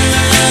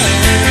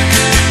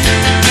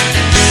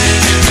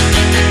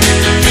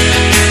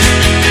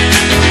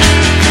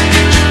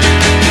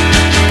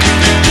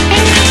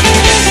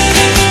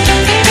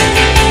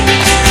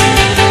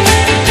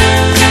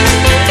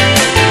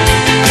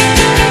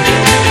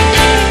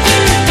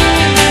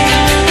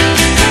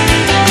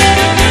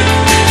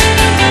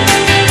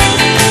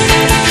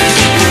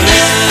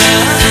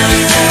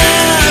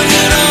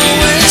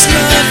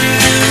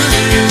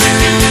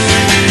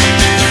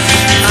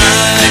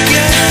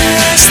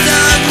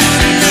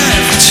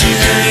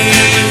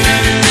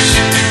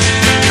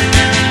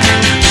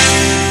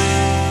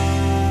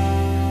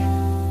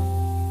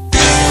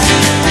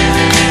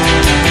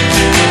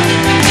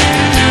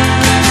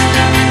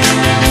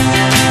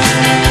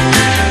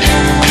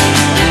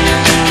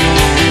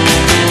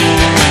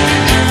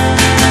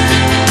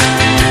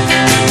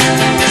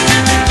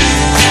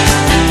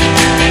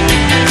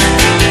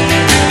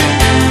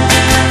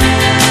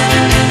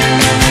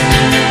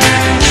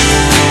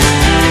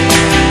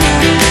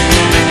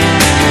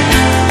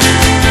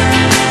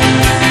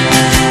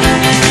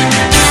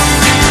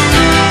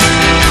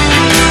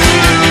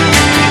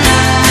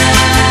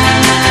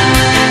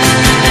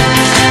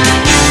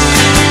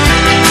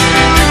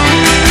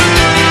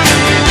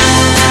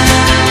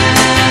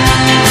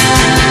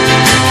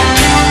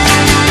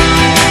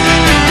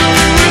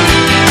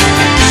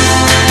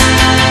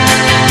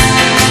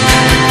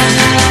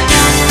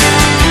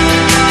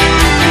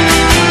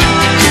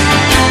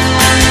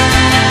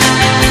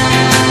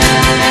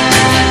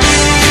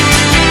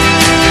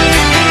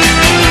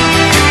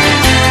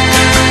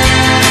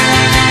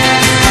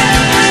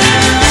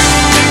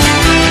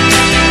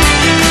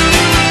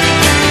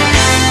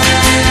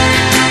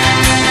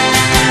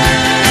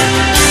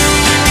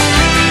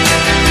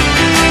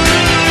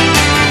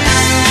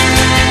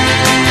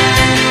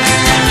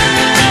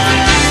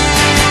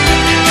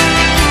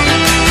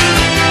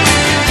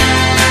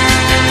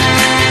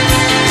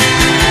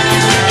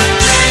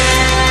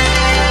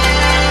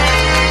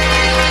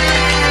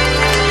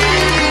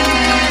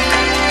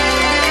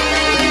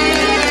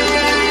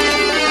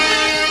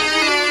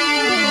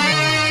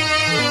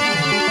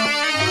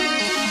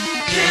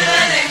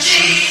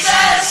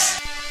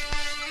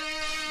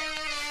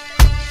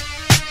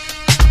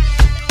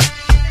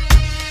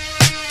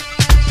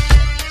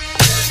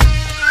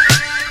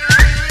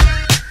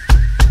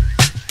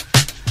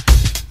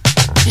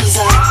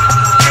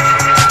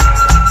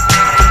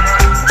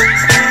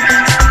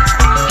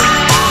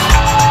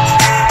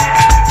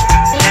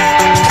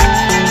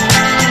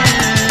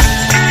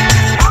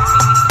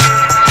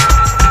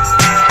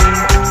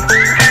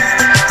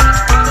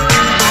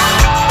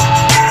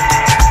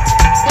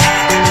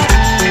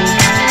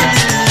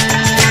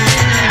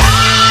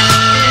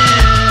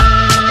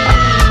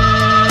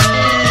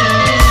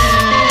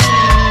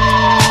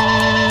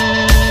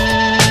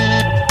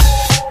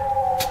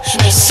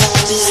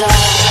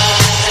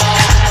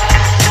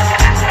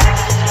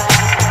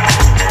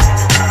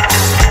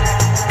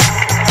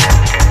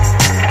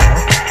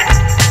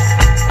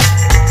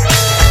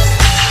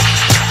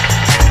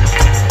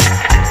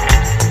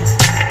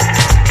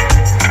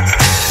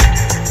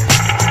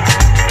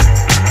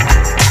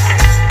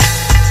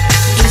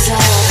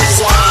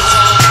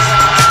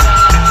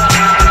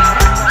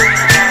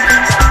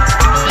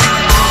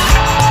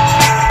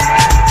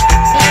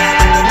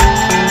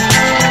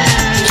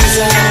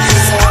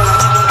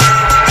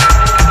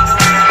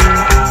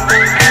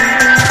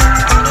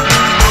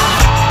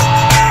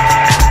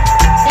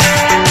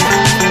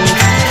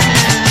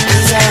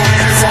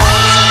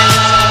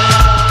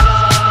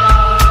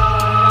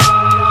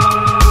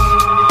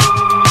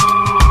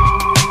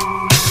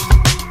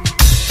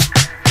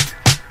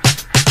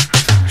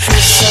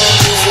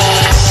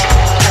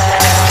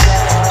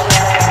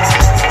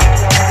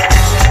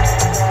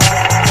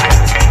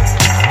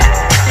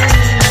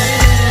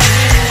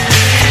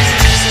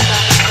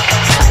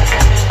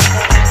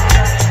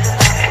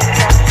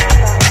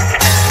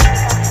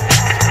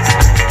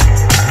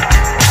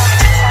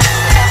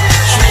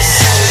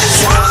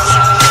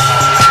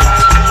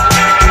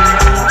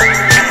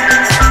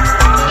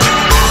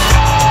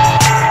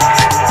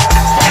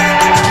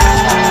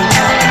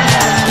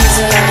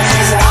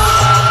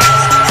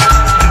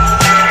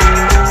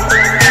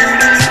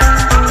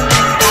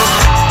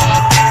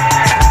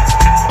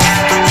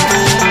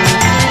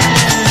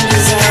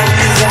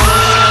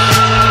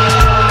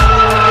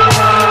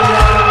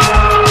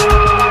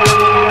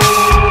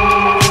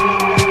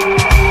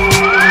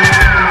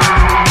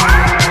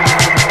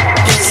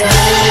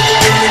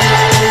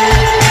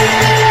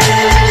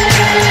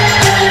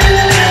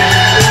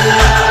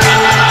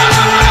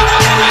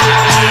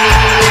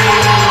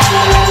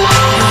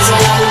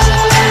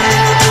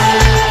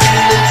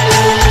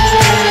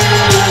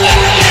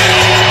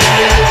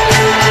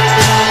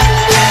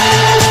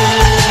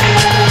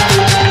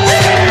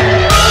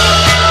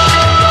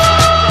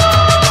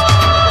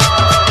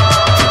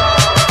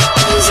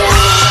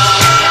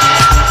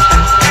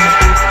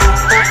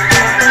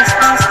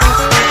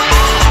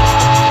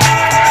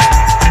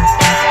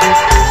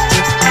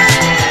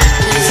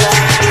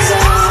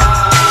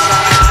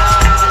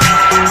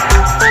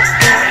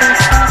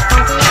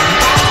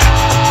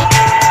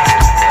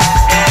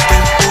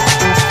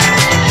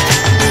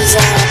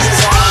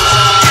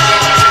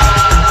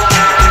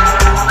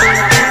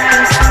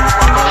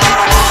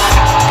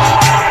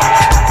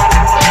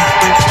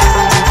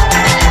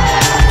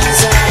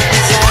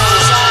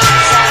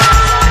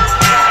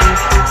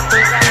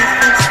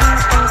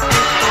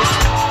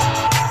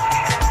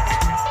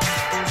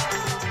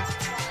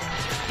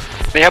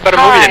 Karate, how about a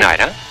movie tonight,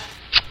 huh?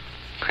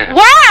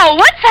 Wow,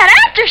 what's that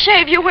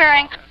aftershave you're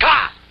wearing?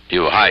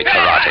 You High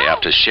Karate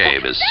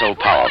aftershave is so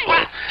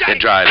powerful, it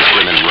drives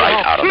women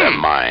right out of their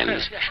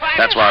minds.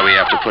 That's why we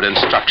have to put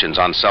instructions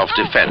on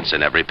self-defense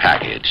in every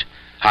package.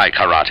 High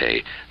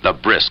Karate, the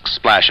brisk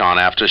splash-on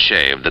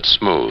aftershave that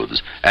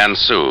smooths and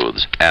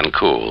soothes and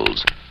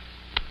cools.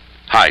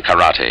 High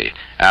Karate,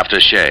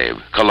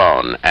 aftershave,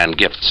 cologne, and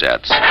gift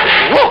sets.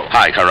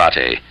 High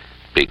Karate,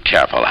 be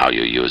careful how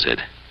you use it.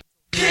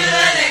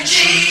 Killing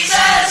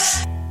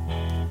Jesus!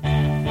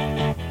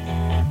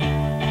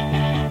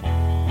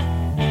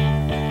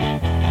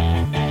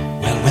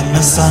 Well, when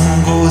the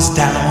sun goes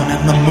down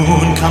and the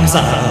moon comes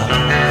up,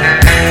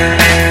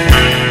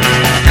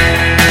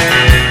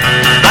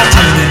 I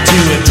turn into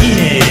a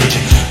teenage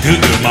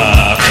goo-goo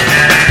muck.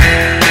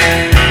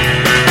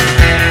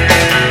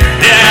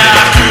 Yeah,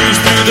 I cruise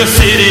through the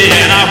city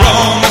and I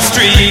roam the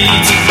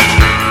streets,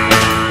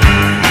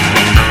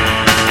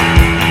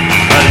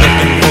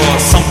 looking for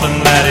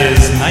something that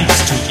is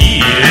nice to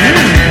eat.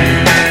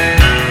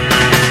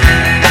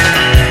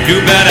 You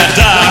better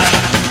duck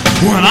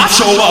when I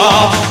show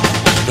up,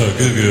 the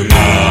goo-goo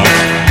mob.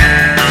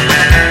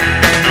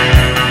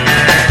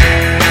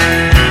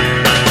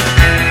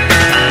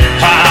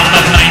 I'm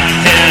the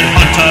night-head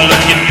hunter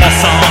looking for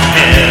some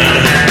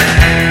head,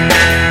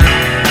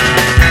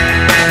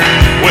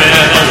 with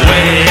a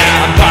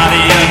way-out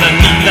body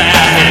underneath that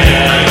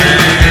head.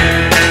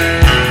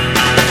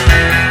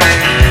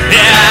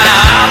 Yeah,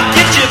 I'll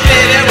get you,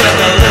 baby, with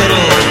a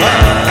little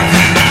love,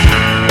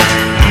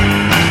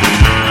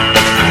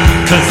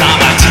 'cause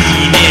I'm a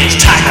teenage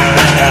tiger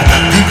and a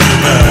goo-goo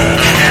bug.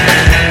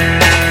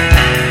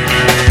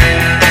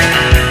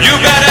 You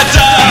better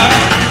duck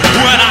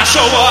when I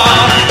show up,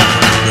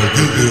 the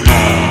goo-goo bug.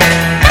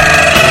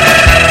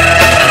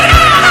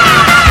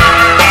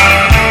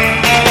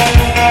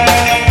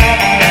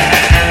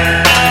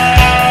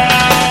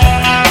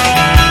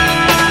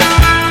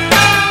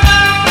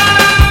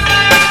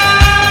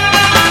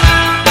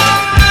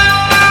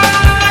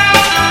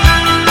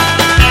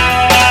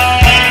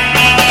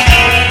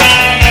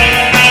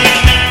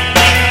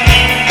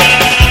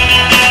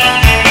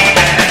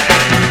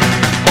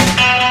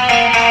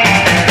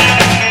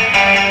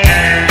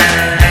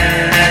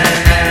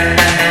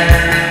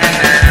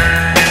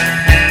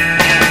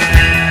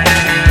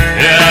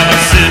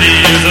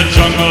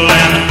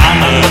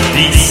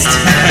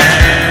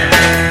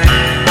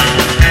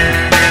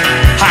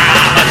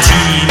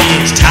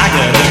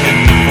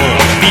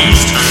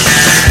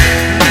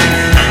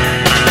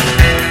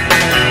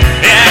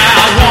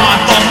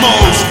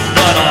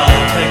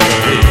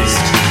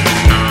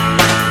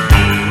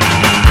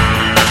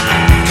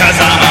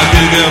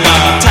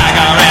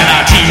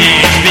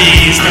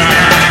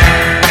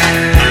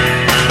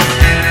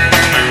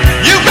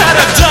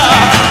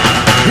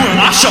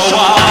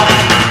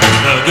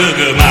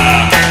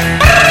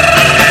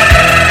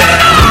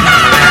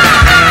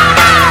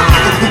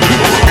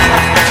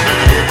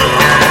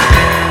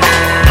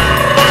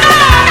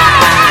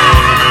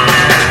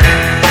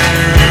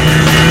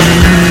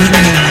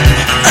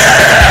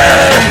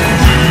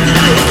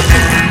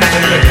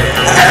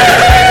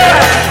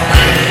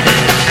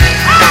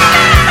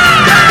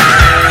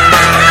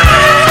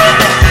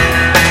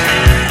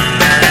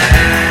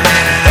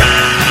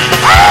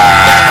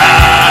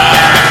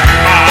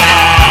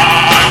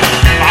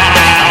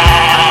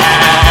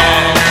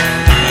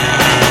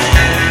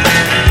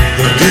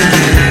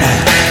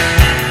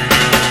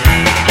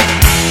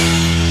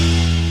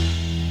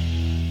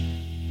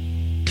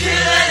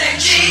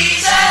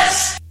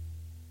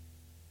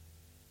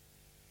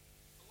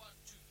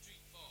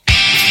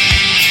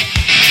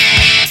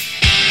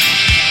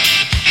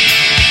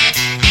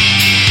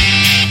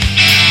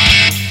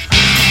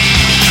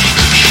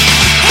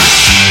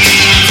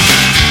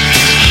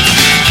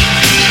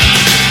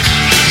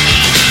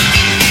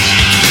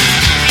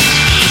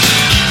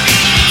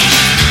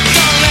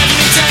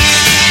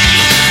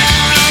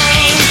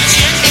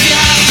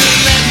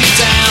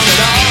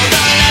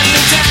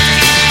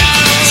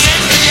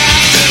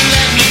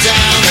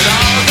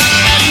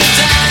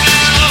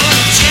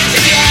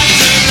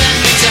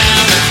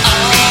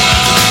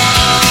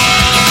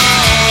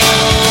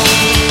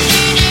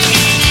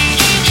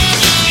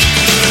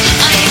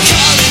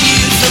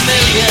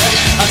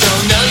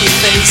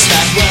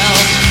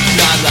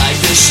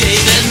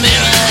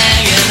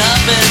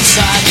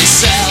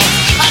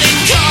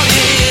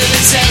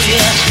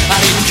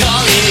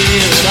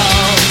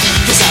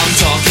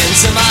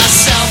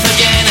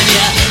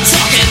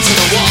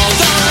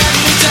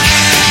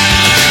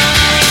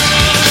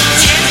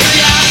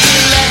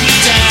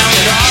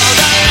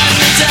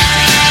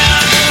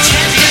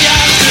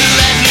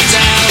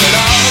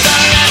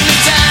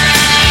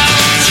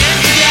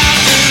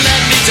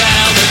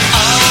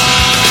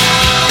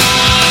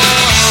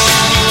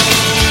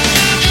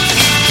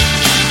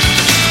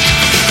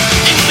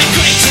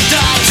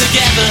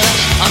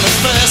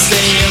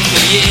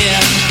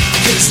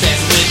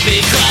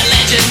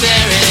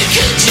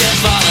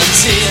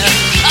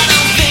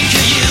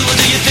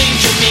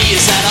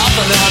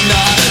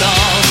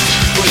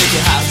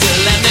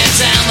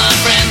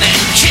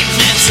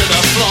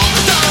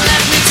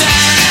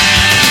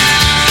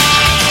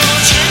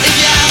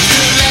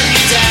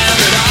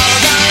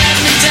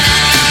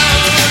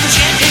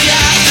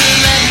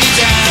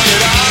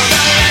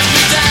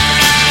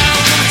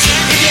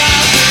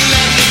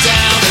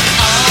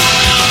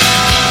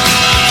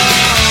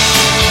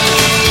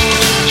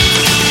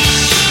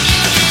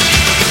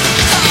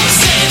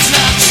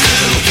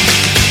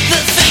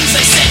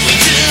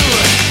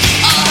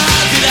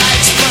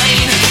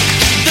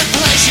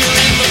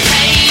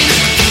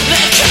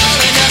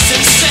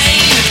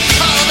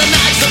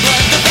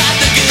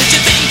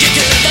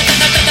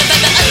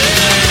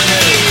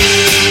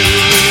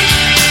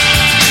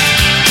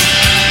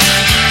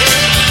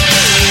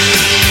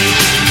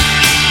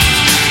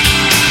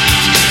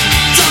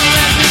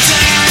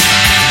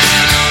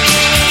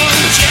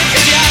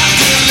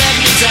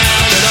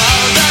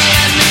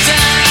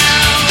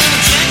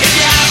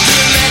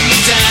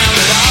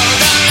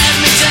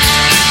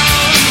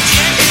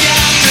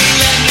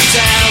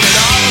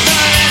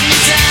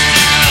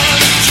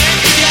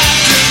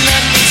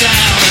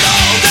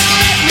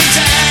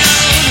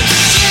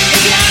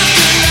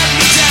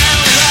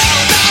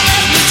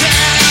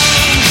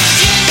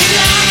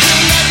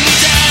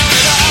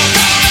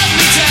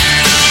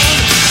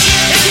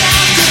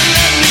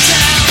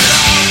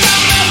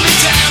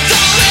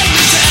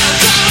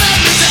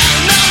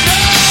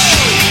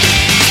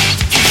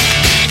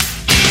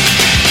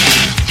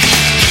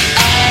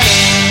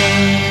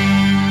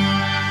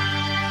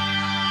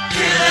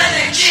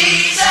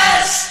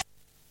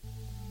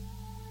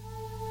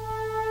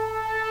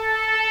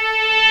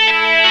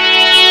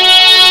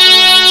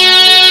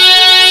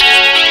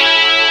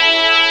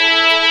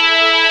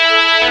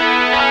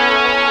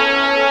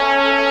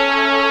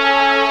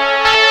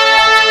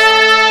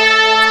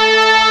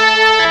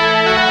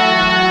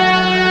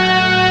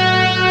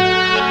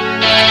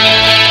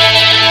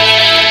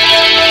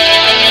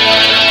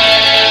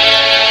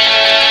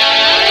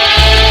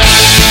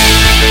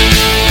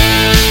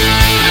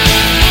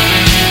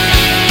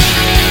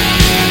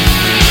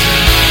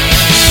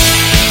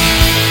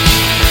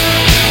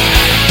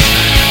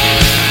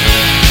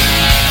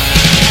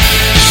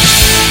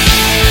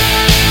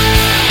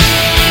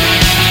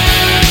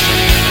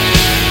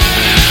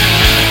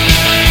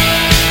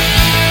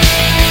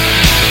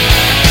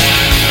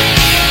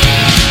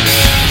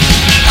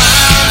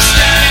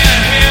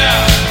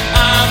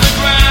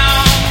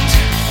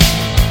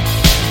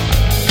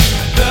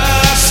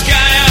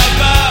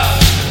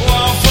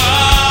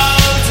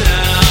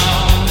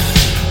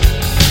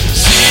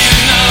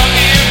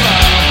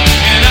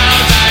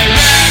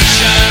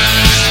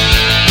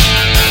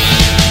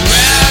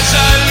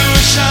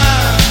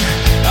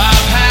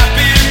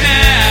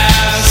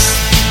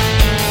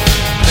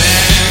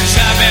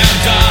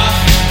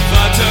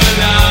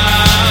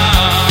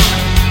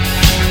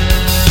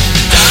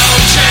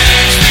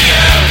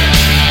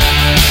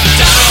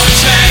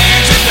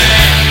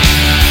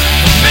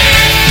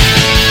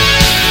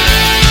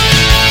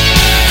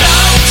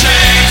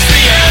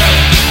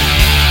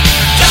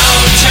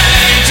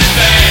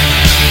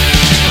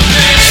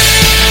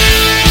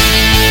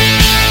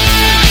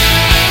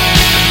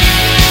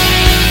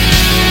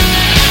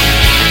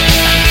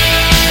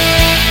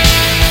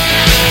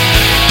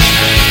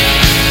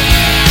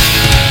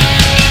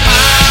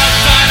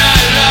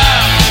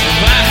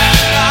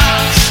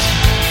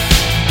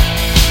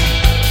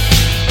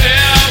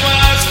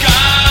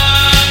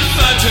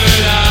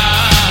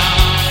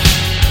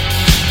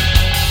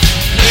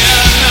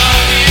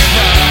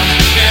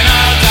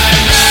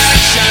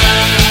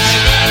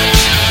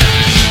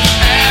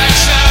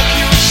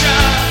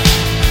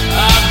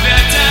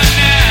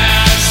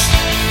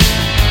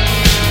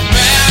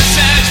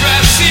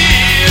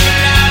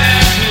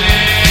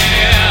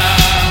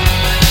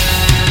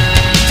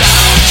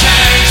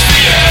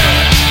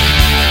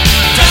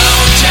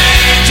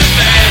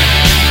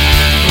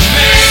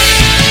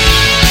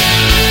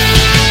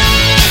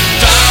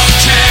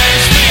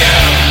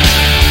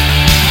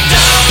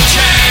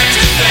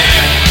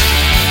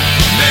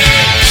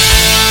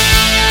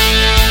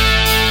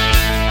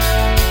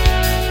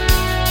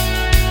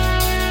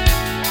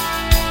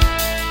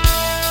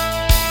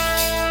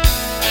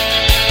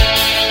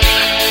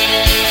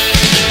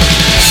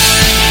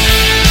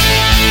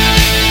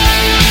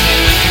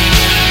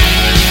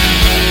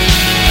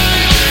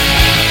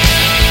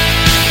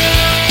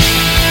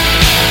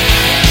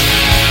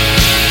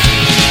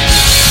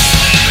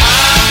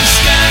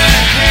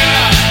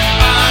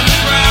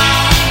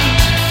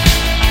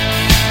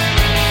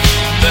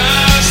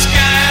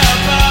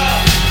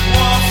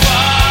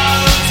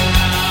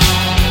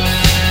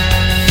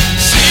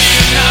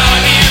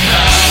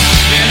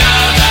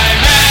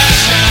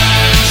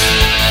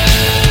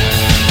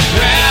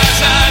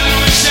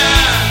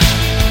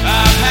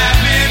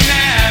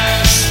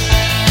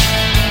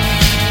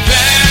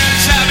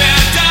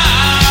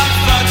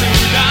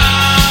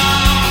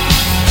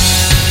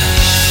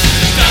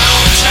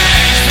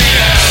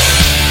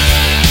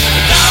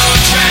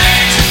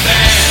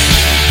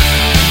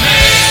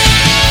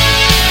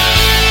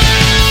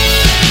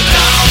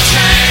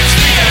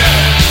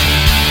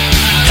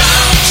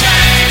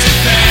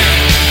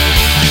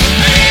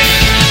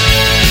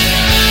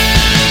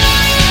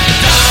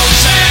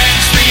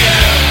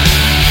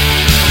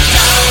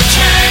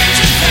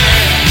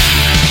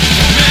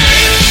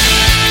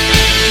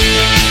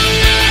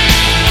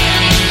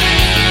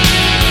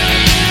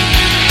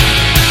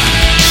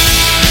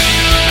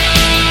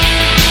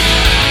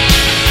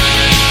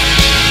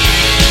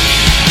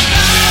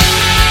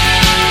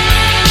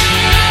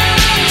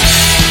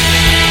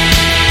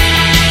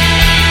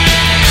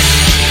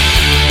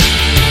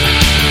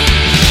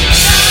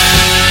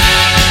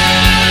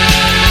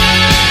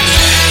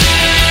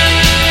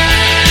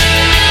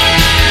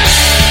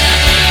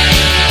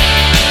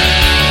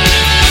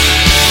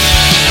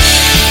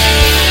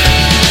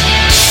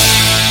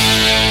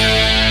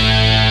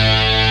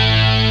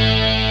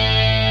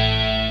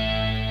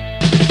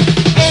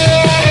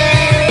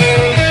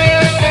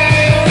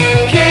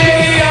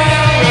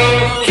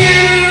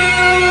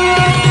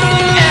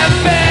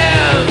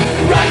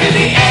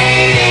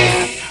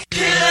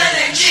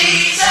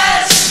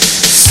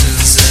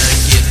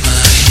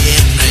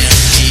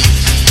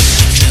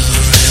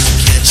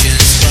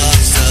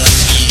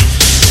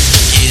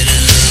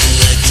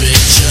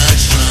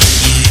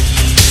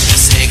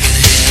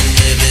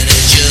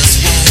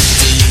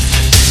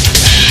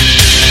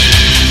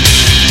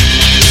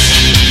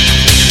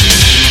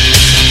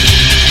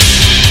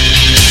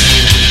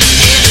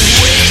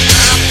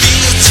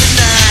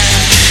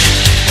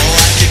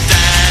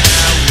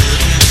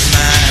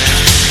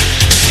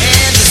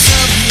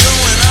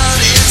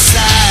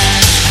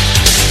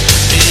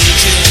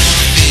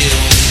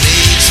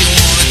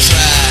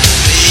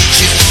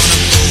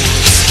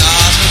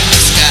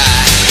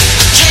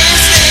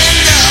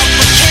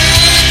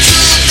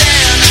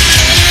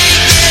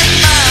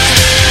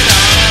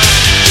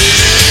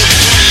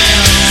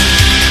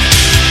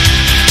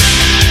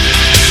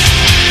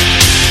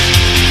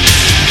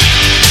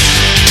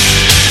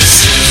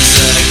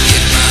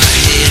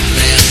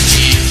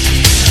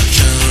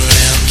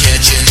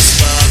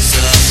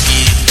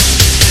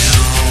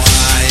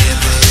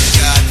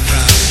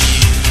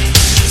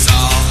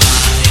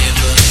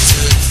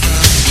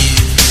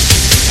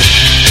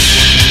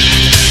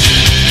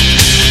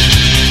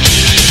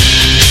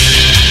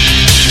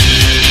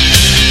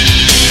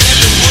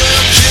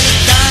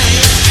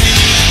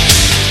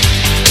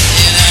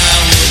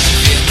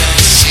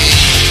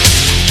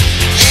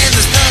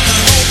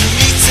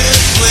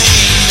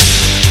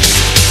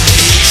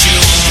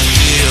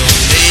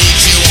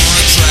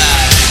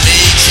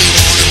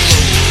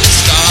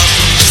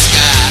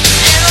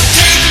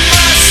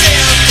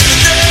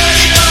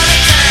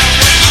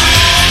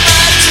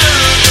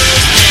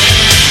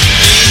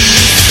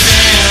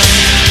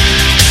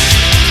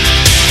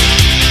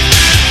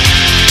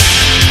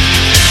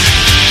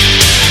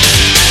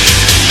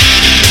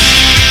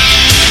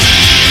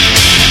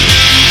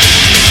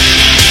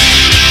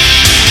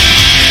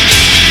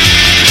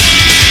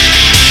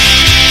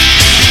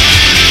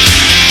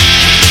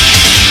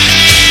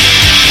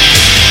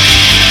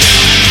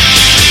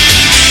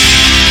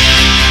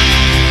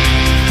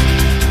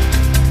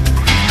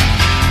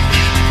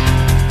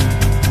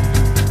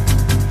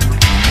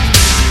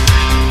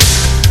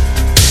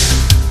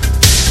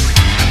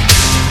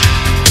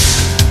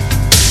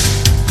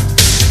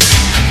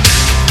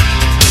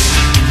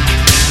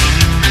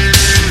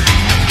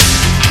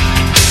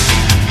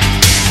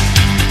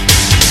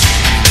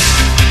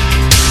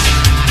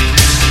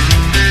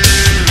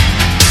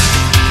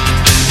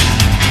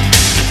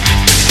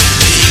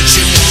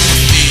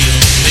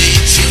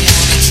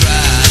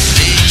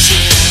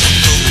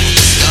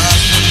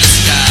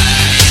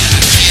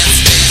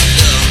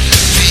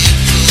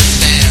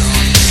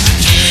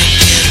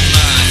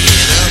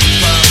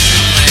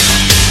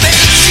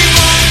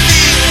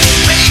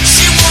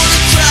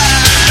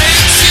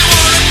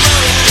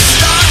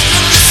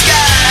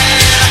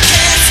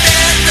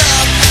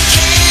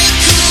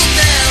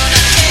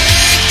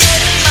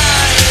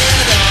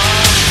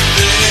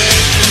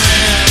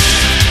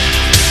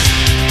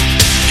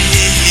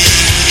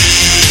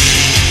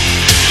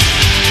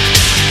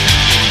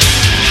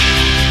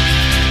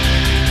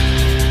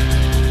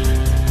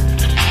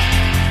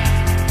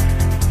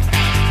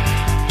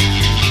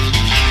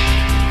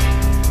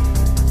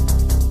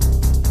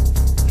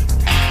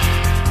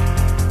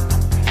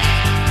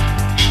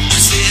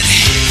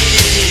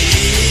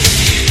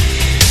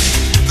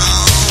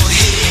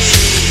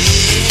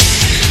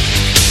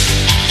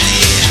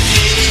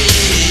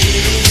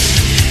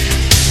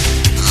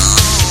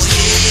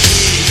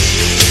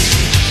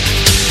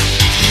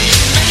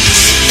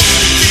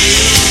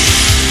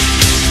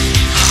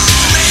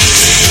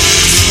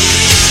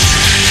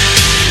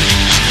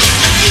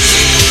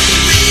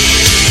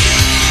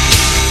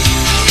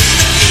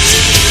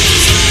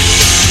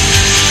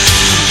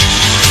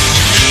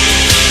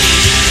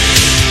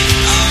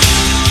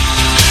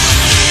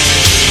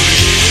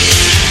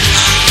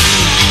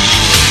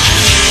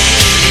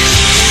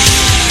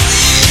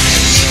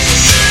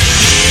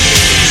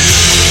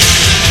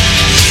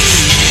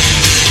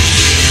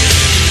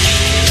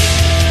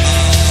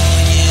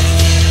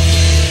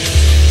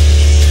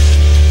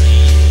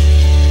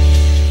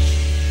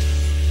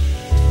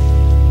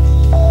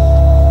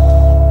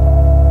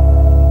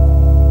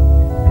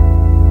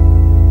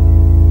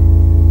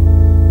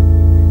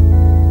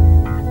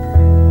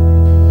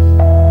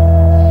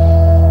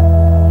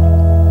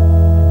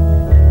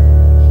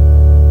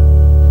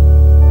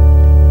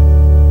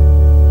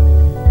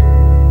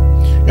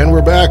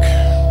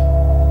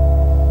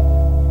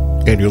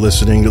 And you're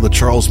listening to the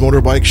Charles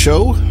Motorbike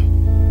Show.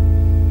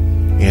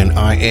 And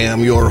I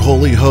am your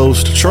holy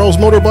host, Charles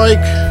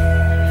Motorbike.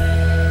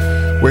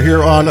 We're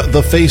here on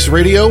The Face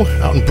Radio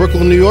out in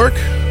Brooklyn, New York.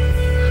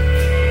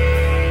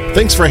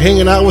 Thanks for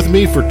hanging out with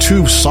me for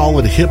 2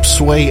 solid hip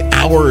sway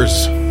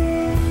hours.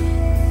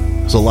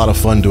 It's a lot of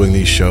fun doing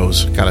these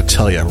shows. Gotta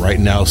tell you, right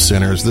now,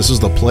 sinners, this is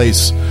the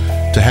place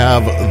to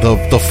have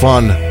the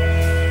fun.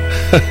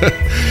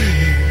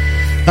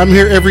 I'm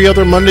here every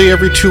other Monday,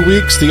 every 2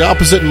 weeks. The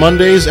opposite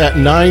Mondays at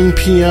 9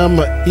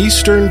 p.m.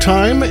 Eastern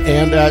Time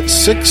and at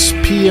 6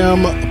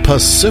 p.m.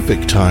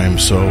 Pacific Time.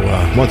 So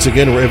once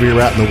again, wherever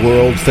you're at in the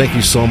world, thank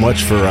you so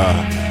much for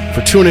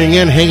tuning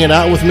in, hanging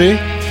out with me.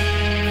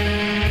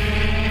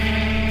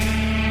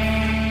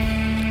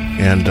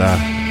 And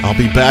I'll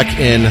be back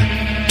in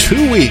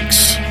 2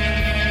 weeks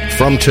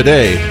from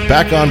today,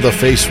 back on The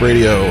Face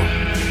Radio.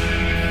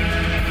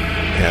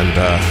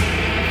 And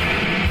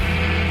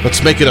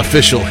let's make it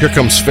official. Here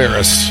comes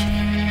Ferris.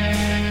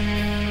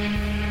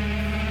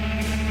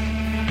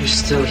 You're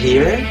still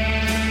here?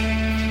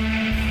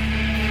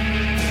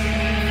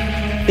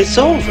 It's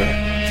over.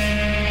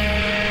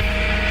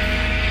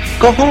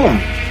 Go home.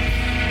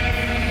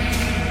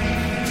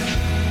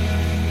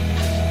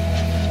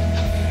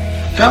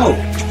 Go.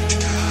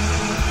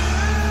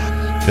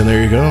 And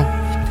there you go.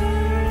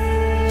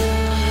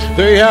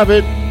 There you have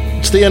it.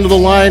 It's the end of the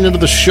line, end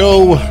of the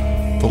show.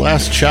 The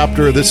last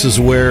chapter. This is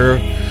where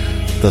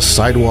the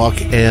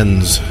sidewalk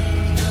ends.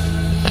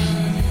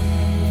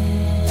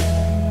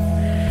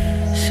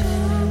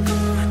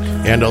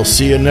 And I'll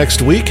see you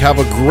next week. Have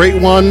a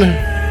great one.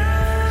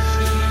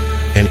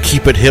 And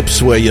keep it hip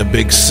sway, you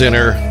big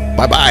sinner.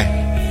 Bye-bye.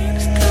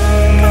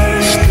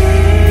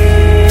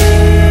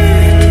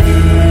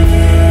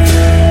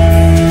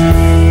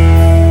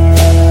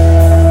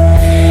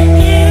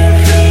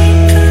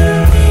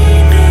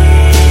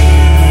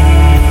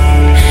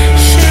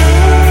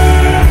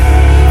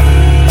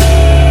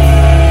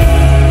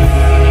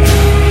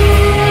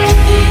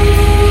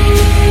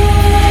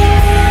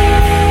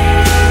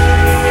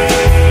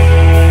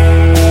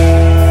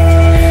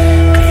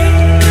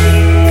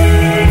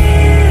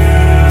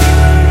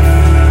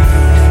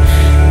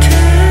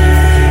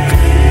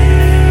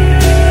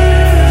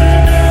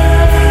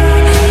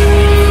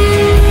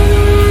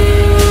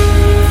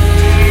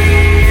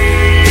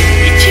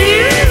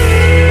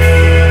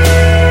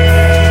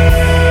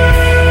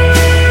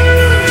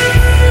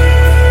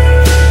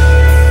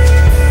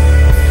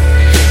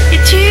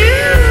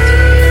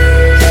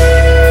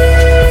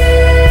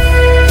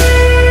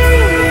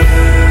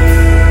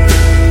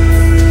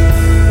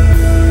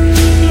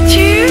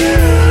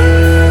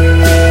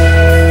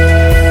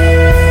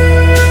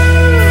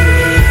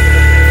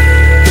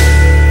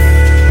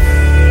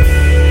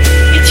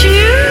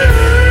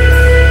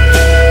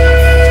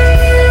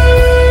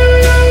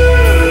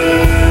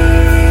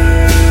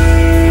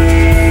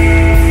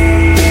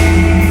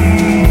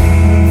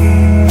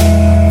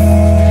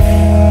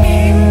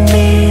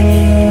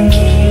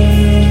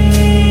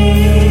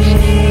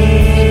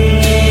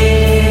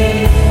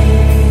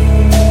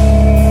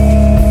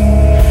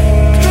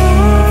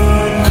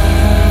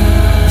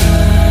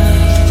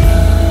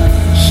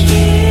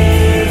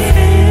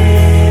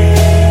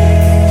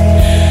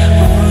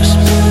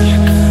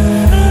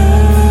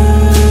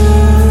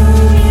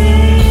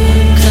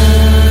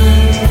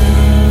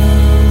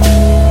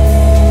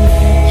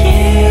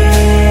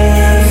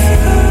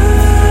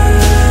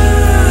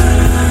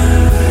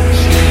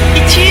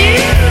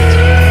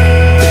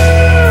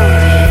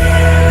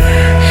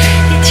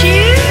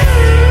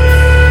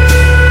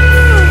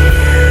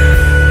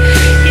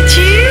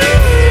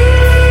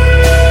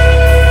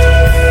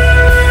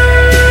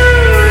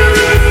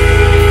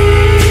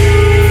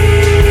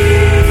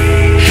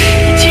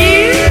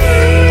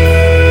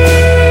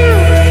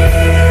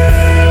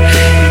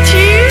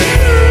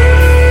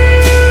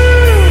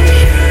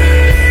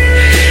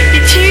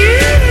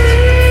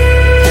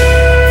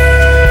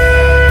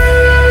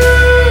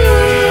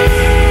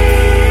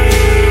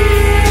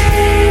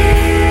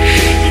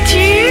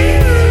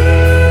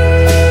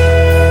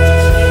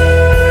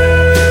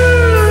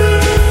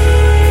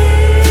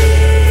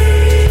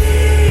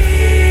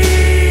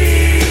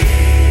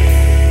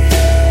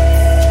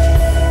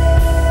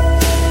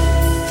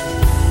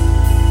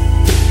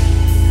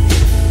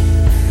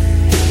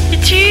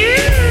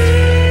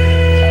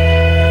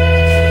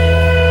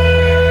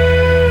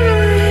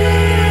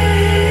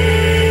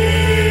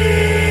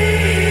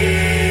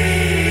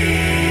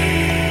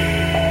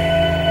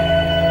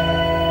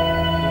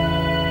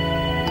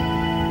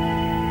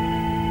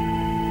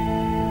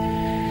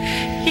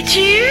 It's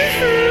you.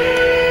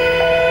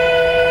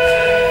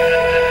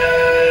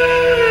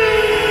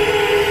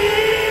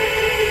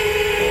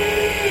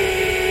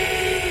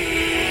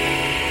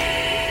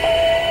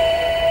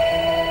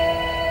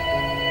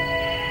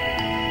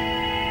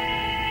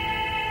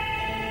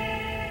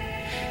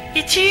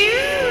 It's you.